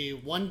happened to me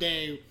one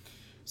day.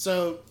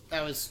 So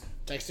I was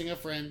texting a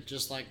friend,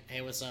 just like,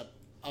 hey, what's up?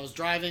 I was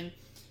driving.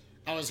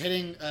 I was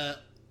hitting a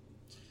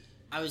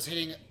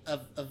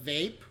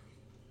vape.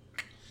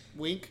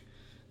 Wink.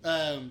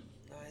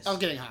 Nice. Nice. I was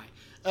getting high.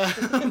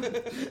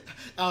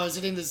 I was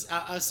hitting this.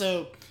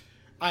 So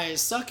I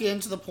suck in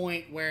to the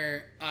point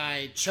where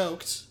I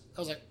choked.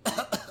 I was like,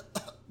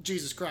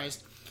 Jesus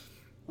Christ,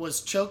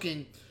 was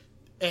choking,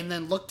 and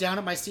then looked down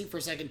at my seat for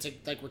a second to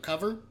like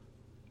recover.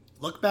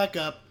 Look back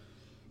up,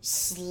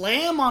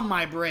 slam on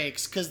my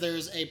brakes because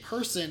there's a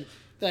person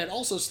that had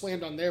also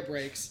slammed on their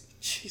brakes.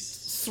 Jesus.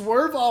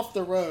 Swerve off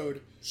the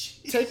road.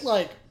 Jeez. Take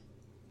like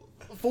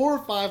 4 or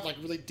 5 like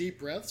really deep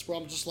breaths where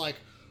I'm just like,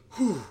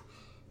 whew,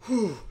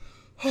 whew,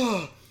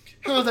 oh,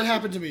 how did that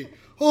happen to me?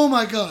 Oh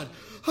my god,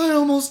 I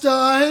almost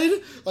died.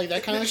 Like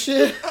that kind of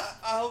shit.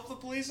 I hope the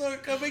police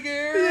aren't coming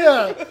here.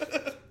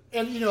 Yeah.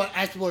 And you know,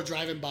 as people are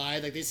driving by,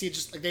 like they see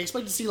just like they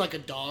expect to see like a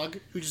dog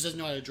who just doesn't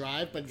know how to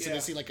drive, but instead they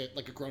see like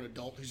a grown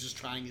adult who's just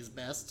trying his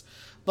best.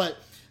 But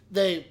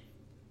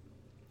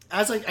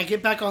as I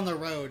get back on the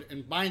road,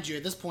 and mind you,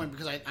 at this point,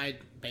 because I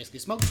basically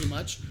smoked too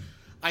much,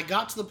 I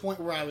got to the point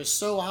where I was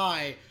so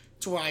high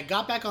to where I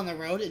got back on the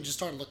road and just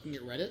started looking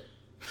at Reddit.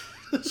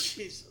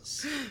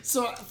 Jesus.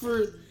 So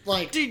for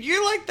like, dude,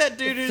 you're like that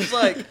dude who's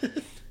like,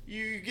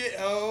 you get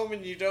home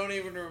and you don't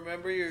even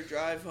remember your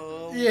drive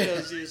home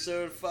because you're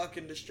so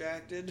fucking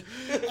distracted.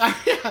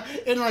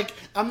 And like,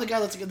 I'm the guy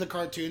that's like in the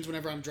cartoons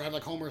whenever I'm driving,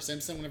 like Homer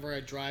Simpson, whenever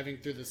I'm driving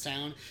through the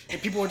town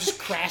and people are just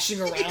crashing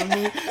around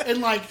me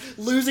and like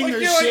losing like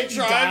their you're shit like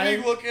driving,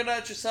 and dying. looking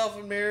at yourself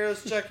in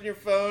mirrors, checking your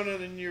phone,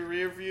 and in your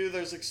rear view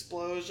there's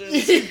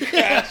explosions and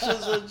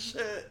crashes and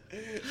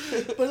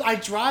shit. But I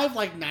drive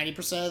like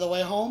 90% of the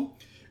way home,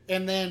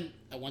 and then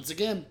once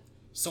again,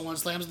 someone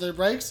slams their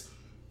brakes.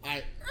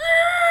 I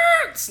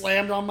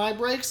slammed on my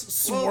brakes,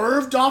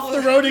 swerved off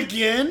the road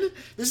again.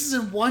 This is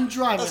in one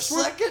drive.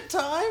 Second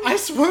time? I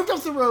swerved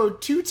off the road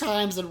 2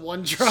 times in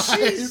one drive.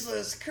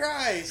 Jesus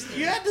Christ.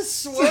 You had to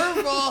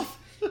swerve off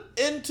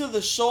into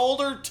the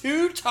shoulder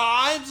 2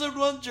 times in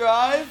one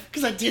drive?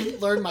 Because I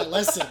didn't learn my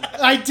lesson.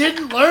 I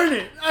didn't learn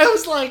it. I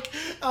was like,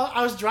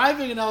 I was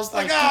driving and I was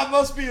like, it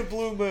must be a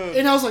blue moon.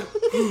 And I was like,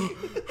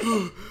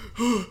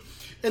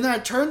 and then I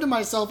turned to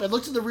myself and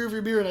looked in the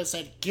rearview mirror and I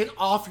said, get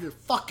off your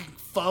fucking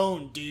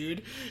phone,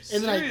 dude.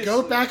 And then I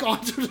go back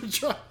onto the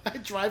drive. I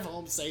drive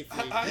home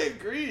safely. I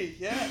agree,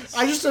 yes.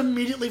 I just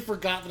immediately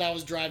forgot that I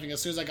was driving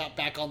as soon as I got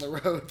back on the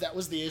road. That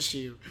was the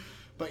issue.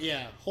 But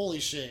yeah, holy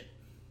shit.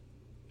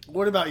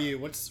 What about you?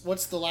 What's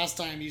the last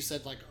time you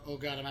said like, oh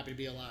god, I'm happy to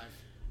be alive?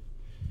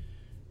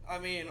 I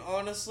mean,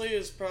 honestly,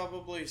 it's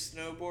probably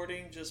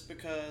snowboarding just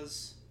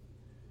because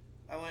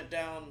I went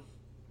down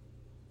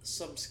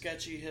some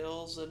sketchy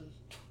hills and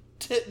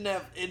didn't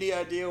have any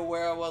idea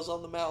where I was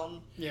on the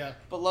mountain. Yeah.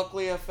 But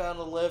luckily I found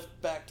a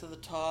lift back to the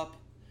top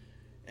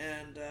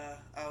and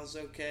I was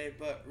okay.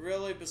 But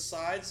really,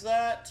 besides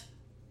that,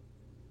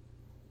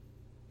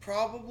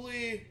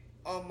 probably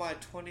on my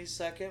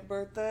 22nd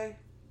birthday.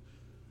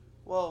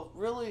 Well,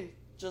 really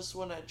just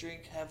when I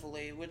drink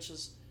heavily, which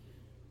is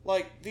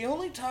like the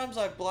only times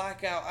I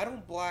black out. I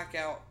don't black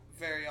out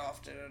very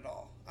often at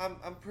all.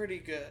 I'm pretty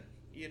good,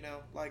 you know,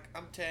 like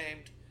I'm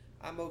tamed.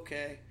 I'm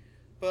okay.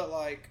 But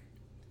like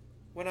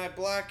when I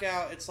black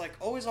out, it's like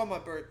always on my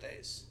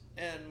birthdays.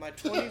 And my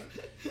 20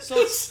 so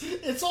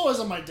it's always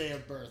on my day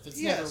of birth. It's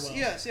never well.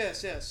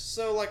 Yes.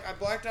 So like I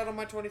blacked out on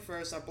my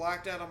 21st, I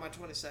blacked out on my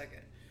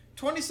 22nd.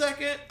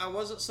 22nd, I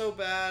wasn't so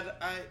bad.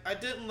 I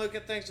didn't look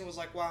at things and was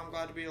like, wow, I'm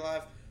glad to be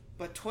alive.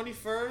 But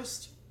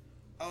 21st,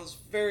 I was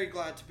very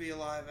glad to be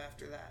alive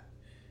after that.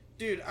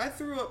 Dude, I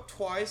threw up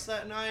twice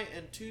that night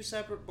in 2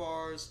 separate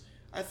bars.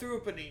 I threw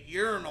up in a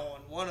urinal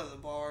in one of the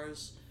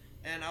bars.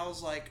 And I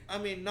was like, I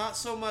mean, not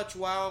so much,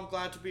 wow, I'm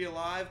glad to be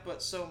alive,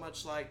 but so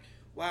much like,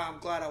 wow, I'm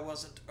glad I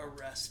wasn't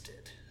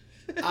arrested.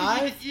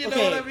 You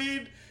know what I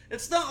mean?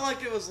 It's not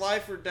like it was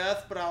life or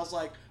death, but I was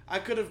like, I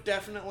could have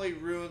definitely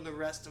ruined the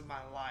rest of my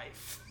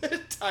life.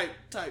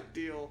 type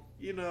deal,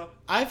 you know?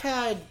 I've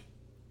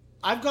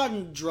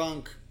gotten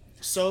drunk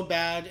so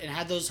bad and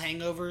had those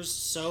hangovers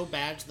so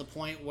bad to the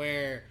point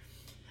where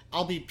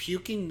I'll be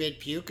puking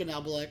mid-puke and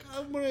I'll be like,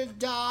 I'm gonna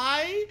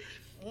die.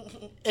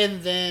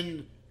 And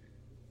then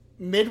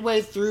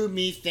midway through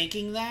me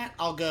thinking that,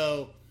 I'll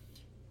go,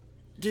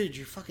 dude,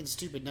 you're fucking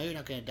stupid. No, you're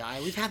not gonna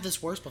die. We've had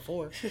this worse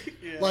before.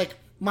 Yeah. Like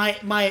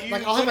like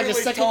I'll have like a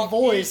second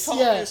voice,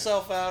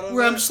 yourself out of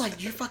where it. I'm just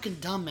like, you're fucking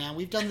dumb, man.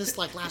 We've done this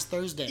like last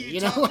Thursday.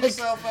 You know, talk like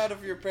yourself out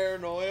of your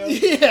paranoia.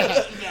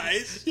 Yeah,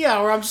 nice. Yeah,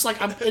 where I'm just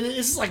like, and it's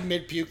just like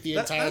mid puke the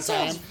entire that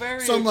sounds time. Very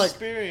so I'm like,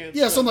 experienced.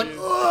 Yeah, so I'm like,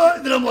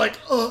 and then I'm like,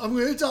 I'm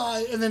gonna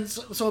die, and then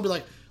someone will be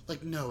like,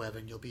 no,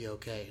 Evan, you'll be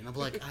okay, and I'm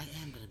like, I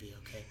am gonna be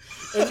okay.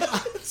 And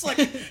it's like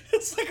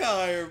a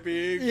higher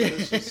being, but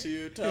it's just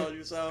you telling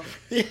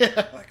yourself,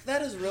 yeah, like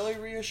that is really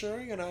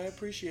reassuring, and I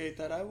appreciate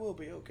that. I will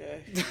be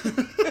okay.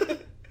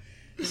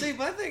 See,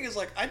 my thing is,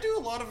 like, I do a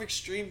lot of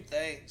extreme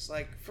things.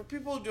 Like, for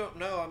people who don't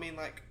know, I mean,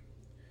 like,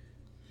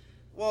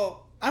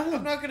 well, I'm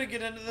not going to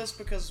get into this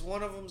because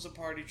one of them's a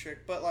party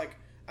trick, but, like,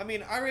 I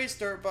mean, I race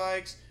dirt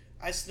bikes,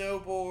 I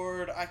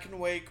snowboard, I can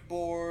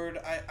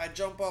wakeboard, I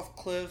jump off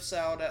cliffs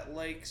out at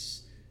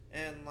lakes,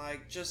 and,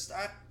 like, just,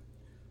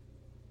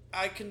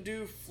 I can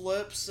do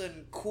flips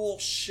and cool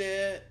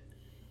shit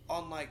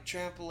on like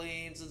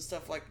trampolines and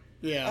stuff like.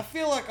 Yeah. I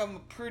feel like I'm a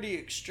pretty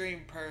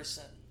extreme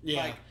person.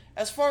 Yeah. Like,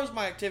 as far as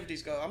my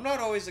activities go, I'm not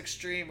always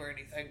extreme or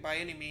anything by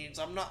any means.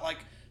 I'm not like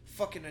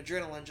fucking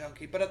adrenaline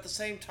junkie, but at the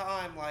same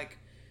time, like,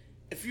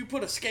 if you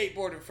put a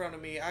skateboard in front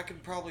of me, I can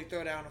probably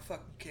throw down a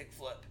fucking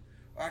kickflip.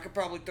 Or I could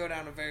probably throw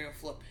down a varial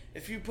flip.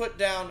 If you put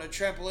down a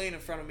trampoline in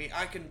front of me,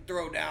 I can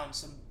throw down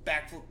some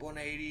backflip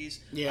 180s.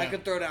 Yeah. I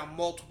could throw down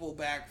multiple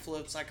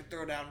backflips. I could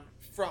throw down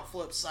front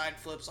flips, side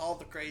flips, all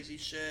the crazy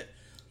shit.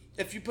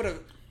 If you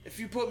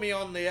put me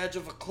on the edge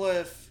of a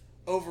cliff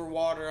over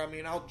water, I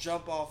mean, I'll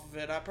jump off of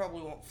it. I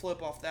probably won't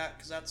flip off that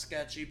because that's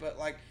sketchy. But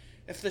like,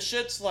 if the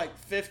shit's like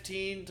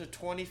 15 to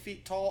 20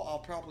 feet tall, I'll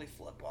probably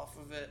flip off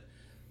of it.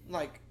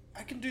 Like,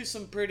 I can do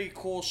some pretty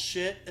cool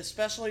shit,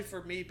 especially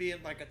for me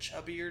being like a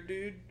chubbier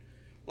dude.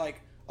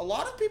 Like, a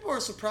lot of people are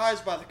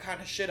surprised by the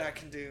kind of shit I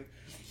can do.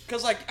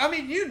 Because, like, I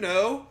mean,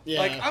 Yeah.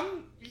 like,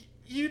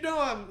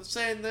 I'm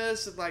saying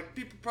this, and like,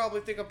 people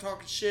probably think I'm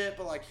talking shit,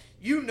 but like,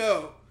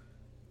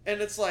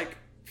 and it's like,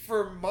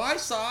 for my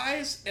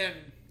size and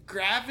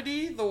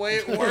gravity, the way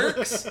it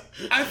works,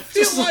 I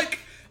feel like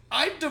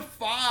I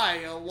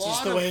defy a lot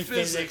Just the of way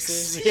physics.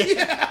 physics is.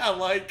 Yeah,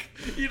 like,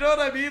 you know what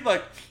I mean?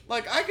 Like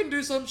I can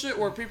do some shit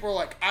where people are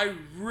like, I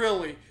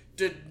really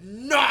did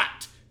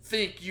not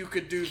think you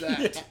could do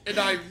that. Yeah. And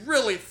I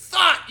really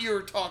thought you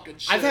were talking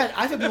shit. I've had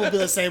people be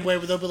the same way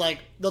where they'll be like,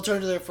 they'll turn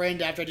to their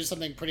friend after I do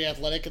something pretty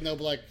athletic and they'll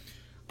be like,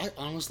 I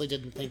honestly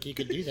didn't think you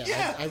could do that.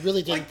 Yeah. I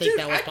really didn't Like, think dude,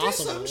 that was I do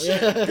possible. some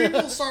shit.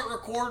 People start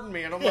recording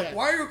me, and I'm Yeah. like,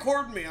 "Why are you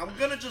recording me? I'm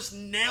gonna just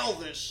nail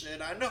this shit.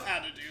 I know how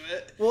to do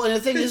it." Well, and the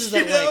thing is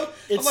You that know? like,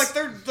 it's, I'm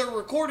like, they're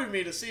recording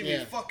me to see me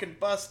Yeah. fucking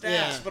bust ass,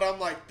 Yeah. but I'm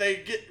like, they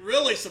get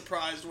really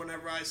surprised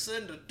whenever I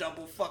send a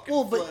double fucking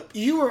well, flip. but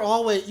you were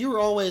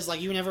always like,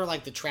 you were never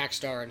like the track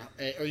star,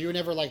 or you were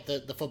never like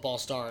the football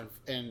star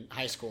in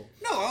high school.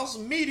 No, I was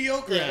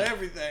mediocre Yeah. at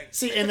everything.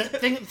 See, and the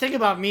thing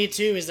about me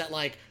too is that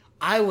like,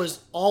 I was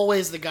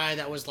always the guy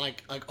that was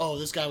like, oh,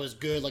 this guy was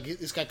good. Like,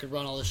 this guy could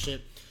run all this shit.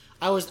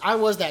 I was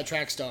that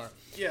track star.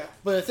 Yeah.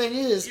 But the thing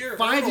is, You're a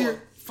 5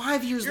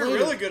 hurdler. years You're later,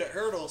 really good at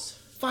hurdles.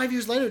 5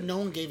 years later, no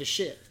one gave a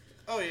shit.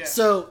 Oh, yeah.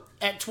 So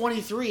at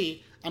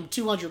 23, I'm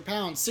 200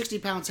 pounds, 60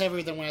 pounds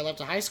heavier than when I left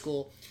high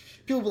school.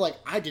 People were like,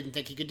 I didn't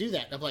think he could do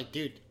that. And I'm like,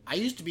 dude, I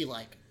used to be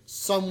like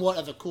somewhat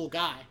of a cool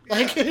guy.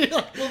 Like, Well,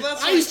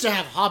 that's I like- used to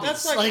have hobbies.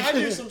 That's like, I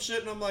do some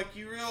shit, and I'm like,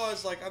 you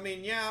realize, like, I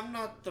mean, yeah, I'm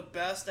not the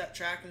best at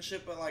track and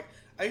shit, but like,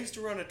 I used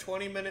to run a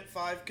 20-minute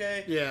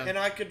 5K, Yeah. and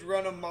I could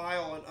run a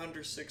mile in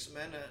under 6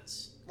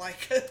 minutes.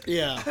 Like,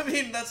 Yeah. I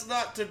mean, that's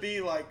not to be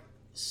like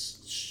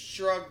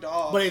shrugged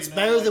off. But it's you know?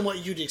 better Like, than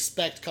what you'd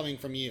expect coming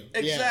from you. Yeah,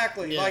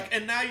 exactly. yeah. Like,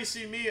 and now you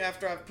see me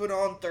after I've put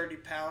on 30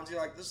 pounds. You're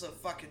like, this is a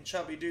fucking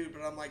chubby dude,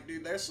 but I'm like,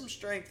 dude, there's some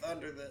strength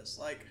under this.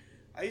 Like,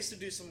 I used to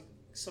do some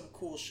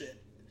cool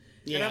shit.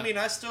 Yeah. And I mean,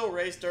 I still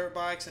race dirt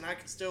bikes, and I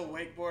can still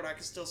wakeboard, I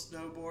can still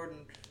snowboard,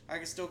 and I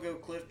can still go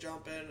cliff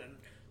jumping and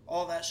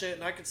all that shit,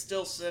 and I can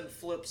still send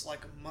flips like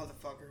a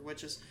motherfucker,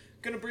 which is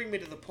gonna bring me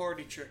to the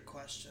party trick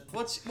question.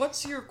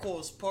 What's your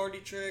coolest party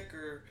trick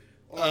or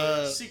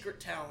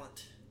secret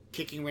talent?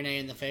 Kicking Renee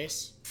in the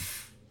face.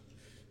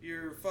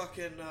 Your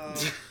fucking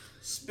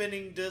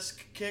spinning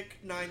disc kick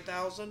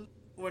 9000.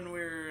 When we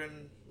were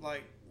in,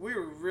 like, we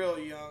were real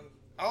young.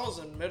 I was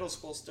in middle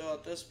school still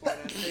at this point,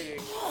 I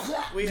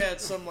think. We had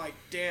some, like,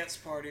 dance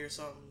party or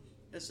something.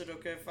 Is it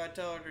okay if I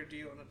tell it, or do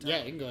you want to tell Yeah,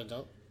 it? you can go ahead and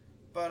tell.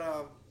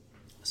 But,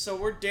 so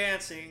we're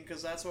dancing,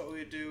 because that's what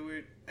we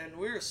do. And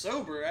we were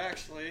sober,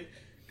 actually,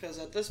 because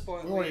at this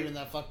point We weren't even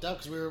that fucked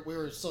up because we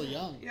were so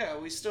young. yeah,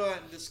 we still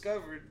hadn't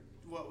discovered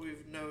what we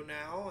know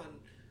now, and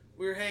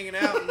we were hanging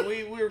out, and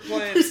we were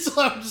playing... We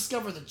still haven't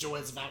discovered the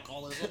joys of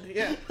alcoholism.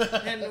 Yeah,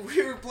 and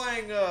we were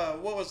playing,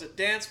 what was it,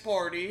 Dance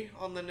Party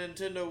on the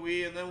Nintendo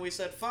Wii, and then we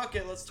said, fuck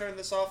it, let's turn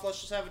this off, let's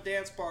just have a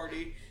dance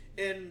party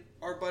in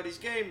our buddy's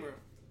game room.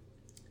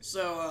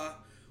 So,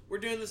 we're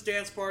doing this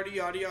dance party,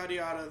 yada, yada,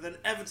 yada, then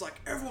Evan's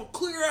like, everyone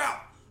clear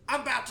out!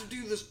 I'm about to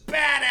do this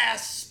badass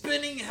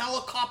spinning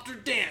helicopter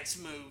dance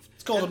move.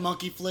 It's called a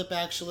monkey flip,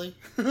 actually.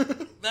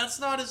 That's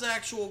not his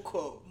actual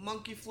quote.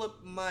 Monkey flip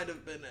might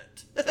have been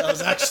it. That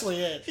was actually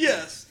it.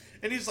 Yes.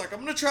 And he's like,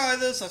 I'm going to try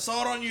this. I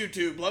saw it on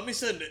YouTube. Let me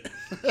send it.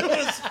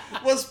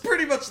 was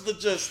pretty much the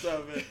gist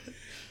of it.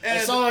 And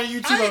I saw it on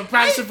YouTube. I've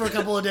practiced it for a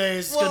couple of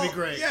days. It's going to be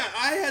great. Yeah,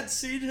 I had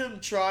seen him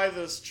try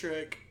this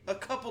trick a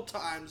couple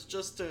times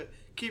just to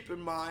keep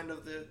in mind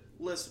of the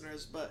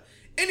listeners. But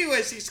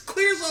anyways, he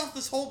clears off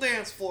this whole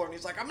dance floor. And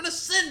he's like, I'm going to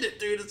send it,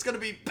 dude. It's going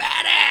to be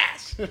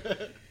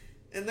badass.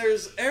 And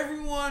there's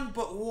everyone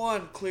but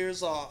one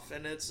clears off.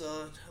 And it's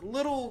a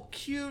little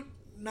cute,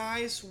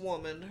 nice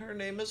woman. Her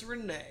name is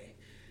Renee.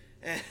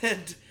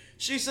 And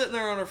she's sitting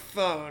there on her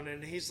phone,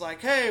 and he's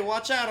like, hey,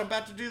 watch out, I'm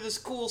about to do this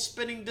cool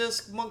spinning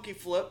disc monkey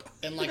flip.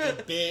 And like a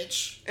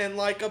bitch. And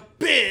like a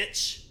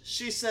bitch,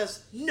 she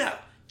says, no,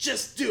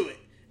 just do it.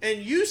 And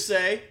you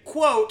say,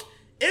 quote,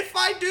 if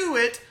I do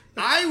it,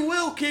 I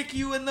will kick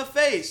you in the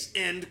face,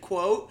 end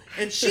quote.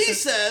 And she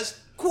says,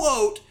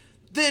 quote,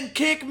 then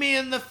kick me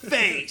in the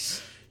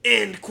face.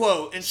 End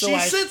quote. And she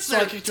sits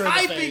there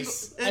typing.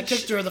 I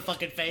kicked her in the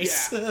fucking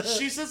face. Yeah.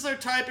 She sits there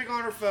typing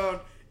on her phone.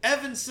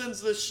 Evan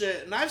sends this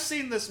shit, and I've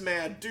seen this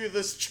man do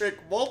this trick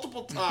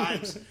multiple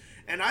times,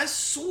 and I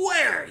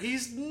swear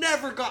he's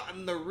never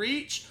gotten the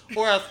reach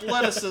or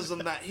athleticism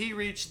that he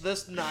reached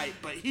this night,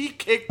 but he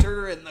kicked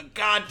her in the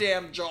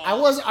goddamn jaw. I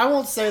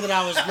won't say that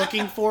I was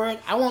looking for it.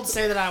 I won't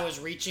say that I was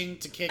reaching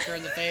to kick her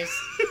in the face.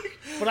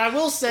 But I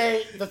will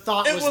say the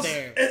thought was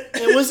there.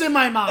 It was in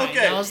my mind.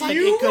 Okay, I was like,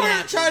 you it could weren't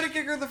happen. trying to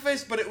kick her in the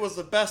face, but it was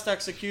the best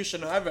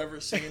execution I've ever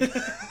seen.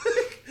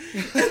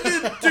 And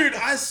then, dude,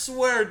 I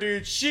swear,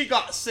 dude, she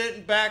got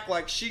sent back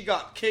like she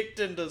got kicked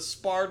into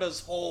Sparta's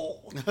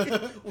hole.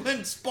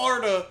 When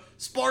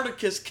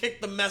Spartacus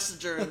kicked the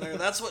messenger in there,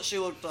 that's what she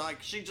looked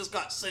like. She just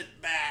got sent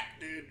back,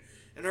 dude.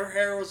 And her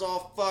hair was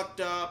all fucked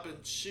up, and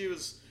she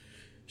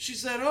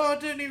said, oh,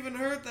 it didn't even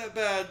hurt that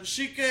bad. And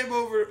she came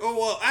over,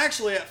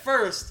 actually, at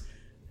first,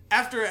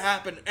 after it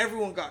happened,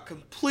 everyone got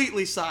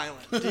completely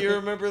silent. Do you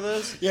remember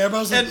this? Yeah,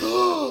 everyone was like,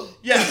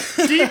 yeah,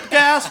 deep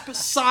gasp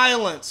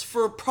silence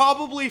for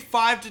probably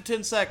 5 to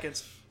 10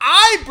 seconds.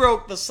 I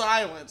broke the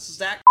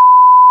silence.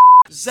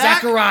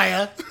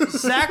 Zachariah,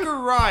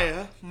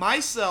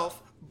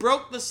 myself,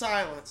 broke the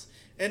silence.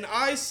 And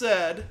I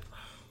said,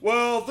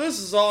 well, this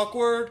is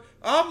awkward.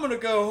 I'm going to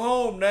go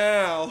home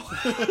now.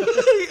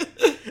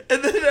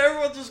 And then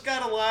everyone just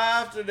kind of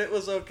laughed and it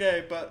was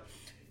okay. But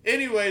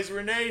anyways,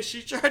 Renee,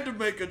 she tried to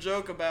make a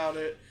joke about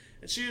it.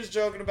 And she was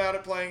joking about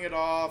it, playing it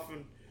off.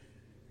 And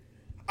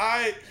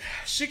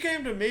she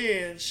came to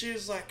me and she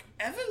was like,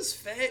 Evan's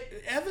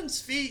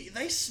feet,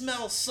 they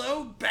smell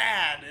so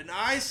bad. And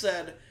I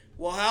said,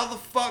 well, how the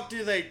fuck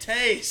do they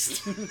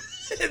taste?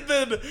 And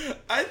then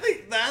I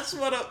think that's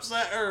what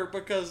upset her,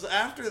 because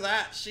after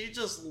that, she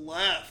just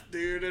left,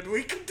 dude. And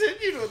we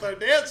continued with our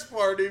dance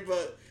party,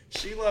 but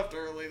she left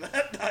early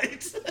that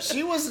night.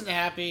 She wasn't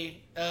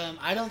happy.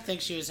 I don't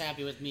think she was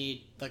happy with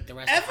me like the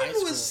rest of high school.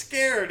 Evan was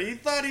scared. He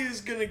thought he was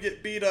going to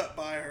get beat up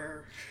by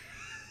her.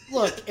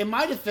 Look, in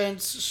my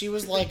defense, she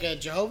was like a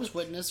Jehovah's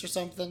Witness or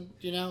something,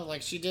 you know?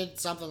 Like, she did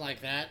something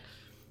like that,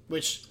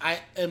 which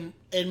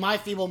in my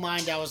feeble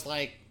mind, I was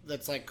like,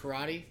 that's like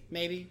karate,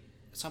 maybe,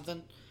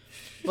 something.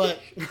 But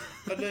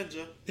a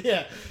ninja.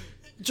 Yeah.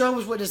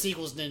 Jehovah's Witness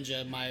equals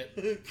ninja in my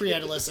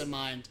pre-adolescent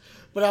mind.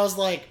 But I was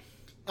like,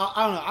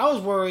 I don't know, I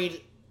was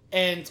worried,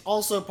 and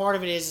also part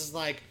of it is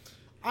like,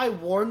 I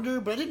warned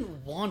her, but I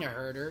didn't want to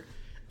hurt her.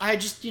 I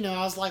just,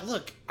 I was like,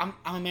 look, I'm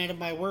a man of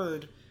my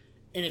word,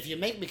 and if you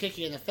make me kick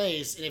you in the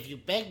face, and if you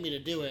beg me to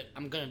do it,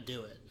 I'm going to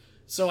do it.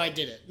 So I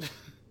did it.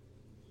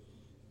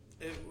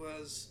 It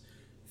was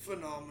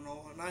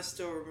phenomenal, and I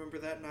still remember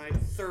that night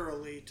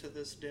thoroughly to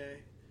this day.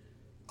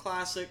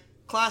 Classic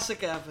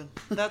Evan.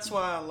 That's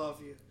why I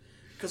love you.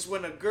 Because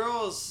when a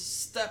girl is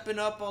stepping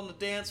up on the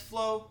dance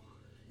floor,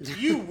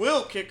 you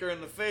will kick her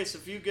in the face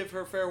if you give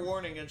her fair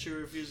warning and she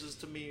refuses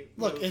to move.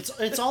 Look,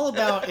 it's all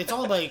about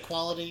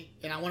equality,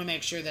 and I want to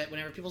make sure that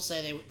whenever people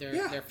say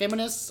they're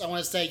feminists, I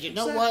want to say, you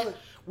know what?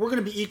 We're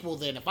going to be equal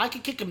then. If I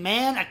could kick a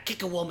man, I'd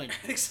kick a woman.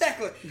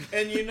 Exactly.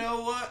 And you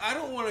know what? I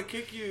don't want to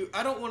kick you.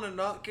 I don't want to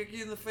not kick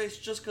you in the face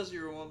just because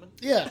you're a woman.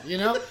 Yeah,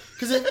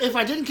 because if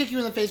I didn't kick you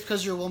in the face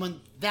because you're a woman,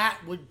 that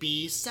would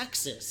be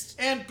sexist.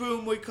 And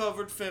boom, we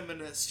covered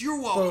feminists.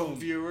 You're welcome,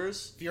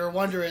 viewers. If you're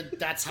wondering,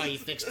 that's how you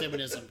fix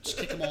feminism. Just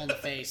kick them all in the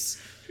face.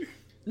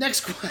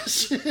 Next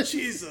question.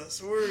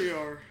 Jesus, where we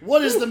are.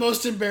 What is the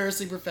most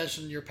embarrassing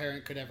profession your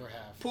parent could ever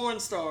have?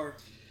 Porn star.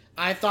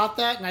 I thought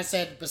that, and I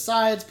said,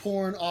 besides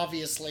porn,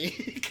 obviously,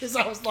 because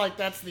I was like,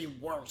 that's the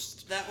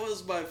worst. That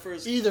was my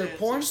first Either answer.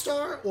 Porn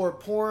star or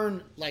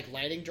porn, like,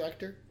 lighting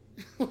director.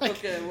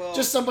 Okay, well...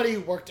 Just somebody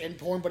who worked in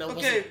porn, but it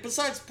wasn't... Okay,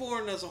 besides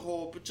porn as a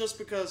whole, but just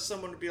because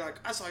someone would be like,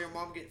 I saw your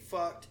mom get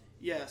fucked,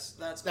 yes,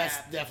 that's bad.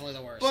 That's definitely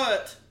the worst.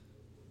 But,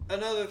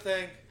 another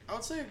thing, I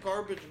would say a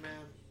garbage man.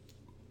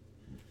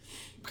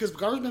 Because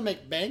garbage men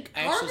make bank.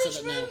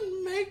 Garbage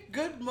men make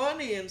good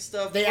money and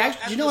stuff. They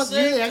actually,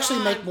 they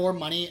actually make more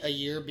money a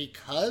year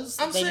because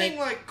I'm saying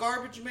like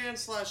garbage man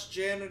 /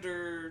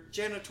 janitor,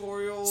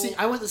 janitorial. See,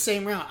 I went the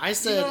same route. I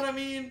said, you know what I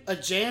mean? A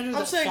janitor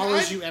that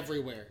follows you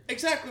everywhere.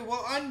 Exactly.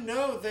 Well, I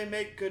know they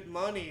make good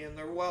money and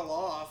they're well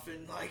off,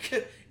 and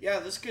like, yeah,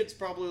 this kid's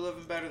probably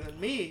living better than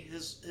me.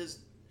 His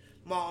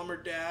mom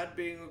or dad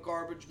being a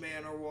garbage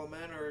man or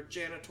woman or a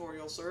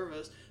janitorial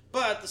service,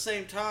 but at the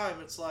same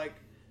time, it's like,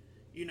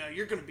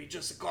 you're going to be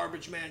just a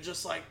garbage man,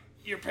 just like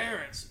your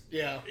parents.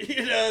 Yeah.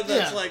 I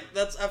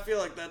feel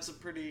like that's a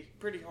pretty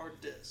hard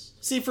diss.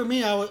 See, for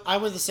me, I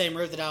was the same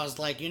route that I was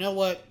like, you know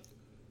what?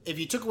 If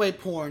you took away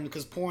porn,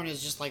 because porn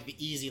is just like the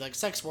easy, like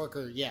sex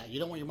worker, yeah, you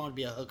don't want your mom to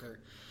be a hooker.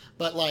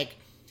 But like,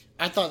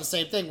 I thought the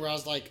same thing where I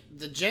was like,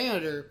 the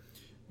janitor,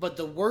 but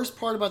the worst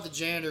part about the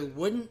janitor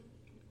wouldn't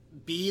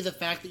be the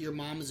fact that your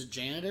mom is a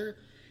janitor.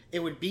 It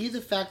would be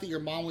the fact that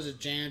your mom was a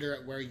janitor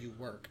at where you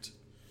worked.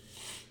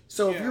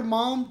 So if your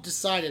mom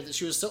decided that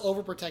she was so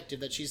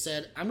overprotective that she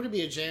said, I'm going to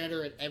be a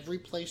janitor at every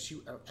place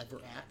you are ever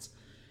at,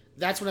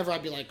 that's whenever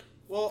I'd be like,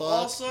 well, fuck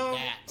also,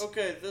 that.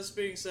 Okay, this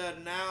being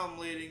said, now I'm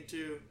leading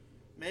to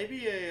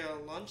maybe a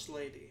lunch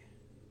lady.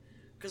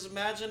 Because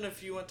imagine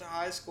if you went to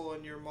high school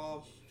and your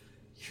mom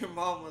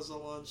was a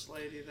lunch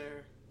lady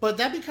there. But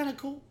that'd be kind of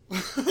cool.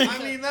 I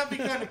mean, that'd be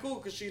kind of cool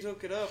because she'd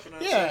hook it up and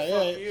I'd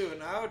say, fuck you,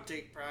 and I would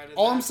take pride in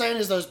All that. I'm saying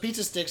is those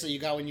pizza sticks that you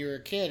got when you were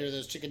a kid, or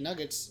those chicken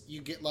nuggets,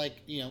 you get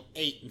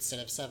 8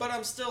 instead of 7. But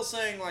I'm still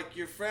saying,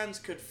 your friends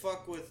could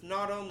fuck with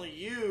not only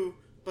you,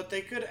 but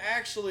they could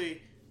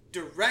actually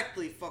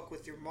directly fuck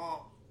with your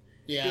mom.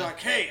 Yeah. Be like,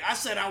 hey, I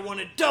said I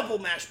wanted double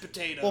mashed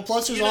potatoes. Well,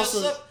 plus there's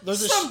also...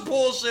 there's some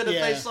bullshit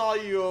if they saw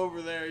you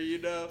over there,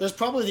 There's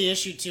probably the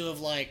issue, too,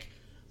 of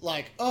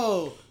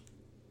oh...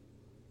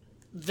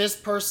 this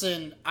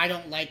person, I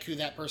don't like who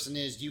that person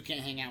is. You can't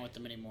hang out with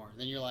them anymore.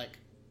 Then you're like,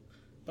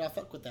 but I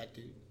fuck with that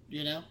dude.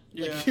 Yeah.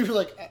 You're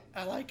like,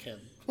 I like him.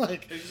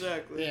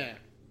 Exactly. Yeah.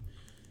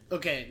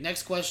 Okay,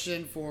 next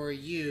question for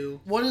you.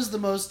 What is the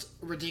most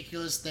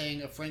ridiculous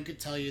thing a friend could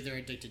tell you they're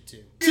addicted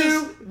to?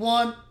 2,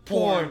 1,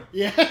 porn.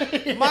 Yeah.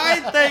 My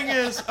thing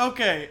is,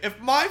 okay, if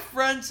my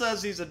friend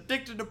says he's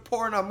addicted to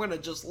porn, I'm going to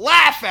just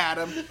laugh at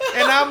him.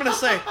 And I'm going to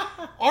say,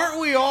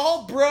 aren't we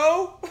all,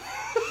 bro?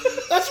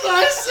 That's what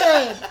I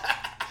said.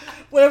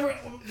 Whenever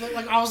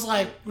I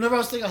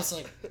was thinking, I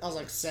was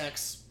like,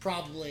 sex,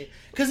 probably.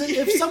 Because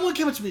if someone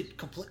came up to me,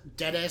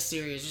 dead ass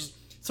serious,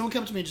 someone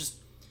came up to me and just,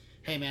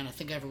 hey man, I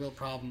think I have a real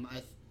problem.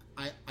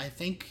 I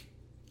think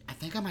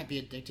I might be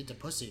addicted to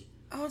pussy.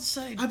 I would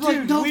say, I'd be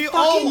dude, like, no we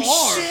fucking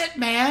all are. shit,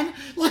 man.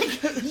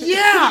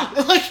 Yeah,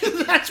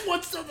 that's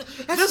what's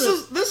this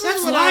is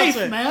what life, I would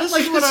say, man. This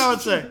is what I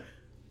would say.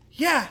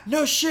 Yeah,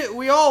 no shit,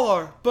 we all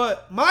are.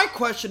 But my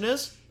question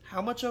is,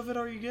 how much of it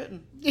are you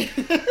getting?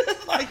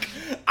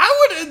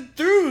 I would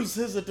enthuse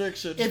his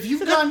addiction. If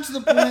you've gotten to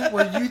the point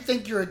where you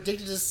think you're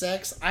addicted to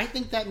sex, I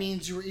think that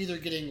means you were either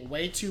getting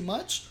way too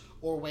much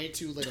or way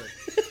too little.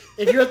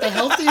 If you're at the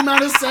healthy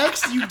amount of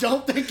sex, you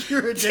don't think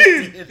you're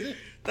addicted. Dude,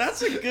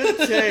 that's a good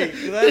take.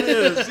 That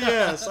is,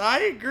 yes, I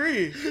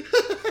agree.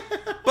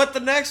 But the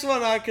next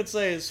one I could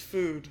say is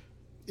food.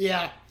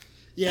 Yeah.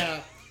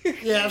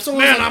 If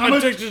man, I'm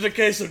addicted to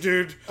queso,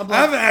 dude. I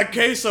haven't had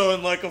queso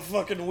in a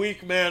fucking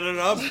week, man,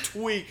 and I'm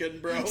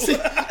tweaking, bro.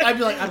 I'd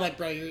be like,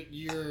 bro,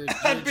 you're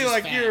I'd be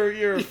like, fat.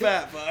 you're a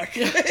fat fuck.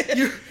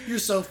 You're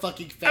so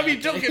fucking fat. I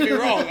mean, don't get me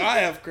wrong. I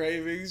have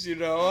cravings,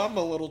 I'm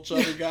a little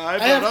chubby guy.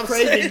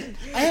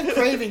 I have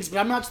cravings, but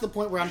I'm not to the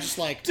point where I'm just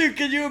like, dude,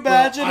 can you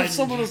imagine if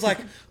someone was like,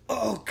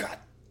 oh god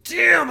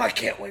damn, I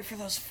can't wait for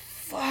those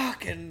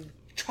fucking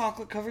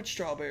chocolate-covered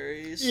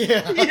strawberries.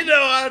 Yeah.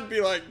 I'd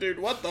be like, dude,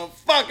 what the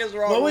fuck is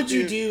wrong with you? What would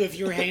you do if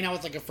you were hanging out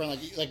with a friend,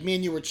 like me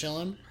and you were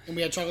chilling, and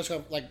we had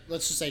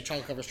let's just say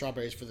chocolate-covered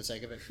strawberries for the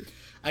sake of it.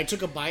 I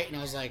took a bite, and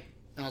I was like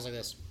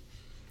this.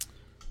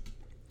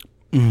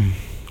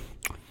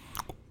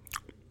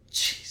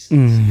 Jesus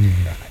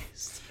Christ.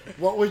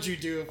 What would you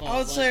do if I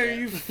would say, are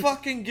you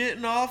fucking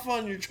getting off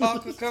on your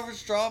chocolate-covered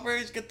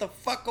strawberries? Get the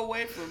fuck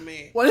away from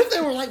me. What if they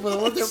were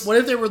what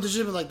if they were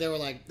legitimate? They're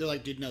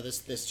like, dude, no, this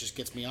just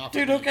gets me off.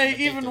 Dude, okay,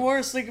 even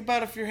worse. Think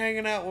about if you're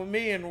hanging out with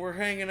me and we're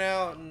hanging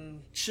out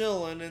and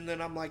chilling, and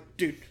then I'm like,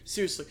 dude,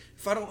 seriously,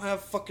 if I don't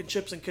have fucking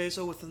chips and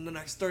queso within the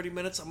next 30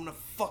 minutes, I'm gonna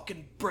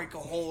fucking break a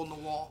hole in the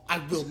wall. I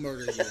will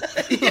murder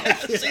you. Yeah,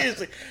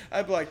 seriously.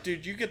 I'd be like,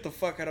 dude, you get the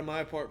fuck out of my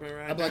apartment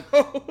right now. I'd be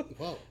like,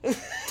 whoa,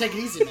 take it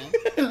easy,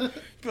 man.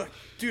 Be like,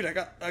 dude,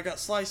 I got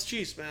sliced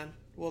cheese, man.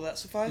 Will that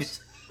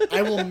suffice?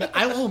 I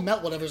will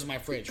melt whatever's in my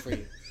fridge for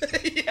you.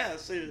 Yeah,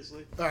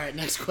 seriously. All right,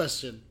 next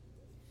question.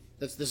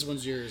 This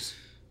one's yours.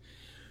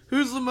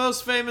 Who's the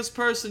most famous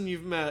person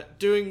you've met?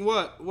 Doing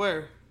what?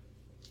 Where?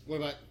 What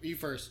about you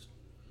first?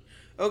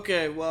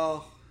 Okay,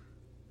 well,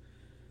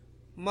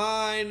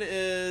 mine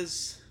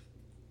is,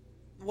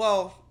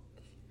 well,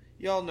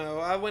 y'all know,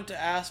 I went to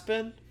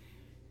Aspen.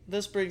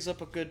 This brings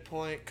up a good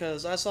point,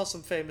 because I saw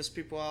some famous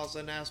people while I was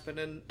in Aspen,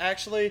 and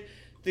actually,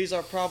 these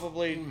are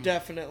probably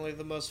definitely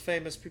the most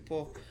famous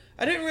people.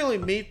 I didn't really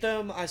meet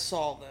them, I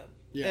saw them.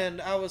 Yeah.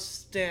 And I was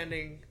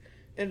standing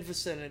in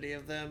vicinity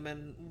of them,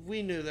 and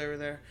we knew they were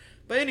there.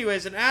 But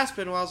anyways, in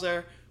Aspen, while I was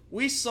there,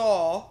 we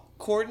saw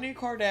Kourtney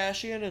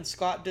Kardashian and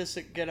Scott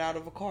Disick get out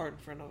of a car in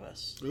front of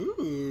us.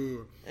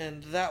 Ooh.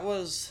 And that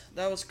was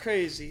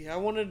crazy.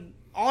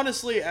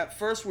 Honestly, at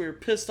first we were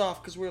pissed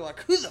off because we were like,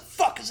 who the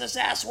fuck is this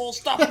asshole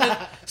stopping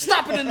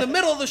in the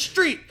middle of the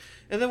street?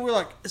 And then we were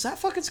like, is that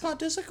fucking Scott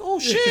Disick? Oh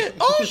shit!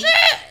 Oh shit!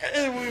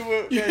 And we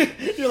went,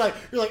 you're like,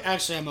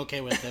 actually, I'm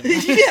okay with them.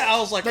 Yeah, I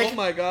was like, oh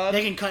my god.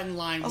 They can cut in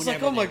line. I was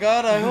like, oh my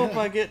god, I hope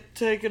I get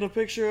taken a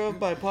picture of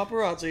by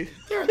paparazzi.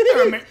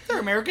 They're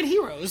American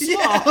heroes.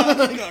 Yeah.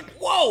 Like,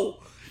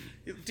 whoa!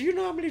 Do you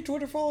know how many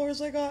Twitter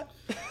followers I got?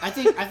 I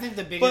think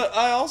the biggest. But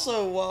I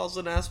also, while I was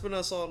in Aspen,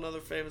 I saw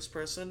another famous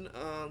person.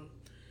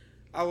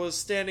 I was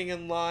standing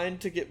in line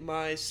to get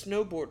my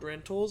snowboard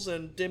rentals,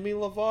 and Demi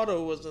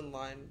Lovato was in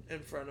line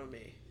in front of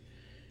me.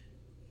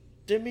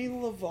 Demi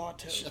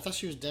Lovato. I thought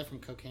she was dead from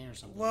cocaine or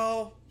something.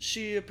 Well,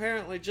 she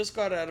apparently just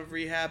got out of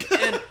rehab,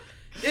 and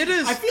it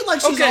is. I feel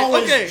like she's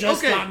always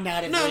gotten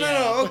out of rehab.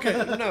 No,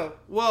 okay, no.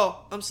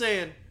 Well, I'm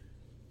saying,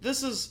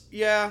 this is,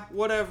 yeah,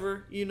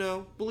 whatever,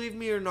 believe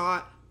me or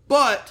not,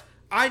 but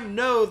I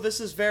know this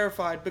is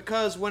verified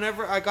because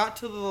whenever I got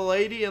to the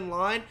lady in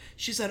line,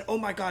 she said, "Oh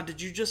my God, did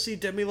you just see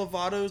Demi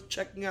Lovato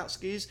checking out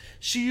skis?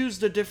 She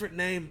used a different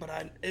name, but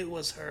it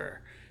was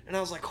her." And I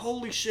was like,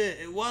 "Holy shit,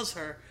 it was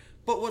her."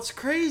 But what's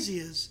crazy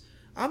is,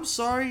 I'm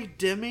sorry,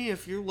 Demi,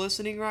 if you're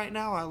listening right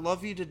now, I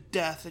love you to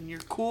death, and you're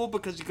cool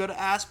because you go to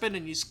Aspen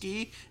and you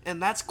ski,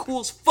 and that's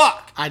cool as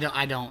fuck. I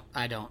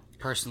don't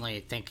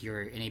personally think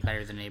you're any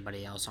better than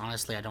anybody else.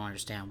 Honestly, I don't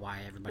understand why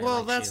everybody likes you.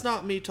 Well, that's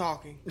not me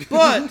talking.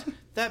 But,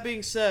 that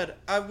being said,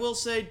 I will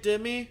say,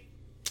 Demi,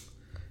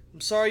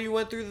 I'm sorry you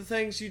went through the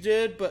things you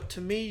did, but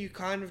to me, you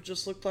kind of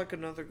just looked like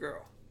another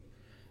girl.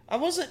 I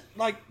wasn't,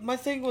 like, my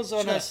thing was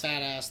on She got a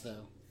fat ass,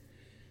 though.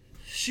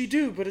 She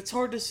do, but it's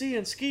hard to see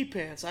in ski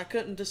pants. I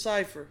couldn't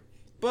decipher.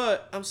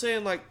 But, I'm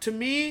saying, like, to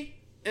me,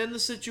 in the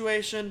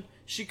situation,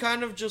 she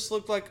kind of just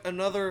looked like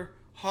another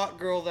hot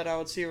girl that I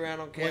would see around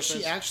on campus.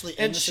 Was she actually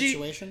in the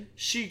situation?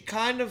 She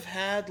kind of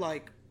had,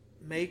 like,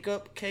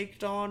 makeup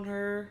caked on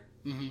her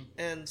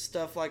and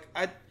stuff. Like,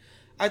 I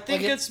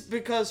think like it's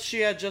because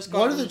she had just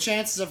gotten... What are the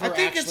chances of her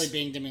actually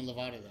being Demi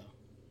Lovato,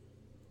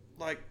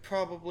 though? Like,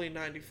 probably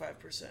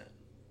 95%.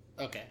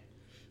 Okay.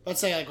 Let's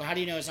say, like, how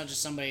do you know it's not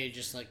just somebody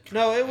just, like...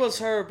 No, it was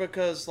her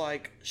because,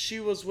 like, she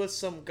was with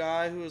some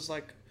guy who was,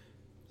 like,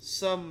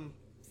 some,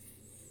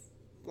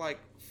 like,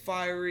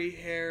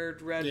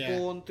 fiery-haired Red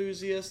Bull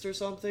enthusiast or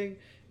something,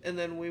 and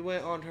then we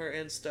went on her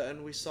Insta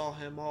and we saw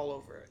him all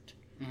over it.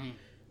 Mm-hmm.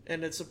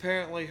 And it's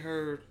apparently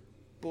her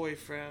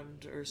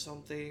boyfriend or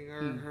something,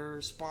 or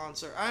her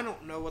sponsor. I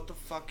don't know what the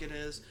fuck it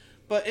is.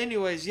 But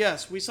anyways,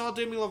 yes, we saw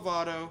Demi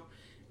Lovato,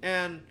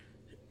 and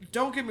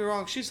don't get me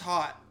wrong, she's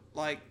hot.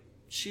 Like,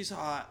 she's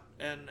hot,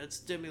 and it's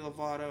Demi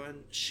Lovato,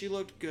 and she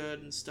looked good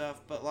and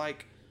stuff, but,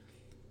 like,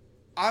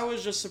 I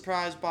was just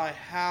surprised by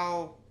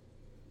how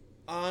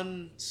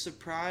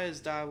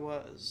unsurprised I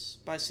was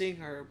by seeing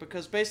her,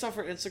 because based off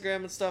her Instagram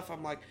and stuff,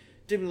 I'm like,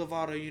 Demi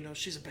Lovato, you know,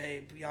 she's a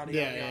babe, yada,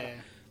 yada, yada. Yeah.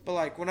 But,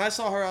 like, when I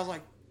saw her, I was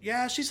like,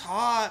 yeah, she's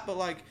hot, but,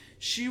 like,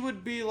 she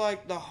would be,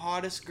 like, the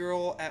hottest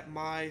girl at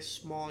my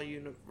small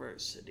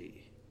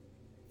university.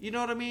 You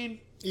know what I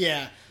mean?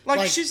 Yeah.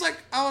 Like she's, like,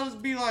 I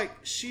would be like,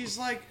 she's,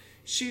 like,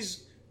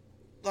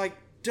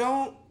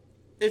 don't,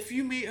 if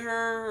you meet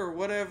her or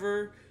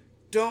whatever,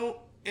 don't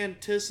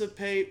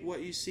anticipate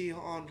what you see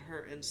on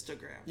her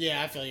Instagram.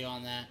 Yeah, I feel you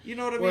on that. You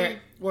know what I mean?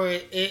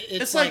 Where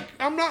it's like,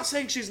 I'm not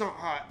saying she's not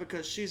hot,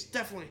 because she's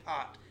definitely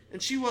hot.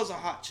 And she was a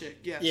hot chick,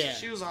 yes. Yeah.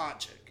 She was a hot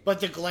chick. But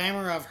the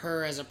glamour of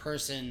her as a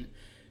person...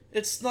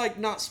 It's, like,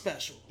 not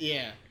special.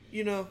 Yeah.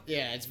 You know?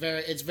 Yeah, it's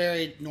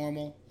very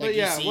normal. Like, but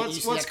yeah,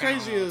 what's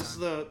crazy is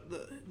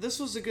this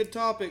was a good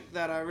topic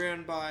that I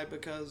ran by,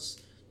 because...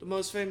 The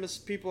most famous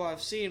people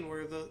I've seen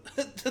were the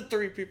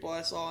 3 people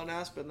I saw in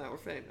Aspen that were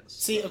famous.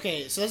 See,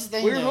 okay, so that's the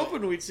thing. We were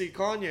hoping we'd see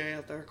Kanye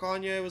out there.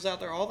 Kanye was out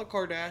there. All the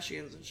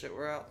Kardashians and shit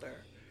were out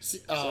there. See,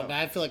 but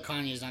I feel like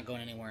Kanye's not going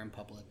anywhere in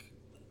public.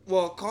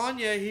 Well,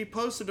 Kanye, he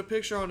posted a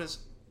picture on his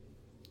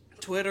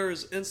Twitter,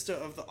 his Insta,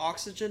 of the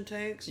oxygen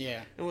tanks.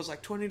 Yeah. It was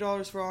like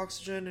 $20 for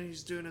oxygen, and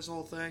he's doing his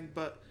whole thing.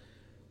 But,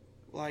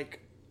 like,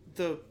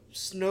 the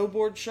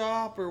snowboard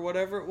shop or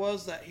whatever it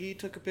was that he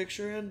took a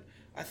picture in,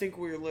 I think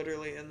we were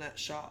literally in that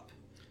shop.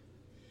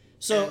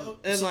 So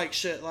like,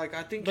 shit, like,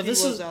 I think he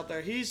was out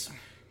there. He's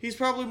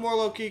probably more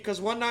low-key, because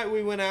one night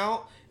we went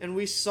out, and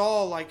we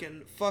saw, like,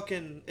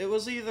 it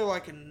was either,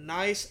 like, a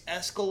nice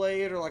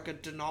Escalade or, like, a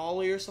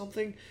Denali or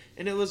something,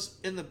 and it was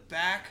in the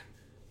back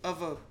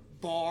of a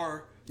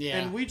bar. Yeah.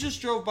 And we just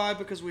drove by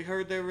because we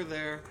heard they were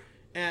there,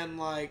 and,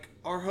 like,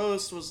 our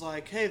host was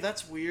like, hey,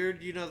 that's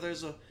weird, you know,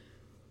 there's a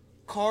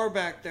car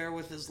back there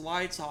with his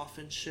lights off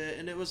and shit,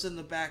 and it was in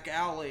the back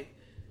alley.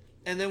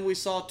 And then we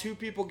saw 2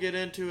 people get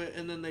into it,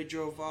 and then they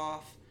drove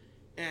off.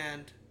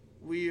 And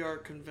we are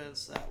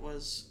convinced that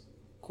was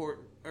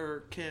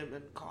Kim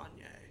and Kanye.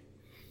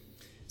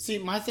 See,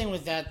 my thing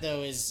with that,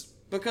 though, is...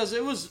 Because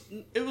it was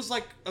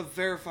like a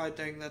verified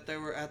thing that they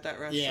were at that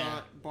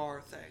restaurant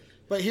bar thing.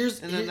 But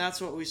then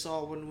that's what we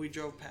saw when we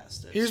drove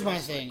past it. Here's my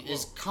thing,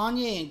 is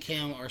Kanye and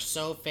Kim are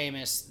so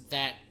famous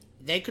that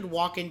they could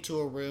walk into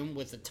a room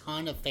with a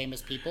ton of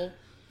famous people,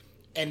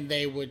 and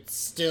they would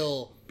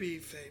still... be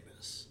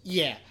famous.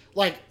 Yeah.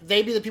 Like,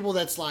 they'd be the people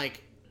that's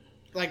like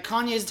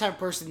Kanye's the type of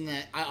person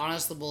that I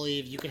honestly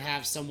believe you could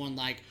have someone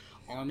like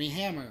Armie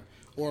Hammer,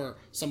 or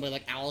somebody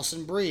like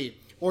Allison Brie,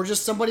 or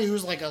just somebody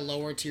who's like a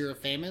lower tier of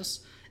famous,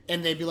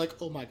 and they'd be like,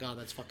 oh my god,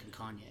 that's fucking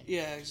Kanye.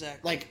 Yeah,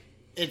 exactly. Like,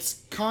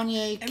 it's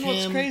Kanye, and Kim,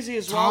 what's crazy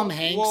is Tom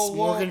Hanks,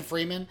 Morgan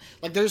Freeman.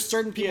 Like, there's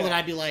certain people that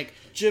I'd be like...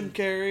 Jim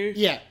Carrey.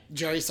 Yeah,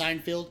 Jerry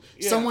Seinfeld.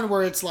 Yeah. Someone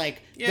where it's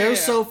like, they're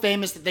so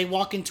famous that they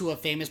walk into a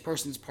famous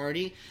person's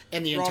party,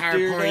 and the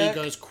entire party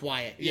goes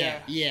quiet. Yeah.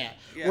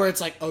 Where it's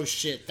like, oh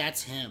shit,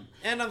 that's him.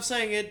 And I'm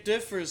saying it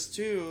differs,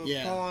 too,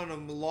 calling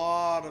him a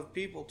lot of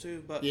people,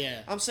 too. But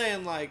I'm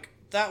saying, like,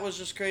 that was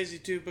just crazy,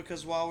 too,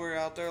 because while we were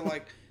out there,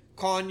 like...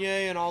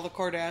 Kanye and all the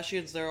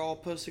Kardashians, they're all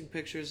posting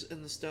pictures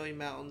in the Snowy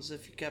Mountains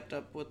if you kept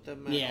up with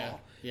them at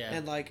all. Yeah.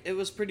 And, like, it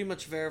was pretty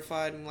much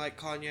verified, and, like,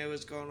 Kanye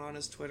was going on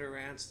his Twitter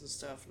rants and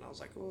stuff, and I was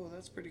like, oh,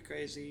 that's pretty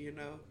crazy, you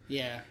know?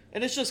 Yeah.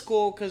 And it's just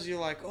cool because you're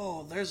like,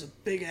 oh, there's a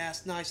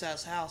big-ass,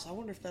 nice-ass house. I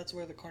wonder if that's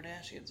where the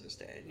Kardashians are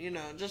staying, you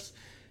know? Just,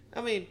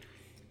 I mean,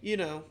 you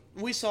know,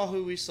 we saw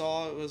who we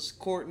saw. It was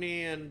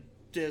Courtney and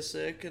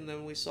Disick, and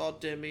then we saw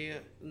Demi,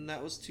 and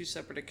that was 2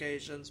 separate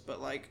occasions,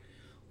 but, like,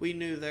 we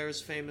knew there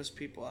was famous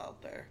people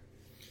out there.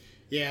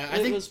 Yeah, I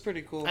think it was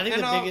pretty cool. I think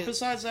and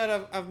besides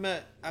that, I've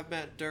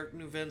met Dirk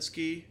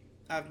Nowitzki.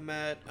 I've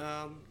met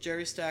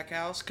Jerry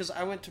Stackhouse because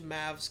I went to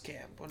Mavs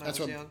camp when I was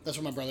young. That's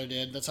what my brother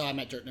did. That's how I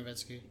met Dirk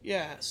Nowitzki.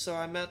 Yeah, so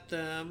I met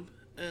them,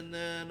 and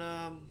then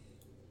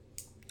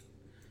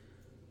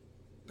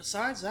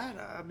besides that,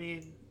 I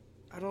mean,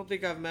 I don't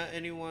think I've met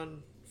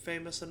anyone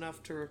famous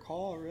enough to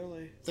recall,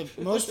 really. The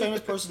most famous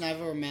person I've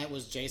ever met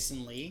was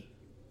Jason Lee.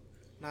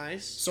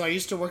 Nice. So I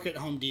used to work at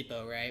Home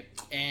Depot, right?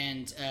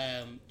 And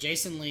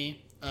Jason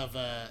Lee of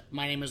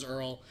My Name is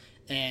Earl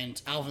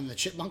and Alvin the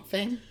Chipmunk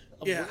fame.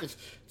 Yeah. It's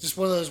just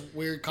one of those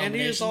weird combinations.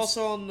 And he was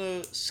also on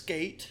the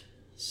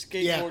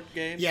skateboard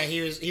game. Yeah,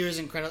 he was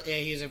incredible. Yeah,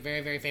 he was a very,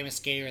 very famous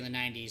skater in the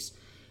 90s.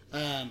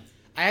 I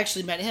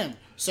actually met him.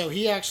 So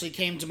he actually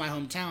came to my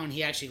hometown.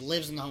 He actually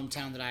lives in the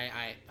hometown that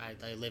I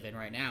live in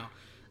right now.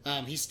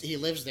 He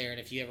lives there, and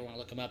if you ever want to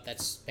look him up,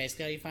 that's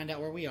basically how you find out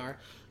where we are.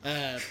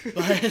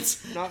 But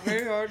not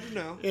very hard to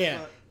know.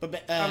 Yeah,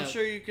 but I'm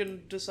sure you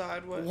can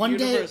decide what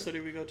university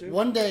we go to.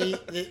 One day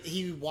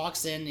he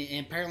walks in,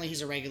 and apparently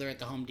he's a regular at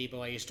the Home Depot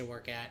I used to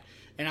work at,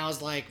 and I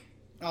was like,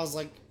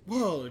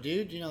 "Whoa,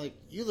 dude! You know, like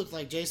you look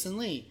like Jason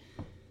Lee."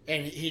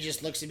 And he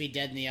just looks at me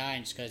dead in the eye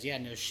and just goes, "Yeah,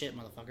 no shit,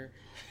 motherfucker."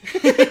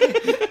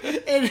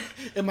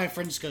 and my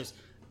friend just goes,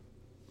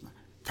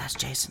 "That's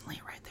Jason Lee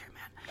right there,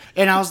 man."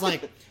 And I was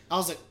like,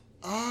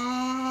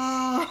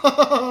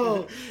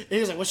 "Oh." And he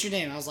was like, "What's your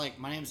name?" I was like,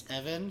 "My name's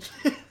Evan."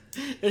 And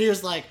he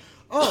was like,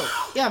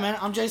 "Oh, yeah, man,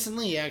 I'm Jason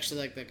Lee.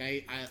 Actually, like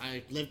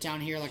I live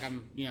down here. Like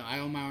I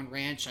own my own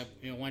ranch. I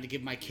wanted to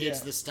give my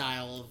kids the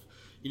style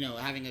of,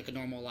 having like a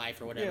normal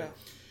life or whatever." Yeah.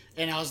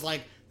 And I was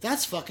like,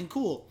 "That's fucking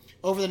cool."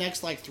 Over the next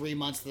 3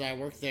 months that I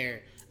worked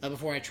there,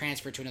 before I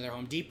transferred to another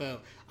Home Depot,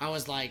 I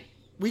was like,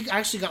 we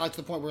actually got to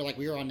the point where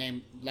we were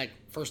on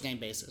first name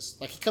basis.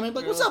 Like he'd come in,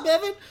 like, "What's up,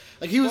 Evan?"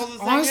 Like he was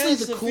honestly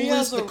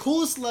the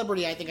coolest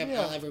celebrity I think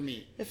I'll ever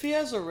meet. If he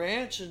has a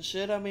ranch and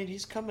shit, I mean,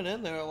 he's coming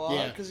in there a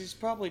lot because he's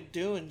probably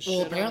doing shit.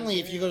 Well, apparently,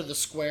 if you go to the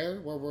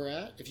square where we're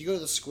at,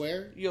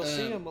 you'll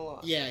see him a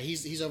lot. Yeah,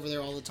 he's over there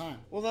all the time.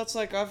 Well, that's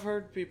I've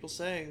heard people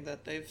saying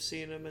that they've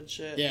seen him and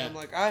shit. Yeah, and I'm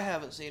like, I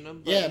haven't seen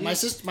him. But yeah, my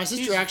sister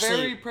he's actually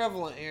very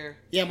prevalent here.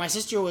 Yeah, my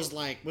sister was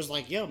like,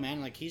 "Yo, man,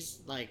 like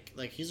he's like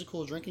he's a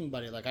cool drinking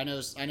buddy. Like I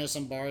know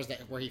some bars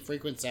where he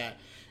frequents at."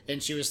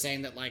 And she was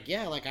saying that, I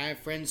have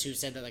friends who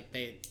said that,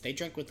 they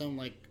drink with him,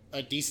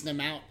 a decent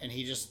amount, and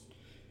he just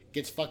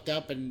gets fucked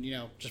up and,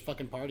 just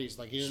fucking parties.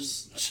 Like, he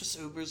just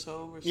Ubers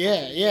home or something.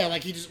 Yeah,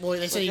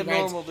 they said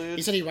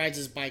he said he rides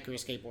his bike or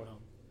his skateboard home.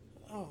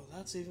 Oh,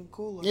 that's even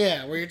cooler.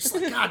 Yeah, where you're just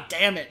like, God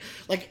damn it.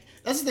 Like,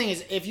 that's the thing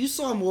is, if you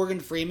saw Morgan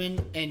Freeman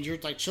and you're,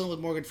 chilling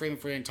with Morgan Freeman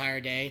for an entire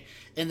day,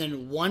 and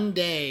then one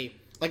day,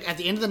 at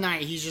the end of the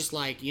night, he's just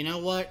like, "You know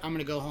what? I'm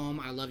going to go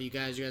home. I love you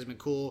guys. You guys have been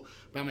cool,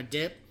 but I'm going to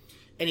dip."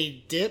 And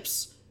he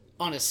dips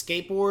on a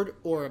skateboard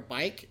or a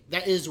bike,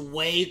 that is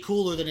way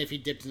cooler than if he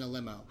dipped in a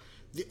limo.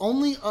 The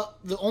only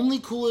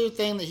cooler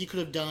thing that he could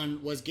have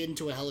done was get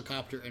into a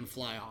helicopter and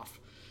fly off.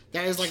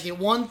 That is the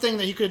one thing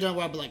that he could have done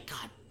where I'd be like,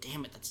 "God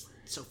damn it, that's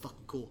so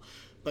fucking cool."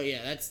 But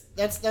yeah,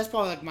 that's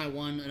probably my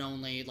one and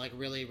only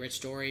really rich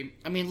story.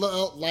 I mean,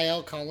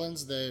 La'el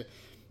Collins, the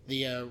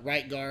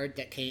right guard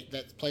that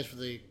plays for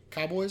the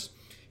Cowboys,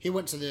 he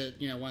went to the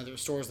one of the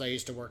stores that I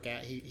used to work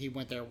at. He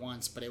went there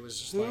once, but it was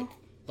just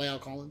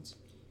La'el Collins.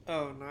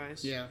 Oh,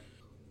 nice. Yeah.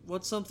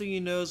 What's something you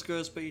know is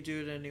gross, but you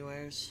do it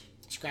anyways?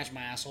 Scratch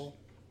my asshole.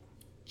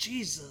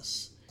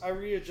 Jesus. I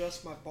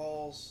readjust my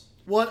balls.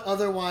 What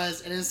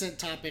otherwise innocent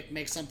topic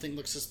makes something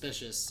look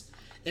suspicious?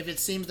 If it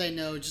seems they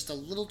know just a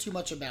little too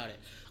much about it.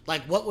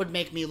 What would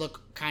make me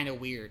look kind of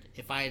weird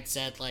if I had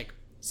said,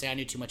 say I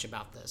knew too much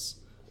about this?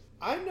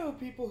 I know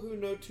people who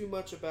know too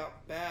much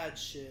about bad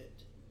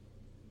shit.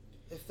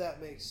 If that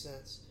makes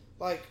sense.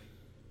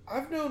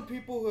 I've known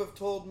people who have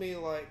told me,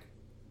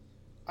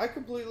 I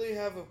completely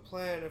have a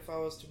plan if I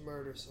was to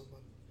murder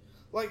someone.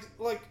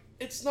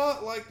 It's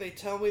not like they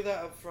tell me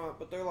that up front,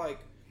 but they're like,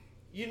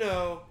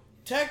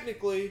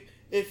 technically,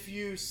 if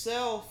you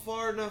sail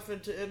far enough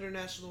into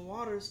international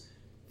waters,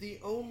 the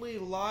only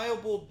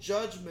liable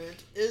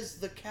judgment is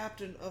the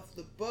captain of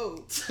the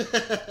boat.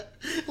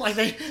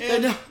 They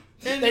know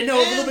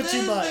a little bit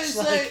too much.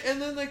 And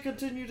then they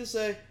continue to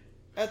say,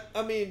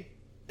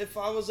 if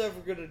I was ever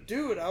going to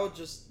do it,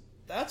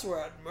 that's where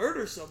I'd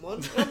murder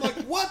someone. And I'm like,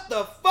 what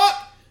the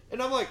fuck?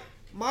 And I'm like,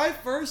 my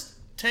first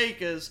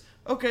take is,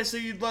 okay, so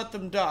you'd let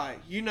them die.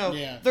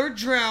 They're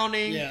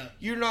drowning. Yeah.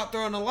 You're not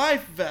throwing a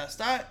life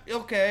vest.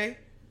 Okay.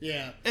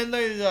 Yeah. And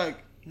they're like,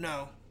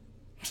 no.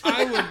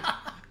 I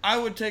I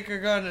would take a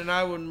gun and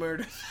I would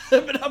murder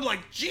them. And I'm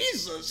like,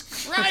 Jesus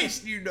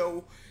Christ,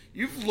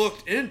 you've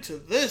looked into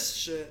this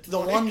shit. The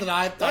one that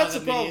I thought that's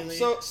of a problem.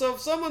 immediately. So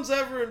if someone's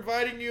ever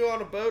inviting you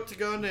on a boat to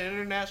go into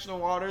international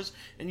waters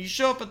and you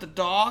show up at the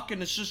dock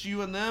and it's just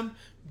you and them,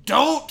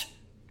 don't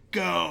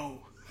go.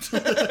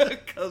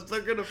 Because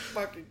they're going to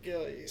fucking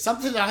kill you.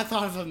 Something that I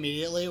thought of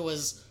immediately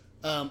was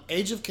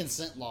age of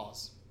consent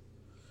laws.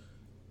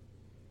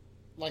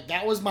 Like,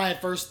 that was my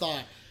first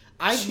thought.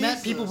 I've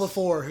met people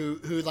before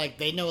who like,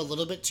 they know a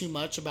little bit too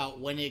much about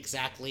when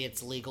exactly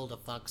it's legal to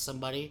fuck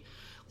somebody.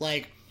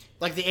 Like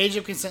the age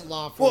of consent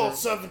law for... Well, it's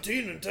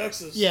 17 in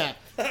Texas. Yeah.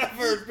 I've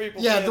heard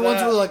people Yeah, say the ones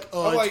that. who are like,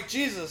 oh... I'm like,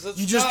 Jesus, it's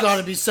you just not...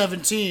 gotta be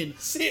 17.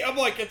 See, I'm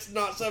like, it's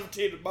not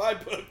 17 in my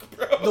book,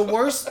 bro. The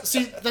worst...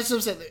 See, that's what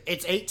I'm saying.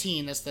 It's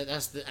 18. That's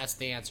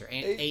the answer.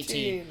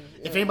 18. Yeah.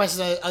 If anybody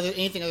says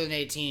anything other than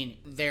 18,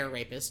 they're a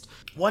rapist.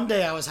 One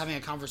day I was having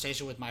a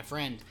conversation with my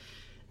friend,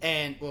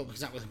 and... Well,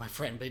 he's not with my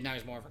friend, but now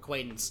he's more of an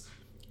acquaintance.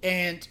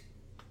 And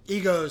he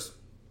goes,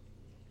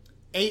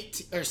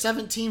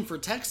 17 for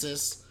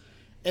Texas...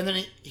 And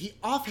then he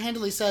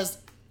offhandedly says,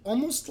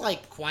 almost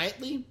like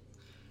quietly,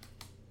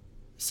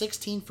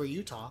 16 for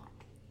Utah.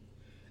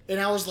 And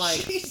I was like,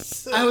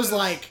 Jesus.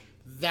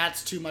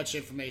 that's too much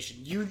information.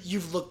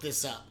 You've looked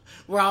this up.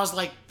 Where I was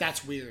like,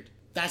 that's weird.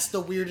 That's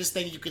the weirdest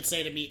thing you could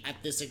say to me at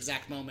this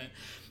exact moment.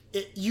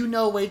 You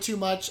know way too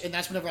much, and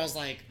that's whenever I was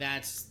like,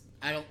 I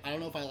don't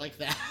know if I like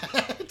that.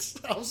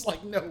 I was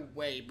like, no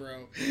way,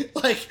 bro.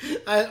 Like,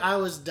 I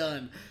was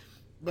done.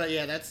 But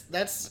yeah,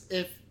 that's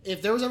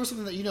if there was ever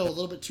something that you know a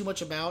little bit too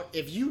much about,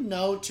 if you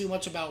know too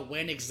much about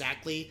when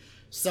exactly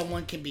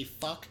someone can be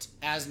fucked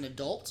as an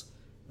adult,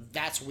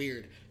 that's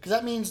weird. Because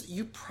that means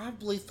you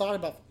probably thought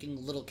about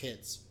fucking little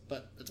kids.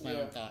 But that's my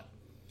own thought.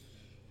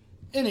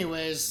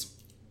 Anyways,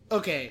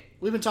 okay,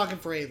 we've been talking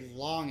for a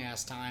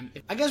long-ass time.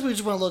 I guess we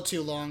just went a little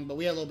too long, but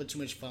we had a little bit too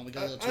much fun. We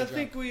got a little too drunk. I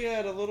think we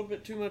had a little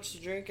bit too much to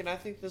drink, and I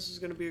think this is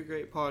going to be a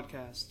great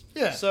podcast.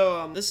 Yeah.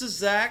 So, this is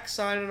Zach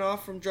signing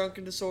off from Drunk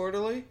and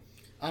Disorderly.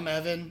 I'm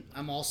Evan.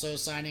 I'm also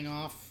signing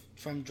off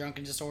from Drunk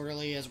and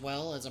Disorderly as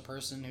well as a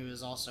person who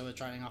is also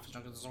signing off as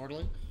Drunk and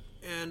Disorderly.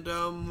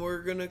 And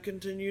we're going to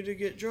continue to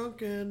get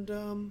drunk and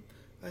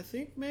I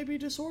think maybe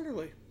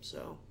disorderly.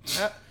 So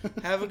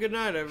have a good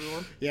night,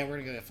 everyone. Yeah, we're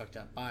going to go get fucked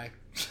up. Bye.